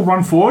 Hurst will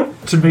run forward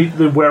to meet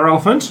the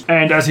were-elephant,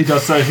 and as he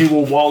does so, he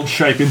will wild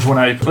shape into an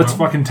ape. Let's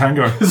fucking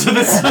tango. So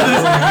this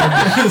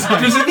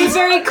The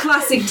very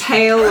classic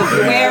tale of the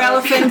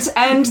were-elephant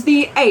and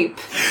the ape.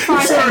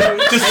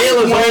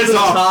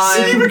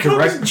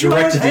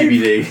 Direct to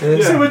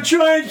DVD. So a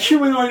giant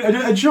humanoid,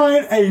 a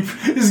giant ape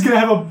is going to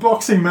have a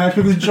boxing match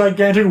with this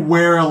gigantic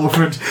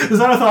were-elephant.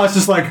 Xanathar is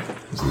just like...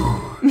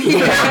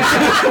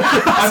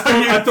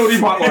 I thought he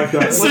might like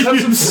that. Let's have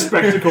some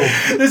spectacle.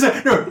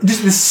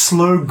 Just this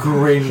slow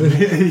grin.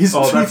 His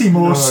toothy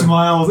more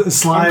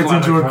slides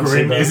into a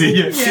grin as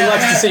he... She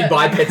likes to see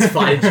bipeds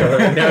fight each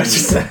other. You know,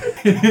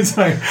 it's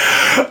like,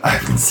 I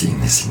haven't seen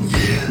this in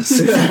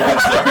years.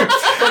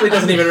 probably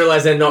doesn't even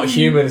realise they're not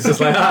human. It's just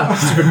like,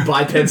 stupid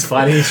bipeds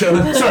fighting each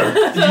other.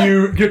 So,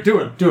 you do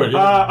it.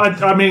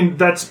 I mean,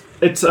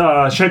 it's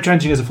shape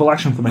changing is a full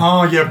action for me.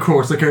 Oh, yeah, of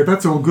course. Okay,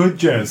 that's all good,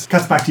 Jez.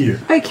 Cuts back to you.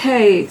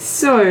 Okay,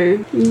 so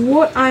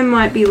what I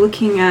might be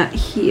looking at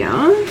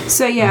here.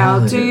 So yeah,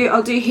 I'll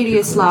do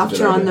hideous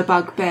laughter on the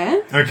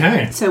Bugbear.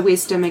 Okay. So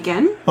wisdom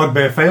again.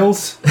 Bugbear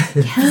fails.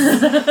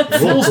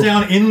 Falls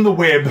down in the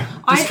web.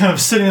 Just kind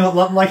of sitting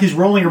like he's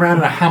rolling around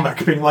in a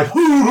hammock, being like, So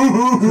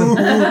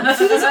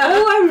that's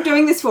all I'm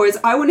doing this for is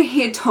I want to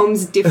hear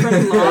Tom's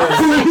different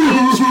laughs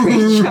at each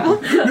creature.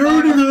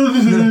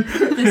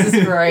 This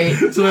is great.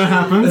 So that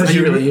happens. That's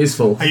really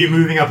useful. Are you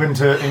moving up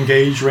into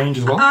engage range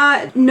as well?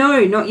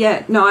 No, not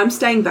yet. No, I'm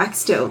staying back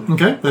still.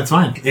 Okay, that's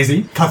fine.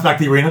 Izzy, cuts back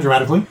the arena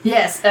dramatically.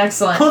 Yes,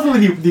 excellent.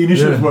 Cleverly, the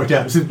initiative worked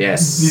out.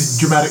 Yes. These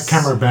dramatic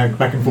camera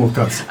back and forth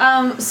cuts.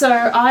 So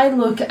I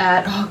look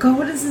at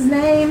what is his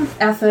name?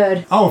 Our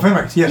third. Oh,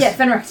 Fenric, yes. Yeah,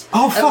 Fenric.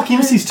 Oh, fuck,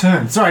 Imsy's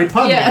turn. Sorry,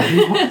 pardon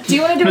me. Do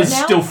you want to do it It's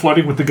now? still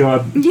floating with the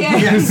guard. Yeah.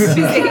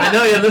 I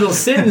know you're a little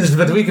singed,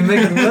 but we can make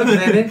it work,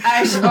 baby.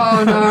 Actually,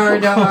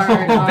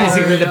 no.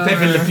 Basically, the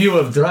Pepe Le Pew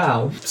of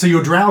Drow. So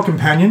your drow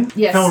companion,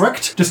 Yes.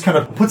 Felrict, just kind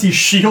of puts his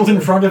shield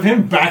in front of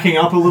him, backing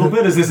up a little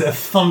bit as this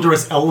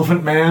thunderous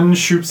elephant man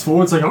shoots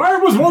forward saying, I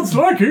was once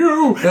like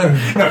you!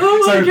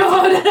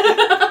 God.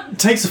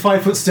 Takes a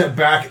 5-foot step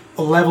back,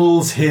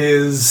 levels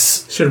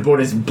his... Should have brought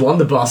his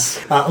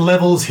blunderbuss.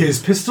 Levels his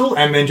pistol,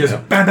 and then just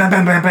bam, bam,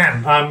 bam,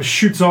 bam, bam.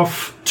 Shoots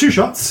off 2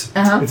 shots.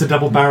 It's a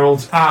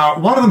double-barreled.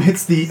 One of them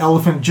hits the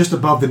elephant just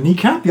above the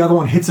kneecap. The other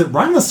one hits it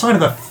right on the side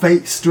of the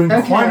face, doing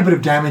quite a bit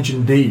of damage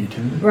indeed.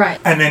 Right.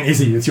 And then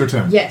Izzy, it's your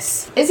turn.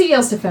 Yes. Izzy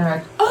yells to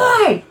Fenric,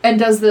 "Oi!" and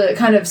does the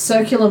kind of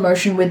circular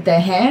motion with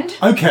their hand,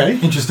 Okay,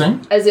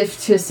 interesting. as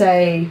if to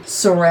say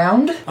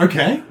surround.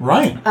 Okay,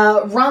 right.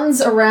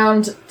 Runs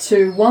around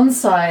to one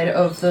side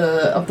of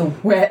the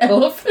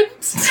were-elephant.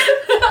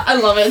 I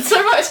love it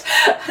so much.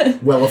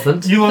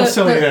 Welephant. You love The-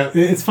 selling it.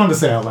 It's fun to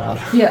say out loud.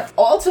 Yeah.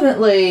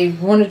 Ultimately,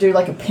 want to do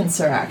like a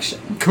pincer action.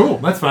 Cool,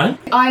 that's fine.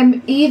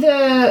 I'm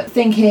either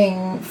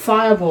thinking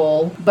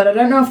fireball, but I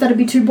don't know if that'd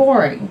be too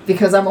boring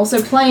because I'm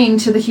also playing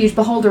to the huge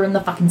beholder in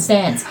the fucking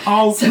stands.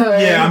 Oh, So-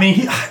 yeah, I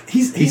mean,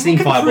 he's seen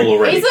looking Fireball pretty-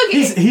 already. He's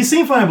looking. He's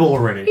seen Fireball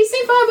already. He's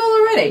seen fireball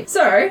already.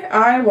 So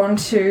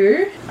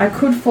I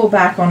could fall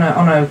back on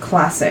a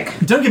classic.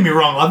 Don't get me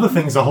wrong, other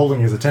things are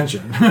holding his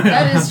attention.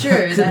 That is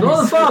true. That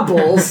More than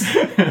fireballs.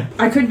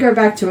 I could go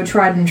back to a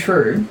tried and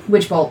true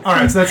witch bolt. All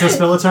right, so that's a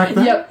spell attack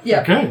then?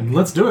 Yep. Okay,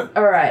 let's do it.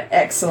 Alright,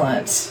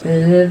 excellent.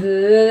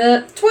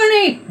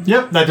 20!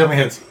 Yep, that definitely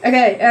hits.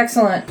 Okay,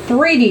 excellent.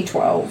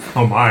 3d12.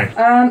 Oh my.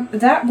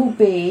 That will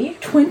be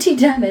 20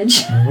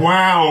 damage.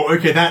 Wow,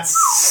 okay, that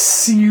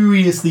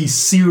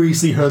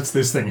seriously hurts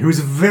this thing, who's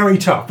very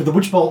tough, but the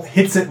witch bolt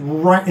hits it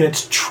right in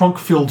its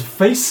trunk-filled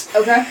face.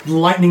 Okay.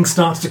 Lightning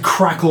starts to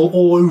crackle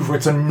all over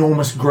its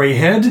enormous grey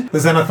head. The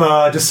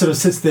Xanathar just sort of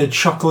sits there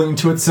chuckling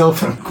to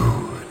itself.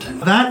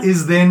 Good. That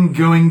is then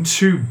going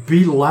to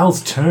be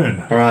Lal's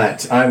turn.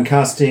 Alright, I'm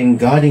casting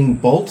Guiding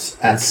Bolt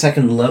at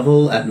 2nd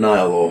level at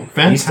Nihilor.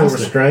 Fantastic. Are you still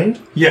restrained?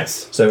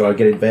 Yes. So I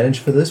get advantage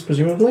for this,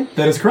 presumably?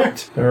 That is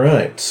correct.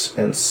 Alright,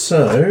 and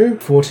so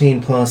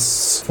 14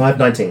 plus 5,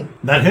 19.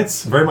 That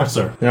hits, very much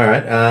so.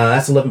 Alright,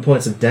 that's 11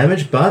 points of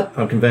damage, but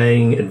I'm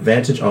conveying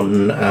advantage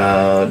on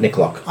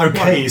Nicklock.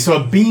 Okay,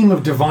 so a beam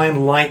of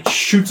divine light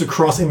shoots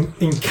across,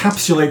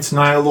 encapsulates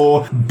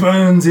Nihilor,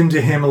 burns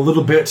into him a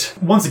little bit.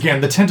 Once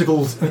again, the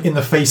tentacles in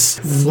the face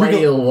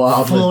Flail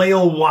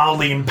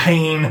wildly in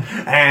pain,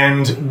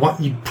 and what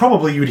you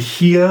would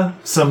hear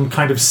some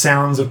kind of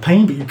sounds of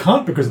pain, but you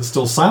can't because it's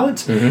still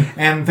silent.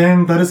 And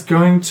then that is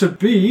going to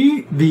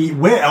be the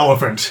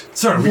were-elephant.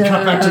 So we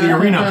cut back to the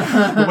arena.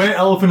 The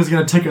were-elephant is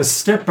going to take a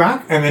step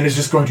back and then is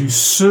just going to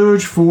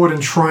surge forward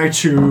and try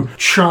to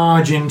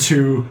charge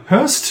into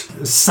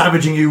Hurst,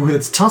 savaging you with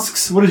its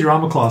tusks. What is your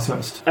armor class,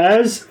 Hurst?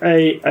 As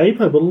a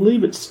ape, I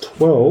believe it's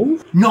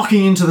 12.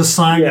 Knocking into the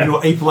side of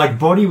your ape-like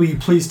body, will you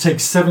please take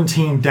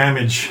 17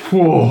 damage?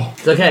 Whoa.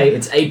 It's okay,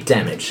 it's ape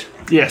damage.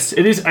 Yes,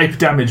 it is ape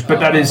damage, but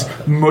that is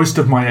most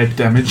of my ape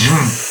damage.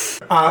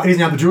 It is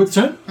now the druid's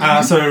turn.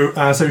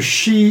 So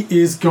she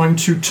is going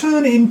to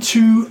turn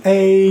into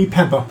a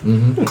panther.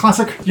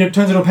 Classic. Turns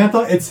into a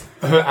panther. It's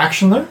her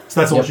action though, so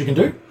that's all she can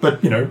do.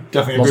 But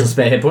definitely Lots of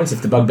spare hit points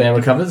if the bugbear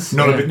recovers.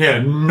 Not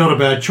a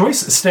bad choice.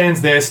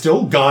 Stands there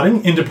still,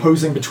 guarding,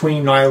 interposing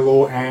between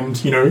Nihilor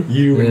and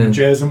you and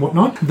Jez and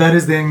whatnot. That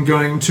is then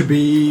going to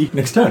be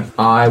next turn.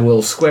 I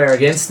will square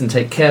against and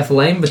take careful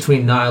aim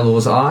between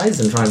Nihilor's eyes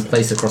and try and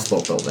place a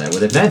crossbow bolt there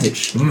with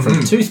advantage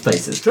from 2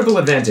 spaces. Triple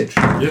advantage.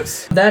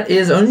 Yes. That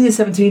is only a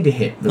 17 to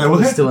hit, but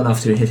it's still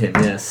enough to hit him,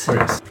 yes. Oh,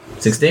 yes.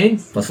 16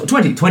 plus 4,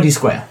 20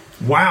 square.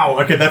 Wow,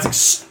 okay,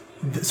 that's...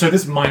 So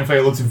this Mind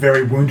Flayer looks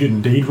very wounded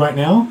indeed right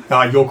now.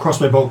 Your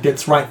crossbow bolt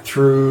gets right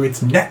through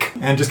its neck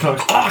and just kind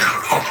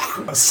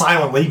of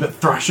silently but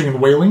thrashing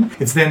and wailing.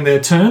 It's then their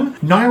turn.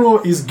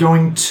 Nihilor is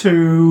going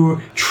to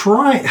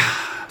try...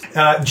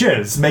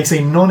 Jez makes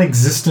a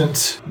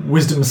non-existent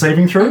wisdom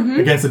saving throw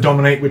against the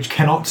Dominate, which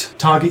cannot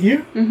target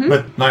you.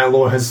 But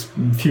Nihilor has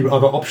a few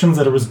other options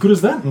that are as good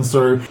as that, and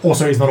so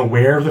also he's not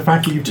aware of the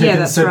fact that you've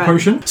taken said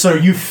potion. So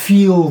you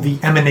feel the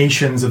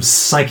emanations of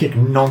psychic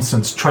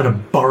nonsense try to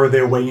burrow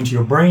their way into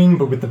your brain,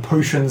 but with the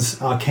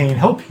potion's arcane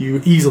help,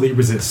 you easily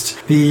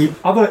resist. The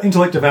other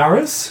intellect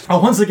devourers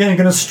are once again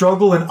going to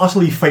struggle and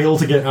utterly fail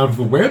to get out of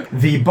the web.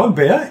 The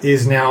bugbear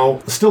is now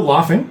still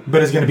laughing,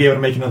 but is going to be able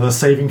to make another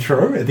saving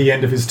throw at the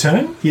end of his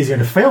turn. He is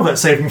going to fail that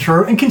saving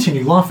throw and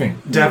continue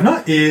laughing.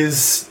 Davna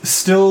is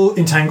still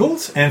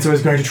entangled, and so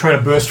is going to try to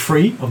burst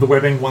free of the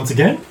webbing once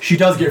again. She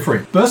does get free.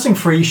 Bursting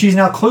free, she's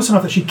now close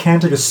enough that she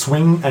can take a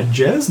swing at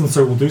Jez, and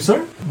so will do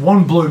so.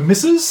 One blow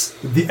misses,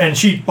 and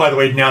she, by the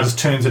way, now just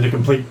turns into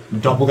complete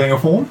doppelganger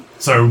form.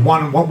 So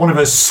one of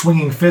her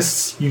swinging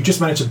fists, you just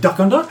manage to duck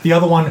under. The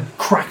other one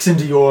cracks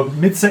into your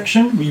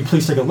midsection. Will you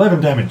please take 11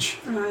 damage?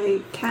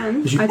 I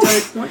can. I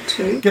don't want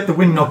to. Get the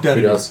wind knocked out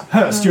of you.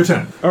 Hurst, your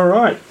turn. All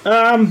right.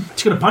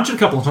 It's going to punch it a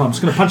couple of times.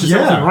 It's going to punch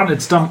itself and run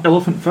its dumb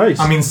elephant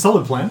face. I mean,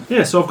 solid plan.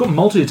 Yeah, so I've got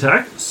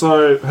multi-attack.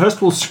 So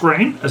Hurst will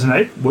scream, as an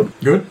ape would.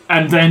 Good.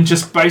 And then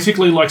just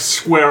basically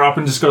square up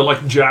and just go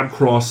jab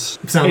cross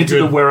into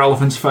the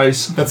were-elephant's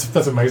face.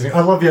 That's amazing. I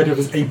love the idea of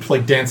this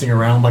ape dancing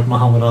around like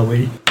Muhammad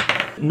Ali.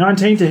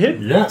 19 to hit.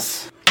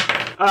 Yes.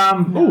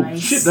 Oh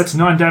shit! That's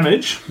 9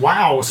 damage.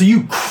 Wow! So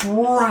you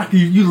crack,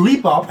 you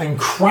leap up and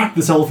crack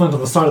this elephant on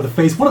the side of the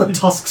face. One of the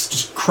tusks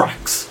just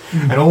cracks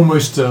and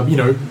almost,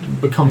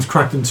 becomes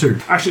cracked in two.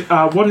 Actually,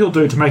 what he'll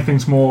do to make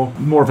things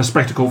more of a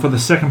spectacle for the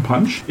second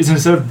punch is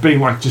instead of being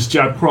just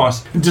jab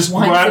cross, just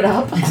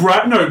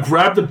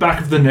grab the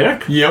back of the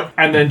neck. Yep.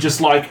 And then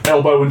just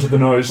elbow into the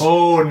nose.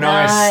 Oh,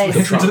 nice.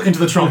 Into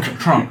the trunk.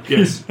 Trunk.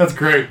 Yes. That's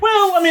great.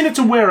 Well, I mean, it's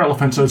a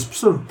were-elephant, so it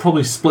sort of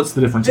probably splits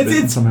the difference a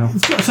bit somehow.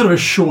 It's got sort of a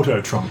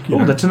shorter trunk.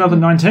 Oh, that's another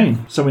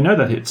 19. So we know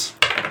that hits.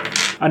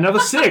 Another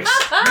 6.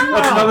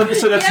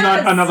 That's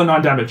another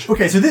 9 damage.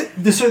 Okay, so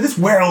this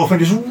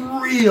were-elephant just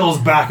reels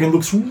back and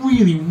looks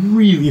really,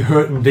 really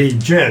hurt indeed.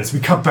 Jez, we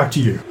cut back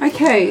to you.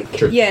 Okay.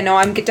 Sure. Yeah, no,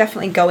 I'm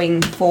definitely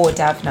going for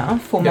Davna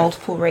for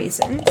multiple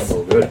reasons.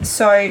 Oh, good.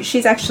 So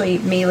she's actually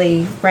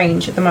melee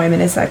range at the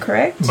moment, is that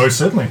correct? Most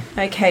certainly.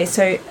 Okay,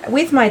 so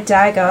with my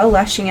dagger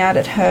lashing out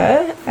at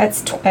her,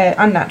 that's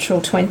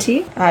unnatural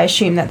 20. I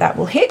assume that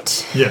will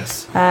hit.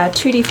 Yes.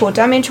 2d4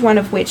 damage, one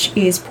of which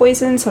is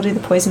poison, so I'll do the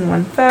poison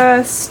one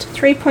first.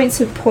 3 points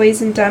of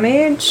poison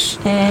damage,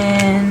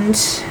 and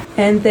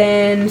and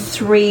then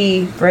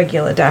 3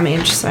 regular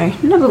damage, so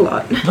not a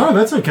lot. No,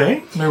 that's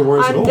okay. No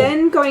worries at all. I'm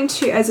then going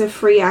to, as a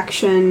free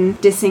action,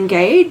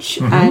 disengage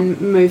and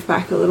move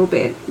back a little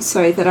bit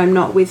so that I'm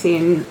not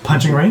within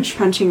Punching range?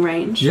 punching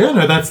range. Yeah,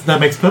 no, that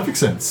makes perfect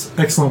sense.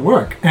 Excellent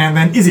work. And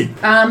then Izzy.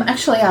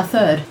 Actually, our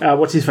third.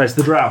 What's his face?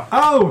 The drow.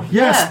 Oh,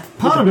 yes. Yeah.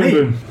 Pardon With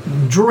the me.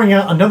 Drawing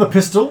out another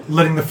pistol,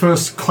 letting the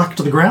first clack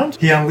to the ground,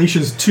 he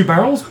unleashes 2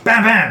 barrels.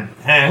 Bam, bam!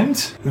 And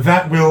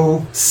that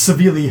will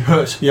severely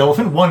hurt the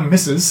elephant. One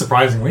misses,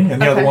 surprisingly,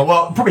 and the other one,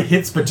 well, probably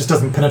hits, but just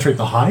doesn't penetrate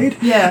the hide.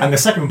 Yeah. And the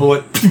second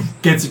bullet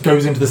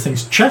goes into this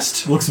thing's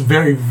chest. Looks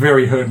very,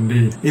 very hurt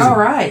indeed. Izzy.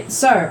 Alright,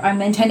 so I'm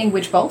maintaining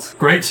Witch Bolt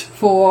Great.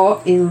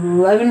 for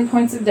 11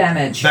 points of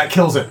damage. That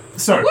kills it.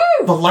 So,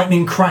 the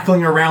lightning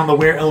crackling around the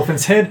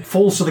were-elephant's head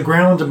falls to the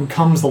ground and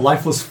becomes the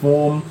lifeless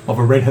form of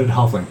a red-headed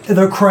halfling.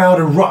 The crowd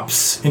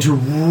erupts into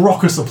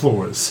raucous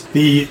applause.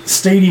 The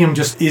stadium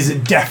just is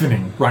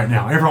deafening right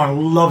now.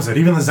 Everyone loves it.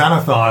 Even the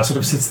Xanathar sort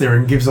of sits there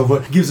and gives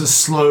a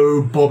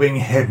slow, bobbing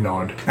head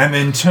nod, and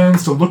then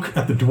turns to look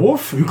at the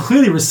dwarf, who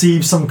clearly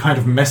receives some kind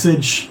of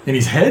message in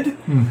his head,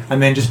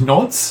 and then just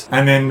nods,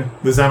 and then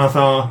the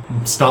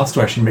Xanathar starts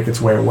to actually make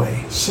its way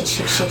away.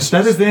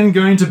 That is then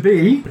going to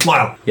be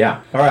Lyle.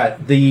 Yeah.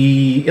 Alright,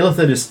 the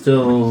Illithid is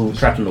still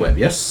trapped in the web,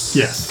 yes?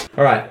 Yes.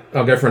 Alright,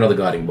 I'll go for another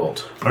guiding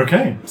bolt.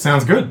 Okay,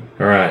 sounds good.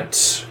 Alright,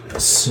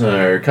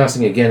 so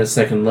casting again at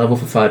 2nd level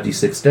for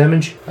 5d6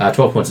 damage,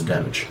 12 points of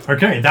damage.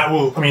 Okay, that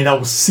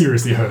will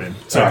seriously hurt him.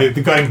 So Alright.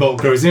 the guiding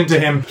bolt goes into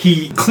him.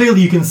 He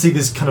clearly, you can see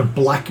this kind of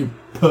black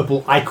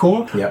purple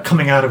ichor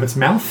coming out of its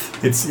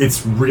mouth.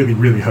 It's really,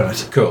 really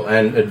hurt. Cool,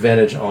 and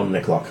advantage on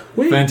Nicklock.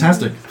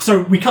 Fantastic.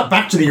 So we cut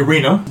back to the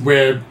arena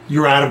where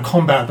you're out of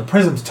combat at the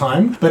present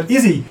time. But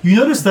Izzy, you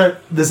notice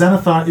that the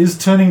Xanathar is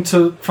turning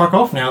to fuck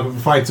off now that the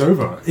fight's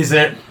over. Is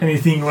there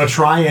anything you want to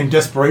try in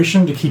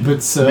desperation to keep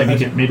its... Maybe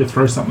get me to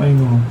throw something,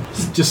 or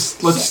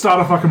just let's start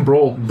a fucking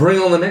brawl. Bring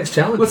on the next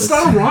challenge. Let's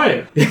start a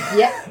riot.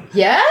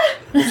 Yeah?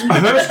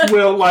 Hurst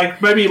will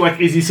maybe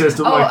Izzy says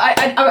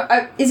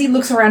to Izzy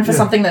looks around for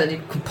something that he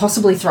could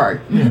possibly throw.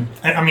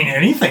 I mean,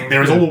 anything.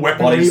 There's all the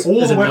weaponry. Bodies. All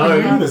There's the a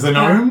weaponry. gnome. There's a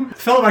gnome.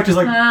 Fellow is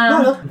like,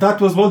 no, that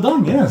was well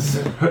done,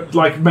 yes.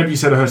 maybe you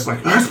said to Hurst,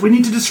 Hurst, we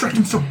need to distract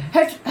him still.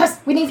 Hurst,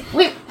 we need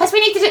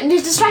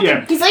to distract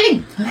him. He's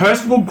leaving.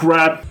 Hurst will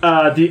grab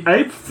the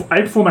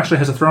ape form actually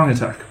has a throwing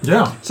attack.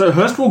 Yeah. So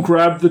Hurst will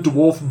grab the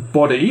dwarf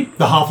body.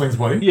 The halfling's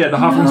body. Yeah, the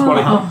halfling's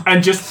body.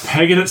 And just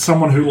peg it at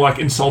someone who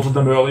insulted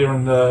them earlier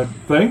in the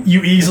thing.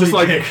 You easily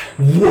pick.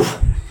 Woof.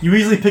 You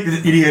easily pick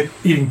this idiot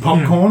eating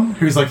popcorn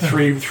who's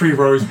three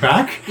rows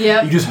back.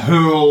 Yep. You just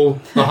hurl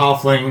the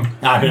halfling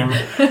at him.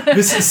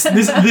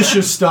 This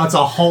just starts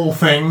a whole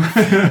thing.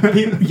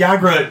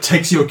 Yagra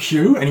takes your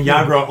cue, and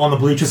Yagra on the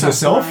bleachers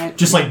herself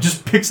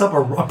just picks up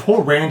a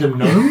poor random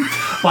gnome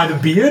by the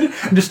beard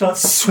and just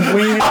starts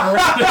swinging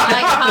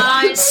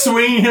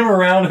him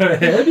around her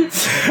head,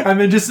 and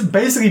then just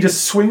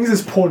swings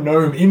this poor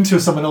gnome into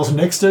someone else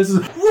next to her. Says,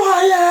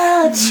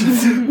 riot!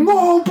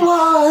 More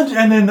blood!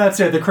 And then that's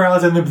it. The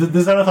crowd's and the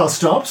Xanathar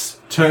stops,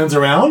 turns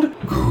around.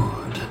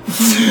 Good.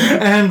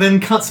 And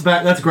then cuts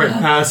back. That's great.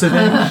 So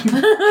then...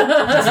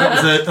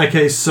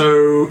 Okay,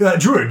 so...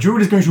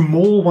 Druid is going to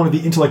maul one of the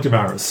Intellect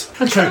Devourers.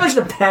 I can't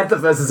imagine a panther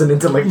versus an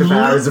Intellect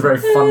Devourer is a very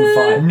fun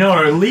fight.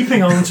 No,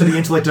 leaping onto the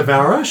Intellect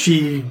Devourer,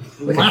 she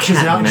lashes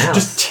out and she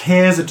just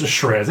tears it to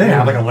shreds. They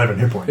have 11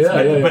 hit points.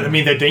 But I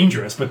mean, they're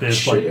dangerous, but they're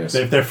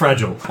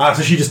fragile.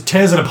 So she just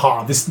tears it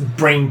apart. This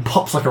brain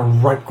pops like a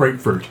ripe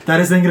grapefruit. That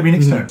is then going to be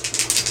next turn.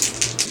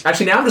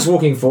 Actually, now I'm just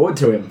walking forward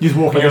to him. He's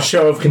walking like up. a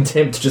show of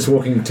contempt, just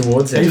walking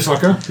towards him. Hey,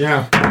 sucker.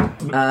 Yeah.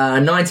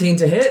 19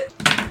 to hit.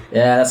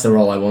 Yeah, that's the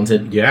roll I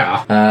wanted.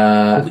 Yeah.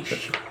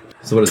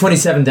 So what is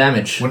 27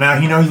 damage. Well, now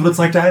he knows what it's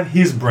like to have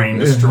his brain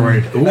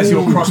destroyed. As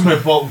your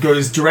crossbow bolt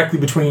goes directly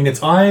between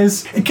its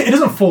eyes, it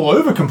doesn't fall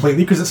over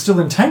completely because it's still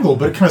entangled,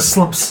 but it kind of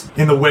slumps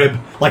in the web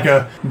like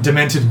a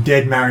demented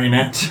dead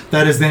marionette.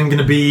 That is then going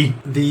to be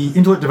the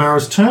Intellect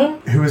Devourer's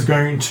turn, who is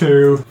going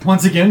to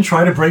once again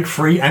try to break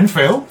free and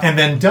fail. And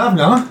then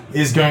Davna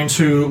is going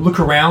to look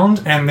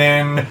around and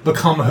then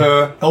become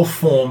her elf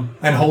form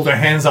and hold her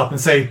hands up and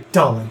say,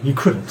 "Darling, you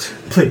couldn't.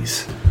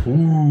 Please.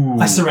 Ooh.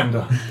 I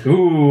surrender."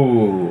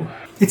 Ooh.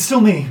 It's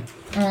still me.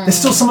 There's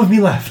still some of me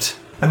left.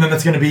 And then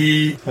that's going to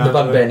be... the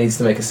bugbear needs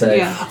to make a save.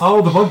 Yeah.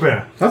 Oh, the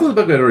bugbear. I thought the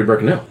bugbear had already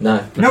broken out. No.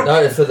 Nope.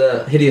 No, for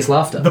the hideous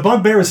laughter. The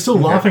bugbear is still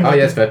laughing. Oh,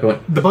 yes, fair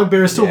point. The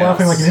bugbear is still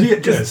laughing like an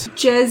idiot.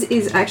 Jez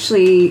is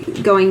actually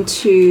going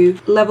to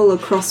level a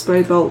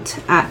crossbow bolt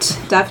at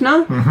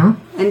Daphna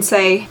and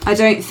say, "I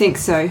don't think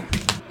so."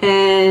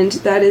 And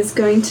that is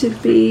going to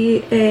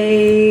be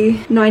a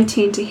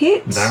 19 to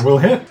hit. That will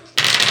hit.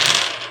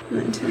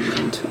 9, 10,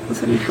 11, 12,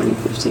 13, 14,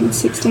 15,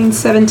 16,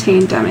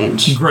 17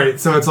 damage. Great.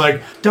 So it's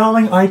like,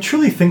 "Darling, I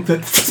truly think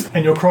that..."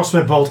 And your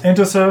crossbow bolt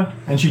enters her,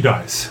 and she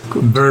dies.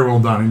 Very well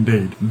done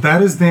indeed.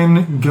 That is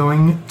then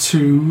going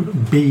to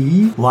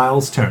be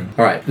Lyle's turn.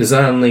 Alright, there's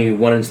only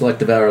one Intellect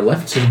Devourer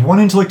left. One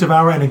Intellect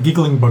Devourer and a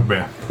giggling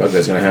bugbear.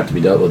 Bugbear's going to have to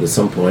be dealt with at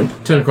some point.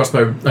 Turn a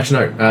crossbow.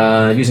 Actually,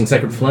 no. Using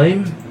Sacred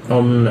Flame.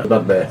 on the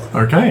bugbear.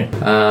 Okay.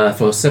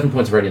 For 7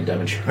 points of radiant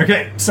damage.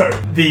 Okay, so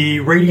the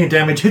radiant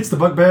damage hits the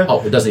bugbear.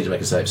 Oh, it does need to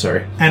make a save,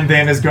 sorry. And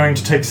then is going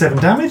to take 7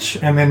 damage,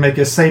 and then make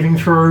a saving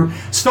throw,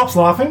 stops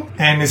laughing,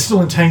 and is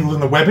still entangled in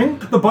the webbing.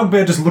 The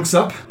bugbear just looks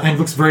up, and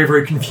looks very,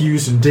 very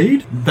confused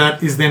indeed.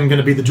 That is then going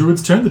to be the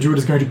druid's turn. The druid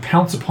is going to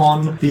pounce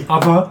upon the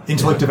other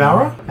intellect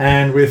devourer,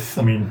 and with,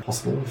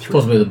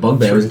 Possibly the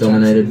bugbear is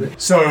dominated.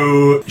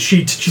 So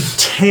she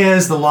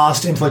tears the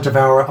last intellect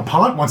devourer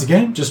apart, once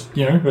again, just,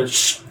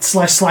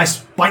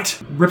 slice,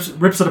 bite,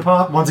 rips it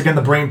apart. Once again,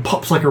 the brain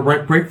pops like a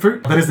ripe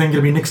grapefruit. That is then going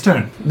to be Nick's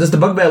turn. Does the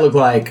bugbear look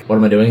like, what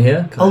am I doing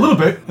here? A little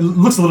bit. It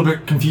looks a little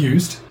bit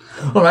confused.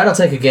 Alright, I'll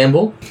take a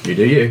gamble. You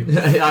do you.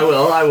 I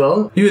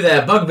will. You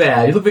there,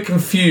 bugbear, you look a bit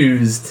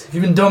confused. Have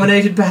you been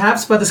dominated,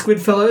 perhaps, by the squid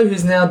fellow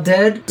who's now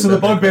dead? So the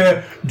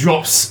bugbear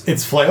drops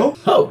its flail.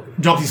 Oh.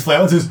 Drops his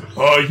flail and says,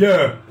 "Oh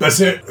yeah, that's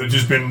it. I've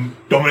just been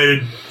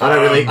dominated." I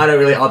don't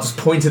really. I'll just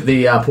point at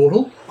the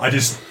portal. I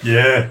can't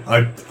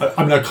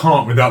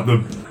without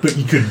the... But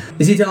you could...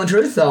 Is he telling the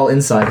truth? I'll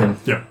inside him.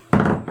 Yeah.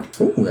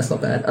 Ooh, that's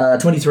not bad.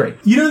 23.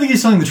 You don't think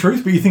he's telling the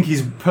truth, but you think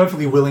he's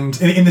perfectly willing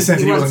to, in the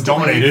sense that he wasn't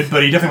dominated,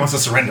 but he definitely wants to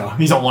surrender.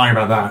 He's not lying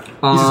about that.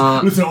 He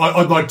says, "Listen,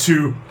 I'd like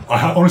to...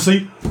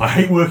 honestly, I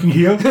hate working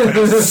here.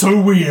 It's so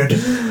weird."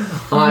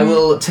 I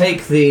will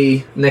take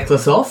the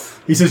necklace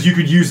off. He says you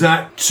could use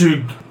that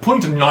to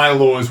point to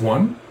Nylor's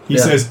one. He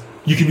says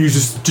you can use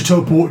this to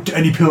teleport to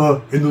any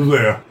pillar in the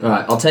lair.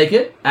 Alright, I'll take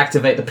it,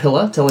 activate the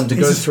pillar, tell him to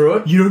go through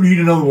it. You don't need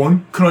another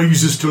one. Can I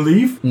use this to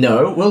leave?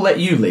 No, we'll let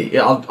you leave.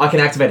 I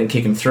can activate and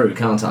kick him through,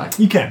 can't I?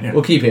 You can, yeah.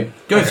 We'll keep him.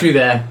 Go through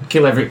there,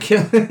 kill everyone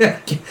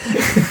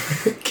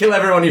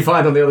you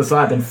find on the other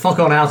side, then fuck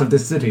on out of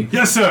this city.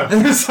 Yes, sir.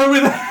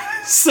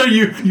 So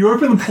you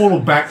open the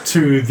portal back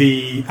to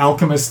the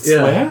alchemist's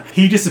lair.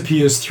 He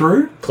disappears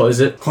through.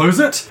 Close it.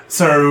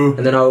 So...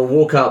 And then I'll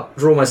walk up,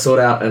 draw my sword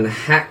out, and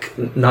hack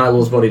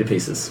Nylor's body to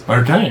pieces.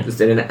 Okay.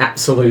 Just in an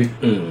absolute...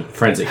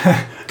 frenzy.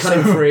 Cut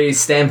him free,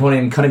 stamp on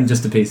him, cut him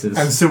just to pieces.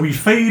 And so we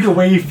fade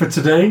away for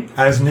today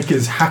as Nick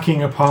is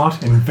hacking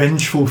apart in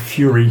vengeful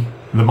fury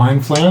the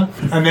Mind Flayer.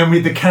 And then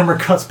the camera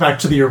cuts back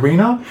to the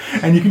arena,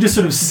 and you can just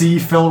sort of see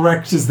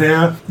Felrecht is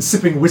there,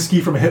 sipping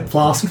whiskey from a hip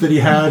flask that he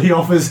had. He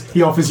offers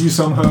you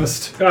some,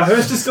 Hurst.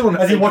 Hurst is still in...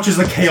 As he watches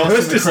the chaos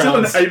Hurst in the is still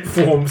in crowds. ape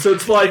form, so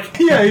it's like...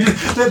 Yeah,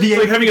 it's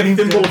like having a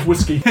thimble of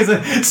whiskey.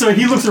 So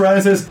he looks around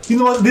and says, "You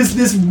know what,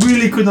 this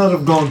really could not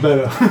have gone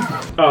better."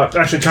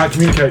 Actually, I can't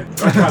communicate.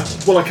 I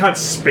can't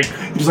speak.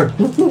 He's just like...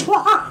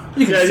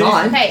 You can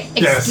sign. Hey,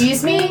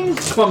 excuse me?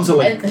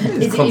 Clumsily.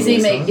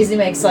 Izzy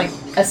makes like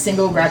a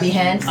single grabby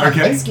hand.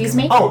 Okay. Excuse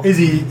me? Oh,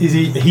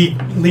 he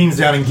leans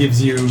down and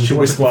gives you the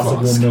whiskey glass of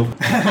warm flask. milk.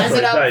 Has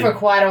it up for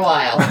quite a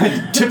while.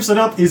 Tips it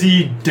up,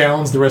 Izzy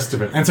downs the rest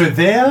of it. And so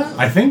there,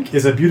 I think,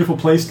 is a beautiful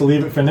place to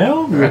leave it for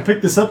now. We will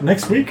pick this up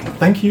next week.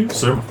 Thank you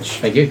so much.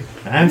 Thank you.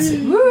 And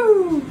see.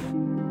 Woo!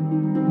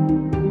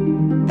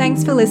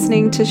 Thanks for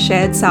listening to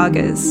Shared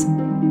Sagas.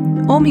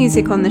 All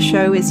music on the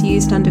show is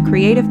used under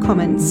Creative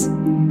Commons.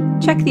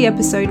 Check the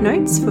episode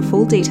notes for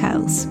full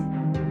details.